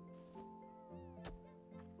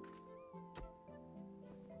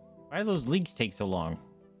 Why do those leaks take so long?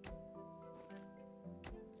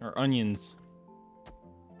 Or onions.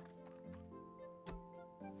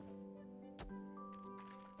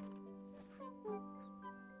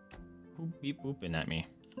 Who beep booping at me?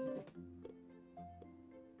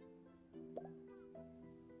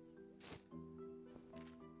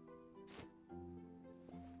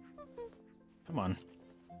 Come on.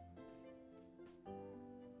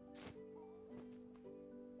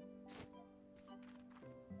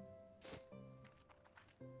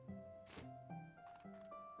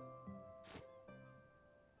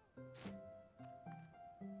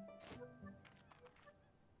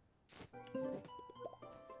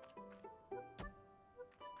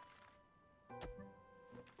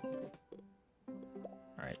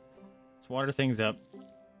 All right, let's water things up.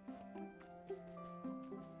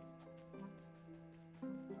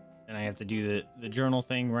 And I have to do the journal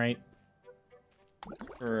thing, right?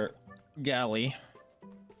 For Galley.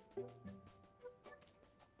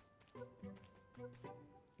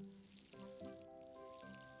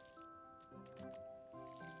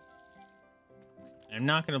 I'm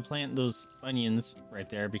not going to plant those onions right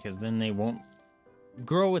there because then they won't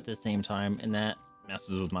grow at the same time, and that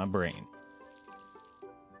messes with my brain.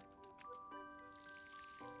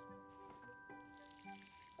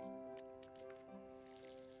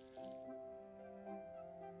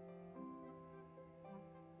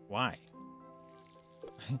 Why?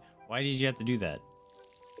 Why did you have to do that?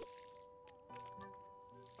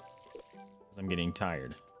 Because I'm getting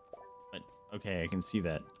tired. But okay, I can see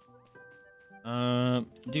that.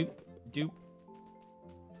 Doop.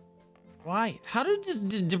 Why? How did this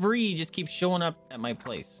debris just keep showing up at my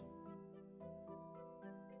place?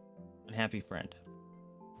 Unhappy friend.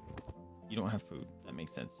 You don't have food. That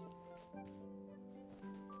makes sense.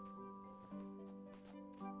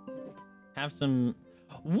 Have some...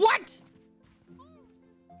 What?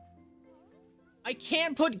 I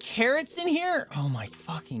can't put carrots in here? Oh my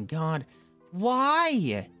fucking god.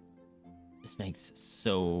 Why? This makes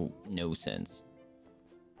so no sense.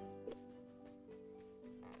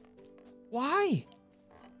 Why?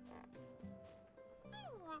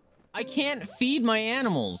 I can't feed my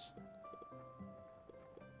animals.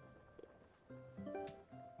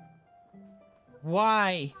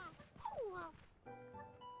 Why?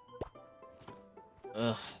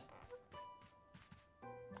 Ugh.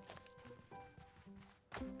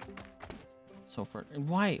 So far,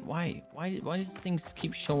 why does things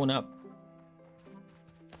keep showing up?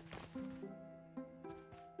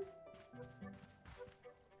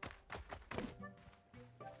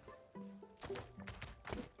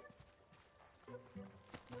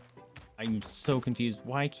 I'm so confused.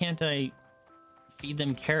 Why can't I feed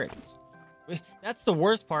them carrots? That's the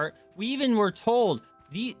worst part. We even were told,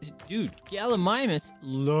 dude, Gallimimus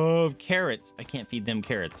love carrots. I can't feed them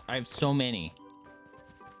carrots. I have so many.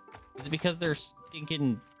 Is it because they're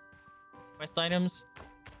stinking quest items?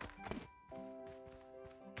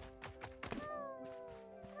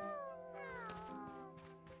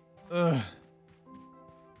 Ugh.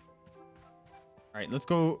 Alright, let's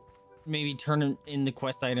go maybe turn in the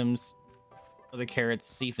quest items for the carrots,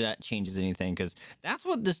 see if that changes anything, because that's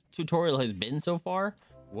what this tutorial has been so far.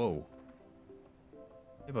 Whoa.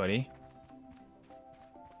 Hey, buddy.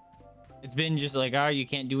 It's been just like, oh, you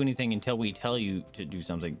can't do anything until we tell you to do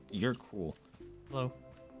something. You're cool. Hello.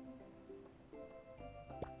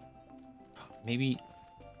 Maybe...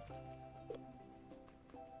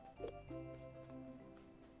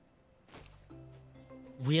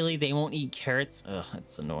 Really? They won't eat carrots? Ugh,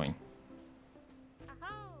 that's annoying.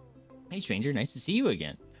 Hey, stranger. Nice to see you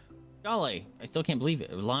again. Golly, I still can't believe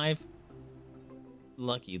it. Alive.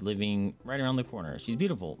 Lucky, living right around the corner. She's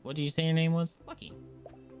beautiful. What did you say your name was? Lucky.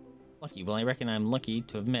 Lucky. Well, I reckon I'm lucky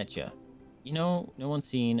to have met you. You know, no one's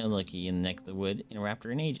seen a Lucky in the neck of the wood in a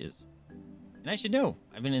raptor in ages. And I should know.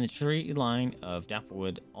 I've been in the tree line of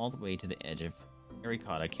Dapplewood all the way to the edge of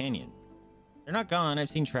Arikata Canyon. They're not gone. I've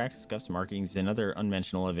seen tracks, scuffs, markings, and other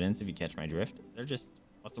unmentionable evidence, if you catch my drift. They're just,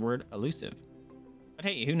 what's the word? Elusive. But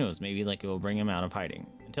hey, who knows? Maybe Lucky will bring him out of hiding.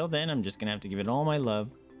 Until then, I'm just gonna have to give it all my love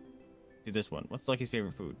to this one. What's Lucky's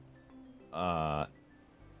favorite food? I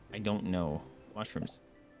don't know. Mushrooms.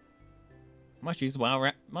 Mushrooms,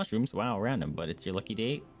 wow, random, but it's your lucky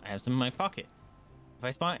day. I have some in my pocket. If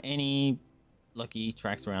I spot any Lucky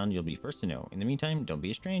tracks around, you'll be first to know. In the meantime, don't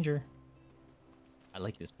be a stranger. I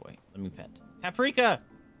like this boy. Let me pet. Paprika!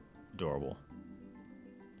 Adorable.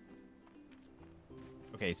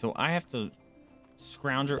 Okay, so I have to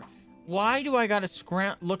scrounge. Why do I gotta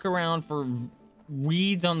look around for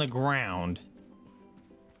weeds on the ground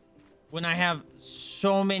when I have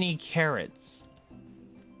so many carrots?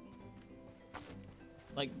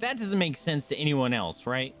 Like, that doesn't make sense to anyone else,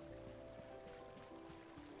 right?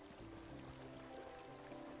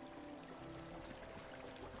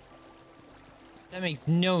 That makes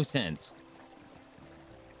no sense.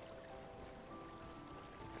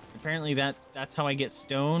 Apparently that's how I get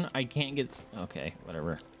stone. I can't get... Okay,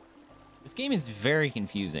 whatever. This game is very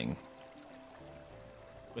confusing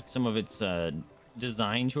with some of its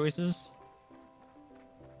design choices.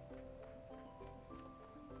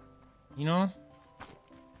 You know?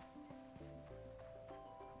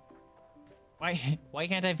 Why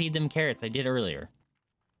can't I feed them carrots? I did earlier.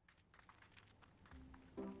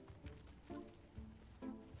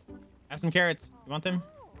 Have some carrots. You want them?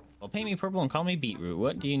 Well, paint me purple and call me beetroot.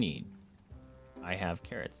 What do you need? I have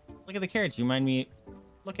carrots. Look at the carrots. You remind me...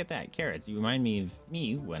 Look at that. Carrots. You remind me of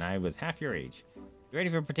me when I was half your age. You ready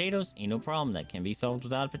for potatoes? Ain't no problem. That can be solved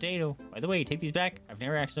without a potato. By the way, take these back. I've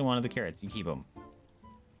never actually wanted the carrots. You keep them.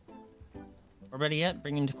 Or better yet,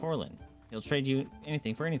 bring them to Corlin. He'll trade you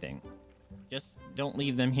anything for anything. Just don't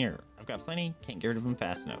leave them here. I've got plenty. Can't get rid of them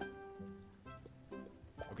fast enough.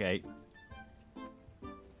 Okay.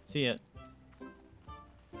 See ya.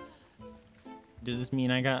 Does this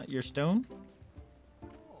mean I got your stone?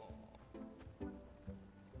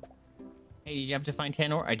 Hey, did you have to find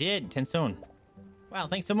 10 ore? I did. 10 stone. Wow,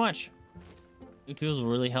 thanks so much. New tools will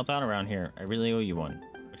really help out around here. I really owe you one.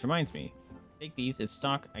 Which reminds me. Take these. It's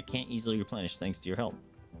stock I can't easily replenish thanks to your help.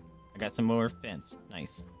 I got some more fence.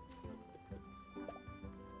 Nice.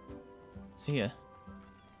 See ya.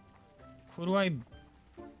 Who do I...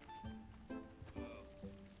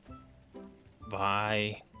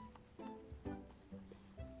 Bye.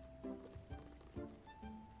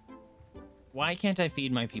 Why can't I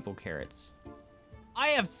feed my people carrots? I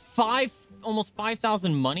have almost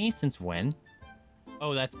 5,000 money since when?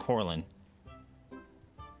 Oh, that's Corlin.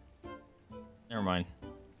 Never mind.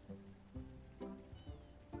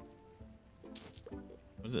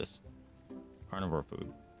 What's this? Carnivore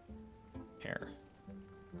food. Pear.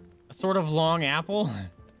 A sort of long apple?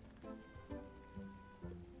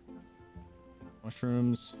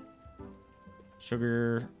 Mushrooms.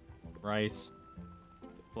 Sugar. Rice.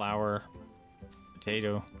 Flour.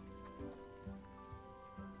 Potato.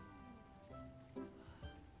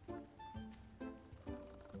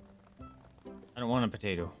 I don't want a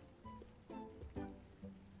potato.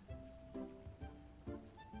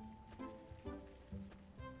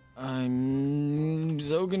 I'm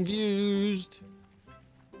so confused.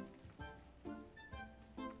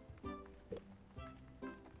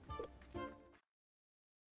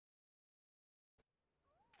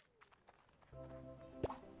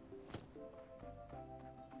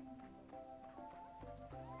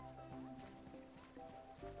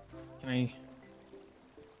 Can I...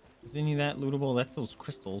 Is any of that lootable? That's those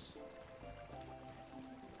crystals.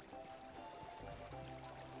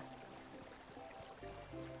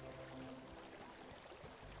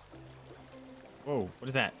 Whoa, what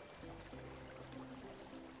is that?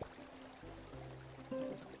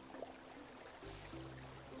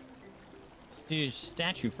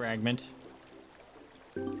 Statue fragment.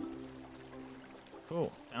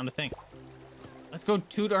 Cool, found a thing. Let's go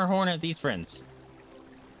toot our horn at these friends.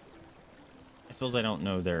 I suppose I don't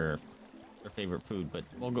know their favorite food, but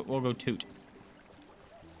we'll go toot.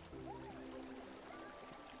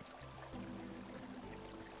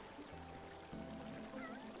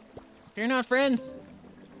 Fear not, friends.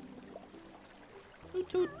 Toot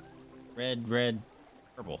toot. Red, red,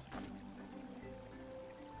 purple.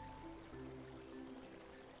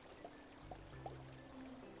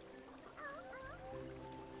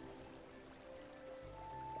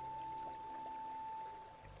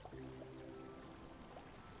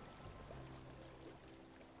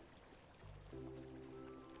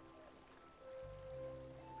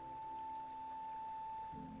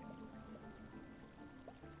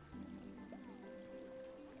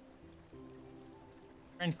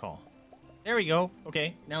 Friend call. There we go.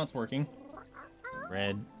 Okay, now it's working.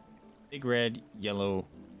 Red. Big red, yellow,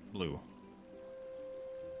 blue.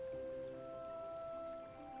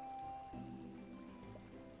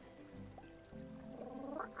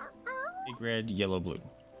 Big red, yellow, blue.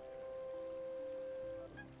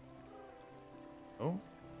 Oh.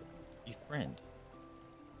 Befriend.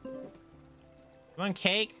 You want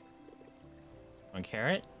cake? Want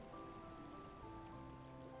carrot?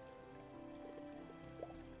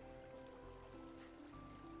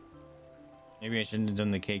 Maybe I shouldn't have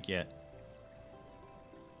done the cake yet.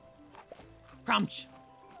 Crunch!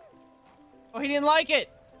 Oh, he didn't like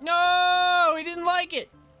it! No! He didn't like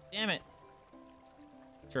it! Damn it.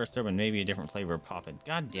 Sure, Serban, maybe a different flavor of poppin'.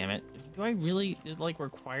 God damn it. Do I really... It, like,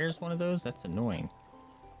 requires one of those? That's annoying.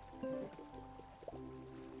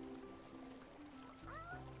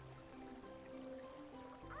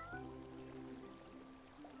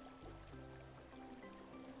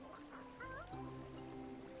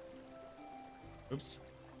 Oops.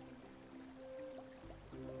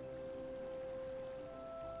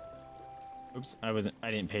 Oops,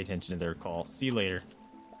 I didn't pay attention to their call. See you later.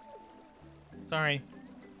 Sorry.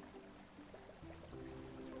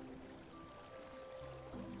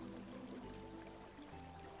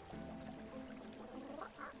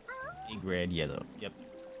 Egg red, yellow. Yep.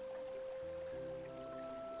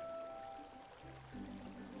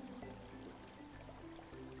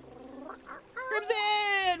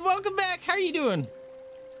 Crimson! Welcome back! How are you doing?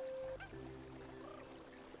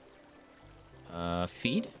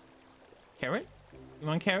 Feed? Carrot? You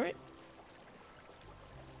want carrot?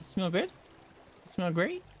 You smell good? You smell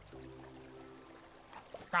great?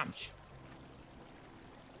 Crunch.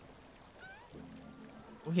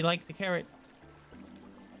 Oh, he liked the carrot.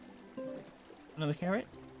 Another carrot?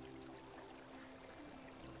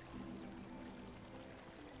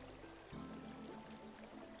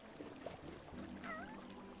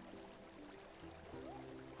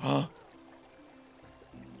 Huh?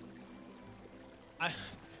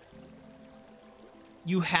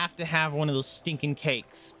 You have to have one of those stinking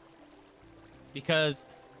cakes. Because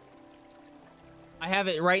I have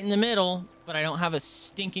it right in the middle, but I don't have a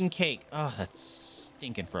stinking cake. Oh, that's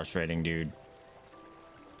stinking frustrating, dude.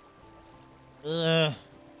 Ugh.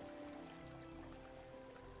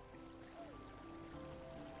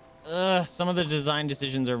 Ugh, some of the design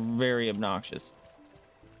decisions are very obnoxious.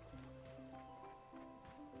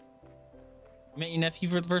 Met your nephew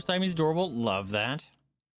for the first time. He's adorable. Love that.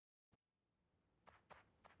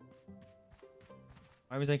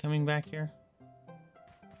 Why was I coming back here?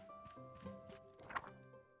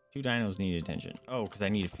 Two dinos need attention. Oh, because I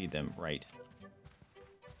need to feed them. Right.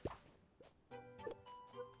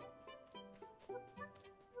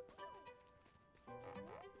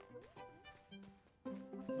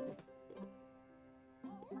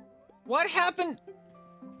 What happened?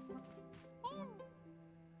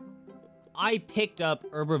 I picked up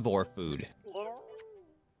herbivore food.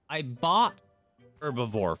 I bought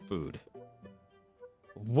herbivore food.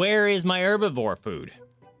 Where is my herbivore food?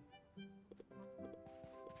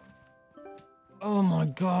 Oh my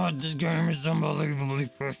god, this game is unbelievably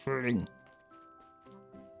frustrating.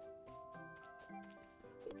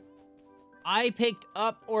 I picked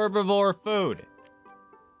up herbivore food.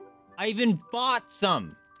 I even bought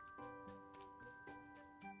some.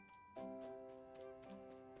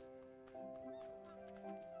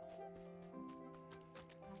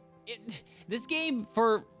 This game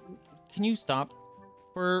can you stop?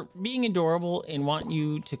 For being adorable and want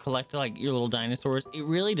you to collect like your little dinosaurs, it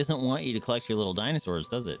really doesn't want you to collect your little dinosaurs,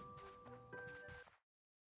 does it?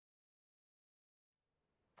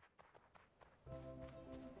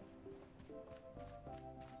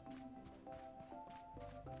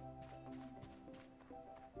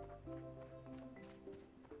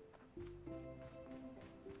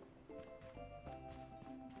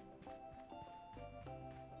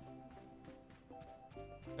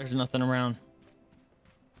 There's nothing around.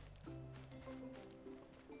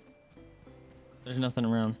 There's nothing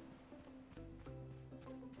around.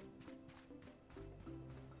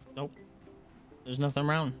 Nope. There's nothing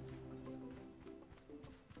around.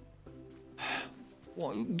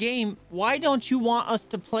 Well, game, why don't you want us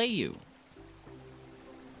to play you?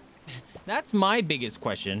 That's my biggest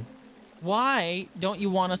question. Why don't you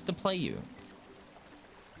want us to play you?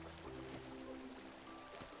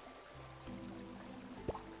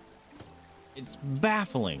 It's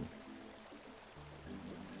baffling.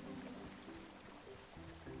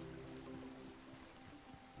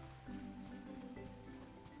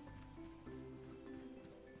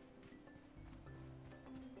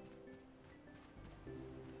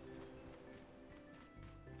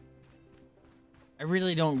 I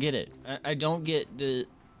really don't get it. I don't get the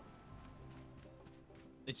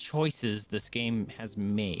choices this game has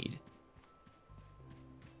made.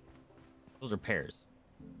 Those are pears.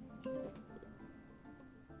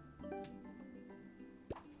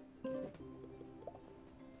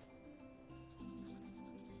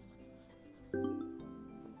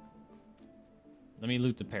 Let me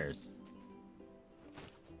loot the pears.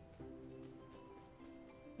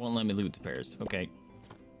 Won't let me loot the pears. Okay.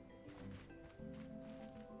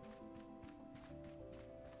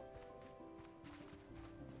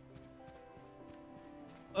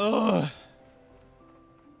 Ugh.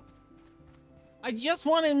 I just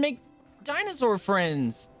want to make dinosaur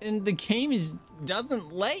friends, and the game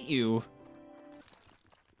doesn't let you.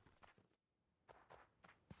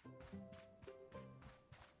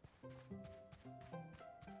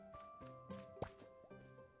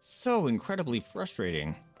 So incredibly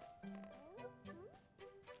frustrating.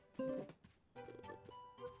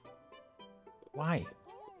 Why?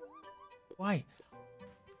 Why?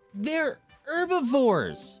 They're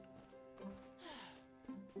herbivores.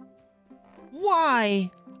 Why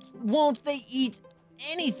won't they eat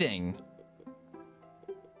anything?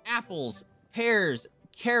 Apples, pears,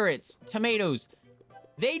 carrots, tomatoes.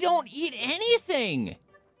 They don't eat anything.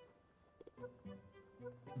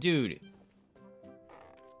 Dude.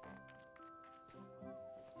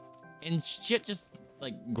 And shit just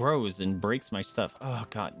like grows and breaks my stuff. Oh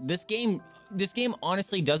god. This game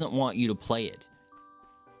honestly doesn't want you to play it.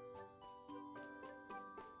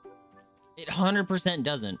 It 100%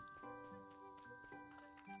 doesn't.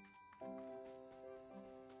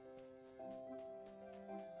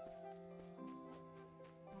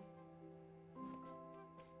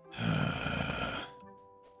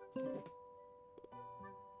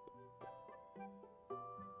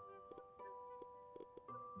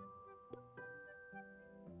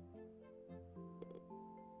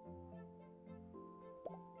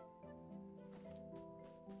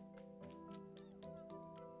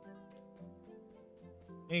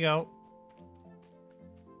 Here you go.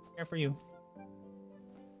 Care for you.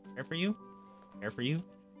 Care for you. Care for you.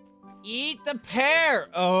 Eat the pear.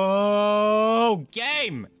 Oh,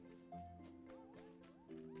 game.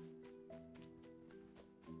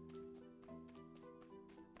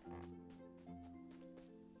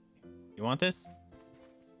 You want this?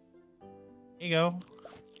 Here you go.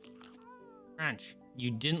 Crunch.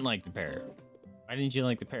 You didn't like the pear. Why didn't you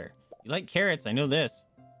like the pear? You like carrots. I know this.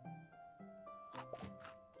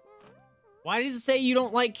 Why does it say you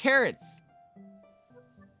don't like carrots?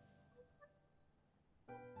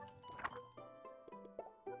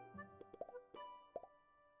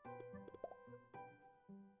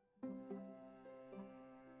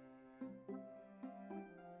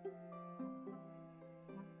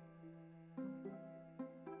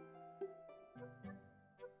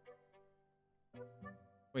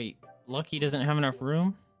 Wait, Lucky doesn't have enough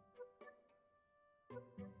room?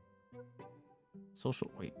 Social,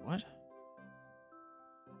 wait, what?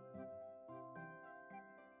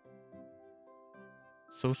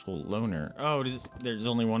 Social loner. Oh, there's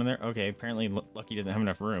only one in there? Okay, apparently Lucky doesn't have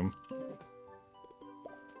enough room.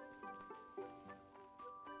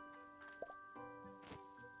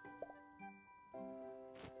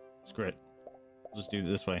 Screw it. We'll just do it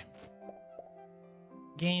this way.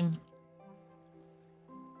 Game.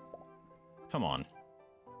 Come on.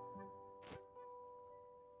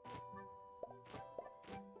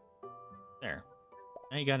 There.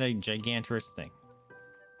 Now you got a gigantorous thing.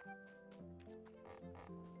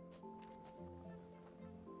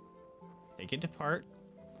 Take it apart.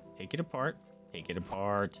 Take it apart. Take it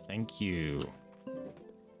apart. Thank you.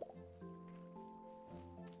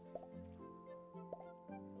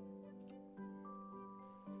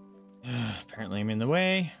 Apparently I'm in the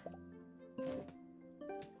way.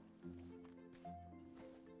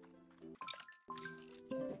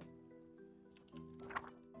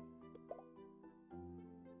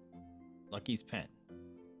 Lucky's pen.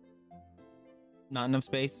 Not enough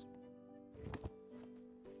space.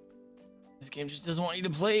 This game just doesn't want you to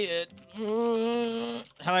play it.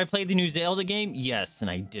 Have I played the new Zelda game? Yes, and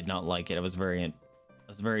I did not like it. I was very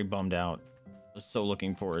bummed out. I was so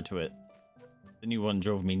looking forward to it. The new one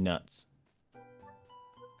drove me nuts.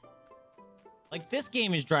 Like, this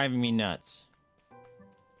game is driving me nuts.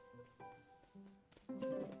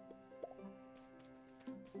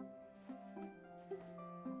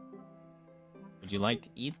 Would you like to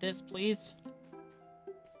eat this, please?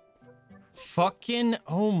 Fucking,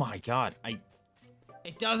 oh my god.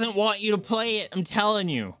 It doesn't want you to play it, I'm telling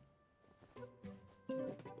you.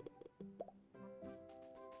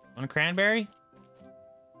 Want a cranberry?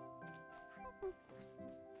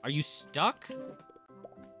 Are you stuck?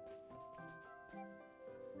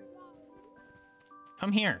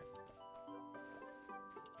 Come here.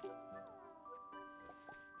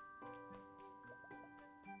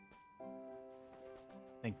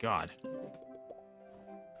 Thank God.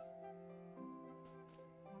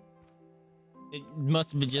 It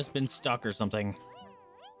must have just been stuck or something.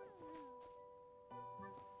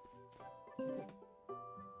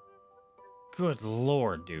 Good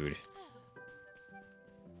lord, dude.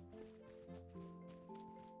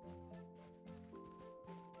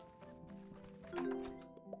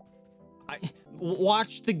 I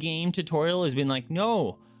watched the game tutorial has been like,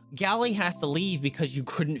 no, Gally has to leave because you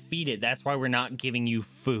couldn't feed it. That's why we're not giving you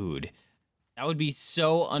food. That would be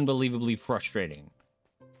so unbelievably frustrating.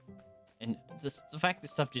 And the fact that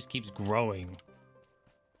stuff just keeps growing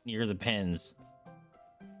near the pens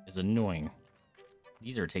is annoying.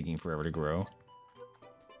 These are taking forever to grow.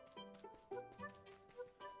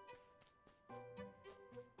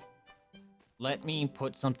 Let me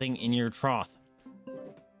put something in your trough.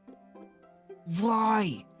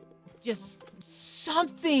 Why? Just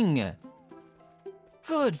something.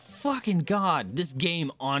 Good fucking God. This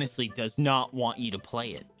game honestly does not want you to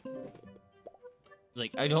play it.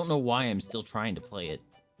 Like, I don't know why I'm still trying to play it.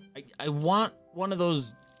 I want one of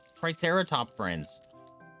those Triceratop friends,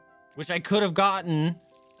 which I could have gotten,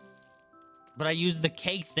 but I used the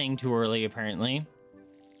cake thing too early, apparently.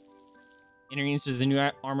 Introduces the new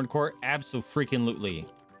armored core. Abso-freaking-lutely.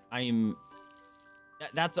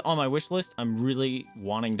 That's on my wish list. I'm really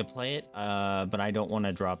wanting to play it, but I don't want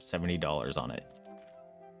to drop $70 on it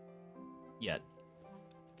yet.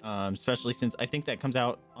 Especially since I think that comes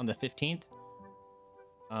out on the 15th.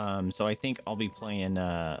 So I think I'll be playing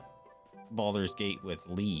Baldur's Gate with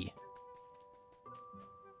Lee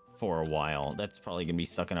for a while. That's probably gonna be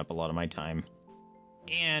sucking up a lot of my time.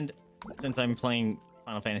 And since I'm playing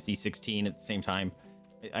Final Fantasy 16 at the same time,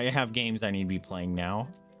 I have games I need to be playing now.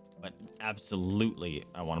 But absolutely,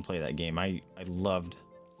 I want to play that game. I loved...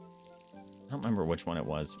 I don't remember which one it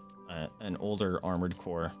was. An older Armored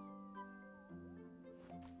Core.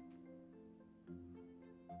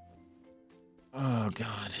 Oh,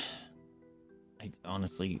 God. I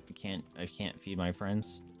honestly can't... I can't feed my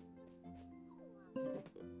friends.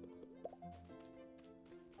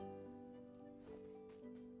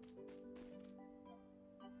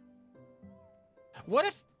 What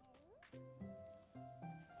if...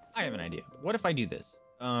 I have an idea. What if I do this?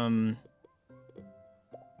 What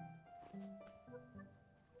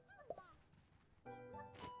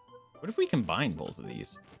if we combine both of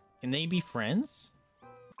these? Can they be friends?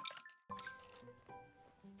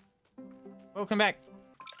 Oh, come back.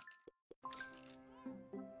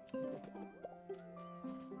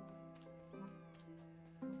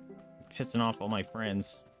 Pissing off all my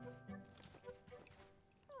friends.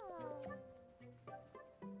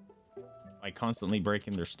 By constantly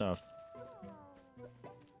breaking their stuff.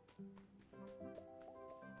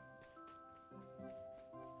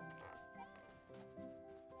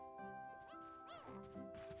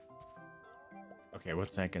 Okay,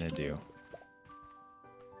 what's that gonna do?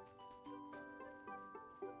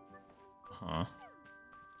 Huh?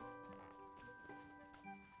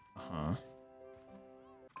 Huh?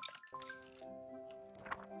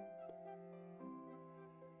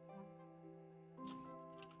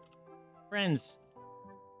 Friends.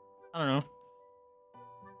 I don't know.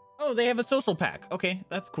 Oh, they have a social pack. Okay,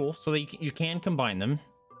 that's cool. So that you can combine them.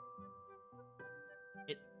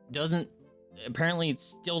 It doesn't... Apparently, it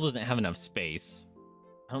still doesn't have enough space.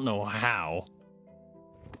 I don't know how.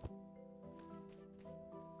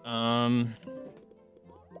 I'm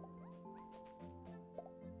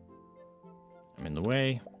in the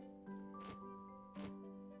way.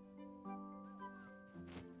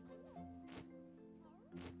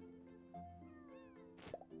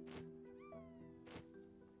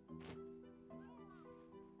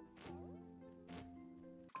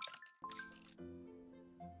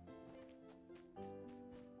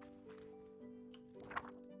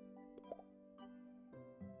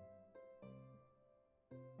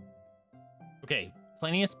 Okay,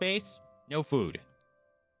 plenty of space, no food.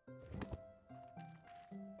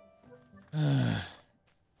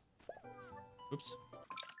 Oops.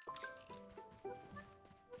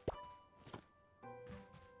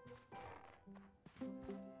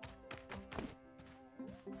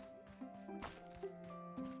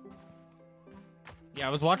 Yeah, I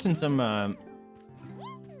was watching some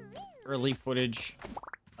early footage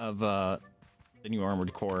of the new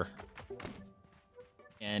Armored Core.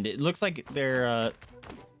 And it looks like they're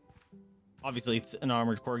obviously it's an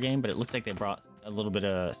Armored Core game, but it looks like they brought a little bit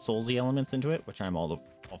of Soulsy elements into it, which I'm all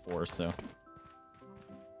for, so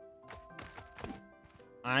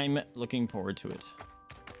I'm looking forward to it.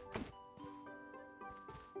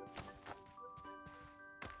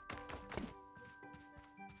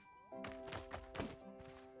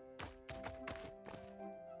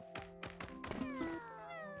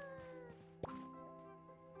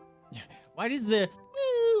 Why does the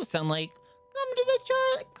woo sound like "Come to the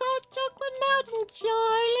chocolate mountain,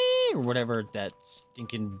 Charlie" or whatever that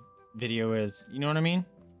stinking video is? You know what I mean?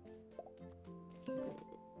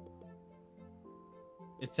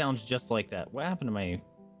 It sounds just like that. What happened to my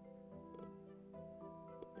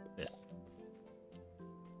this?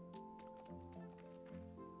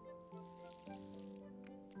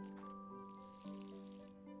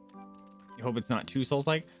 You hope it's not too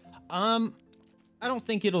Souls-like. I don't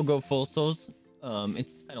think it'll go full Souls. I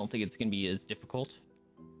don't think it's gonna be as difficult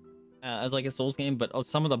as like a Souls game, but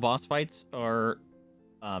some of the boss fights are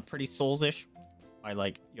pretty Souls-ish.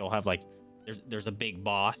 You'll have like there's a big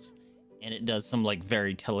boss, and it does some like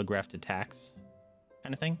very telegraphed attacks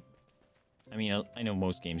kind of thing. I mean, I know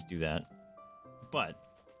most games do that, but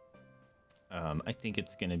I think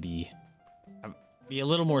it's gonna be a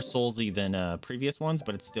little more soulsy than previous ones,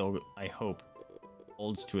 but it still, I hope,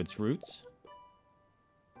 holds to its roots.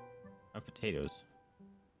 Potatoes.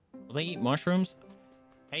 Will they eat mushrooms?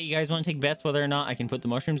 Hey, you guys want to take bets whether or not I can put the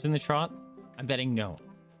mushrooms in the trot? I'm betting no.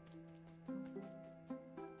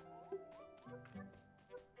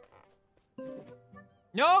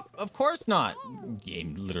 Nope, of course not.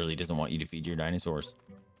 Game literally doesn't want you to feed your dinosaurs.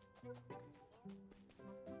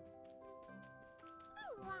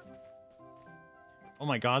 Oh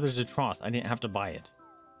my god, there's a trough. I didn't have to buy it.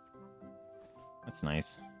 That's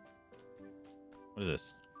nice. What is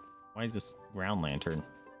this? Why is this ground lantern?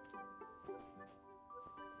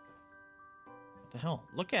 What the hell?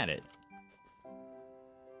 Look at it.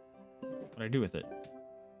 What do I do with it?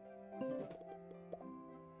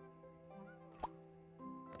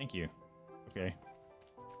 Thank you. Okay.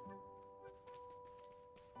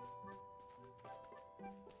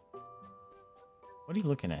 What are you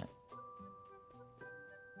looking at?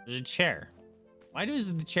 There's a chair. Why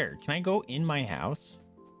does the chair? Can I go in my house?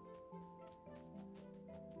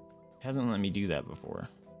 It hasn't let me do that before.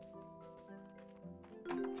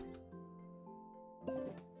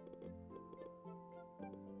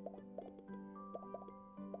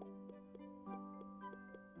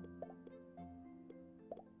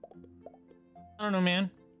 I don't know, man.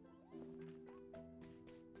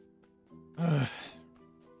 Ugh.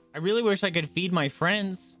 I really wish I could feed my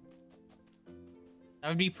friends. That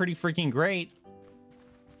would be pretty freaking great.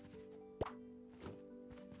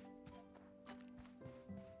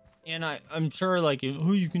 And I'm sure, like,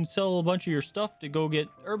 oh, you can sell a bunch of your stuff to go get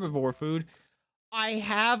herbivore food. I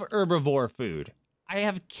have herbivore food. I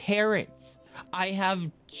have carrots. I have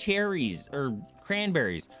cherries or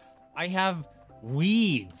cranberries. I have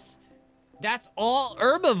weeds. That's all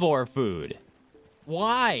herbivore food.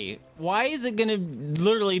 Why? Why is it gonna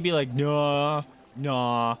literally be like, nah,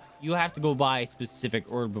 you have to go buy specific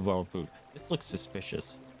herbivore food? This looks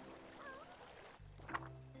suspicious.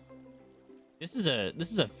 This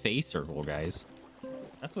is a face circle, guys.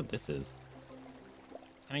 That's what this is.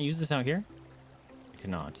 Can I use this out here? I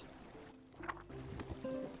cannot.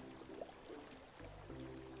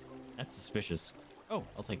 That's suspicious. Oh,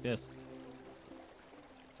 I'll take this.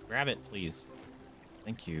 Grab it, please.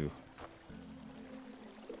 Thank you.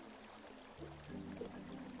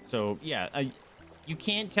 So, yeah, you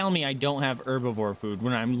can't tell me I don't have herbivore food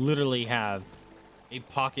when I literally have a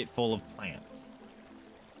pocket full of plants.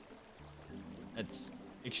 That's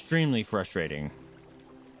extremely frustrating.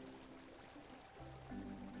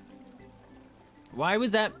 Why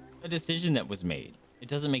was that a decision that was made? It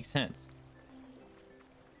doesn't make sense.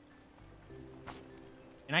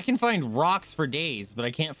 And I can find rocks for days, but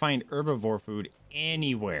I can't find herbivore food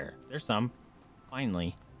anywhere. There's some.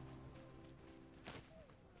 Finally.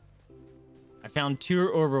 I found 2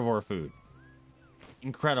 herbivore food.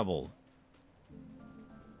 Incredible.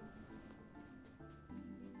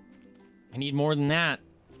 I need more than that.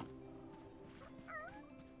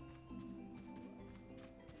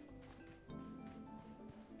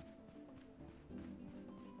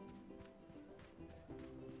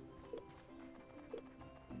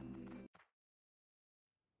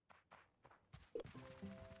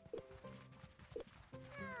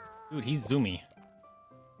 Dude, he's zoomy.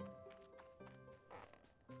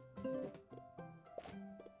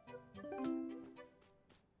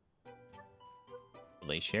 Will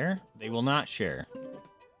they share? They will not share.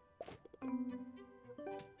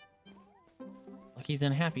 Like he's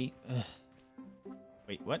unhappy. Ugh.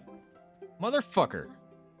 Wait, what? Motherfucker.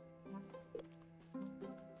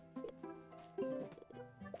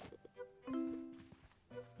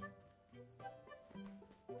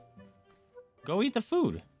 Go eat the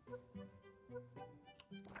food.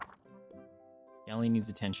 Ellie needs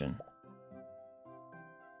attention.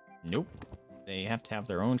 Nope. They have to have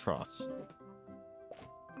their own troughs.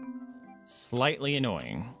 Slightly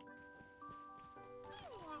annoying.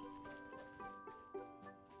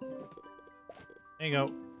 There you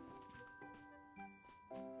go.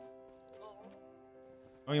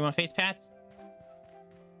 Oh, you want face pats?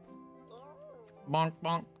 Bonk,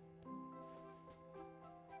 bonk.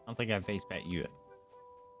 I don't think I have face pat you yet.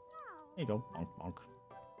 There you go. Bonk, bonk.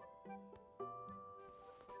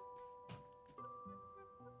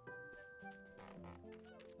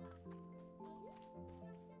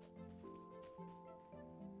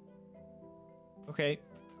 Okay.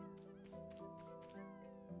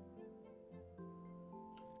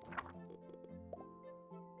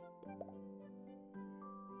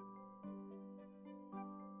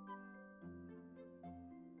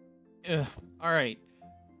 All right.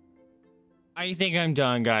 I think I'm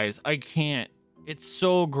done, guys. I can't. It's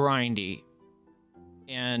so grindy.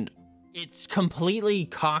 And it's completely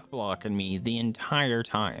cock blocking me the entire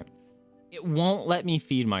time. It won't let me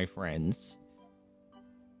feed my friends.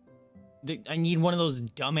 I need one of those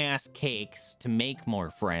dumbass cakes to make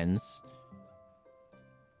more friends.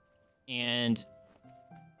 And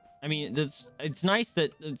I mean, it's nice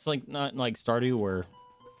that it's like not like Stardew where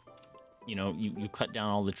you know you cut down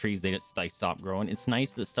all the trees, they stop growing. It's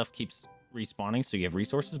nice that stuff keeps respawning so you have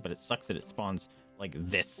resources, but it sucks that it spawns like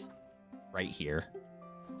this right here.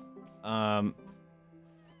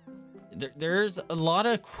 There's a lot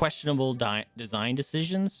of questionable design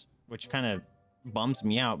decisions, which kind of bums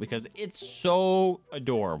me out because it's so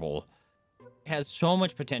adorable. It has so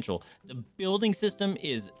much potential. The building system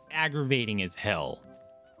is aggravating as hell.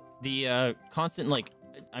 The constant like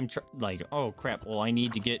like, oh crap, well I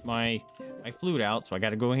need to get my flute out, so I got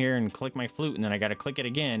to go here and click my flute, and then I got to click it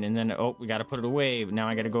again, and then oh, we got to put it away. Now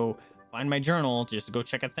I got to go find my journal just to go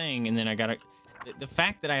check a thing, and then I got to the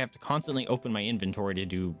fact that I have to constantly open my inventory to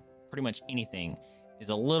do pretty much anything is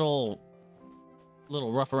a little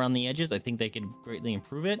rough around the edges. I think they could greatly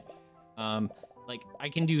improve it. Like I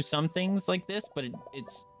can do some things like this, but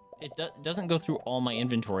it doesn't go through all my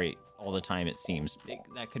inventory all the time. It seems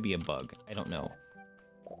that could be a bug. I don't know.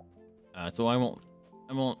 So I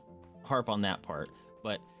won't harp on that part.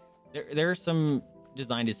 But there are some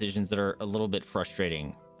design decisions that are a little bit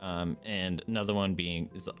frustrating. And another one being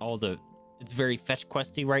is it's very fetch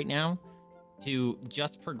questy right now to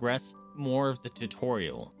just progress more of the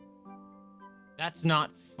tutorial. That's not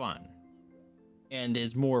fun and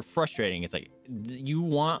is more frustrating. It's like you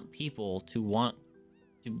want people to want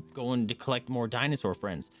to go and to collect more dinosaur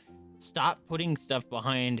friends. Stop putting stuff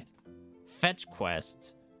behind fetch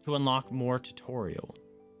quests to unlock more tutorial.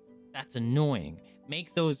 That's annoying.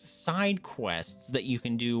 Make those side quests that you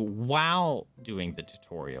can do while doing the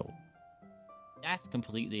tutorial. That's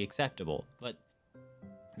completely acceptable. But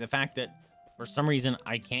the fact that for some reason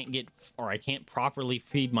I can't properly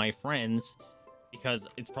feed my friends because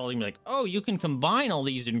it's probably like, oh, you can combine all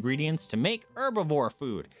these ingredients to make herbivore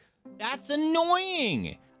food. That's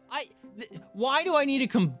annoying. Why do I need to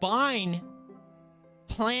combine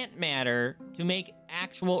plant matter to make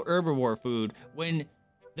actual herbivore food when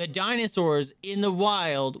the dinosaurs in the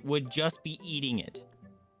wild would just be eating it?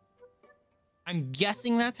 I'm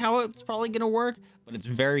guessing that's how it's probably gonna work, but it's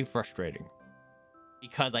very frustrating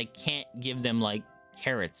because I can't give them like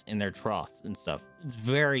carrots in their troughs and stuff. It's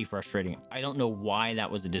very frustrating. I don't know why that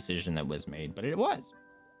was a decision that was made, but it was.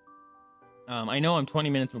 I know I'm 20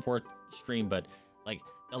 minutes before stream, but like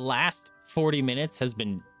the last 40 minutes has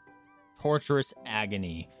been torturous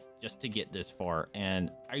agony just to get this far,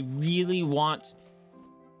 and I really want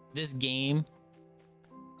this game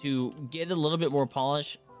to get a little bit more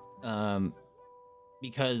polish,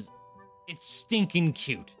 because it's stinking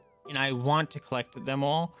cute and I want to collect them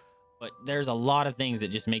all, but there's a lot of things that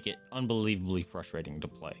just make it unbelievably frustrating to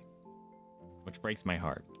play, which breaks my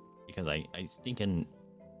heart because I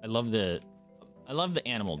love the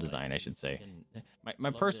animal design, I should say.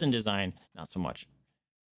 My person design, not so much,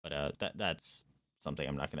 but that's something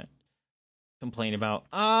I'm not gonna complain about.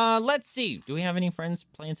 Let's see. Do we have any friends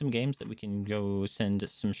playing some games that we can go send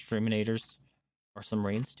some streaminators or some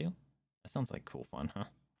raids to? That sounds like cool fun, huh?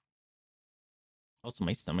 Also,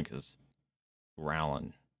 my stomach is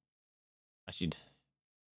growling. I should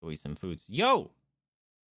go eat some foods. Yo!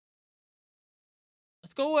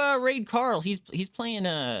 Let's go raid Carl. He's playing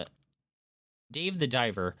Dave the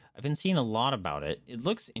Diver. I've been seeing a lot about it. It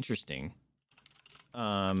looks interesting.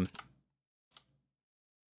 It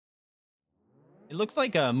looks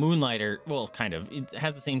like a Moonlighter. Well, kind of. It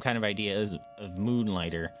has the same kind of idea as of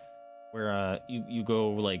Moonlighter, where you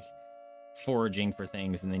go like foraging for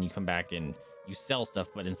things and then you come back and you sell stuff,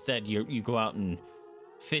 but instead you go out and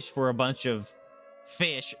fish for a bunch of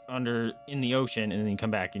fish in the ocean, and then you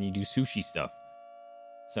come back and you do sushi stuff.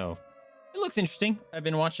 So it looks interesting. I've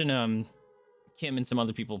been watching Kim and some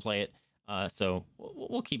other people play it, so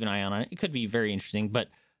we'll keep an eye on it. It could be very interesting. But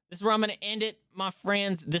this is where I'm going to end it, my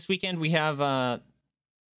friends. This weekend we have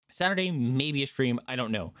Saturday, maybe a stream. I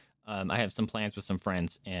don't know. I have some plans with some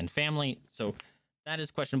friends and family, so that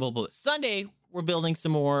is questionable. But Sunday, we're building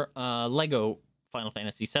some more Lego Final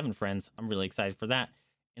Fantasy VII friends. I'm really excited for that.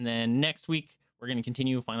 And then next week, we're going to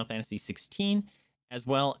continue Final Fantasy 16, as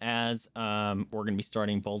well as we're going to be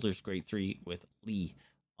starting Baldur's Gate 3 with Lee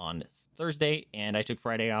on Thursday. And I took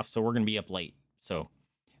Friday off, so we're going to be up late. So,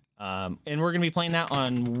 and we're going to be playing that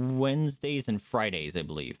on Wednesdays and Fridays, I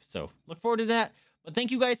believe. So look forward to that. But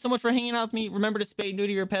thank you guys so much for hanging out with me. Remember to spay,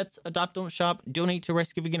 neuter your pets, adopt, don't shop, donate to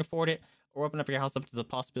rescue if you can afford it, or open up your house up to the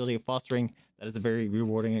possibility of fostering. That is a very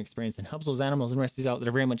rewarding experience and helps those animals and rescues out that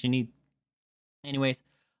are very much in need. Anyways,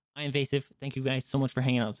 I am Vaesive. Thank you guys so much for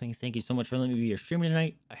hanging out with me. Thank you so much for letting me be your streamer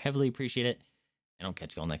tonight. I heavily appreciate it. And I'll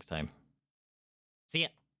catch you all next time. See ya.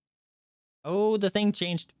 Oh, the thing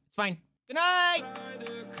changed. It's fine. Good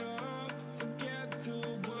night.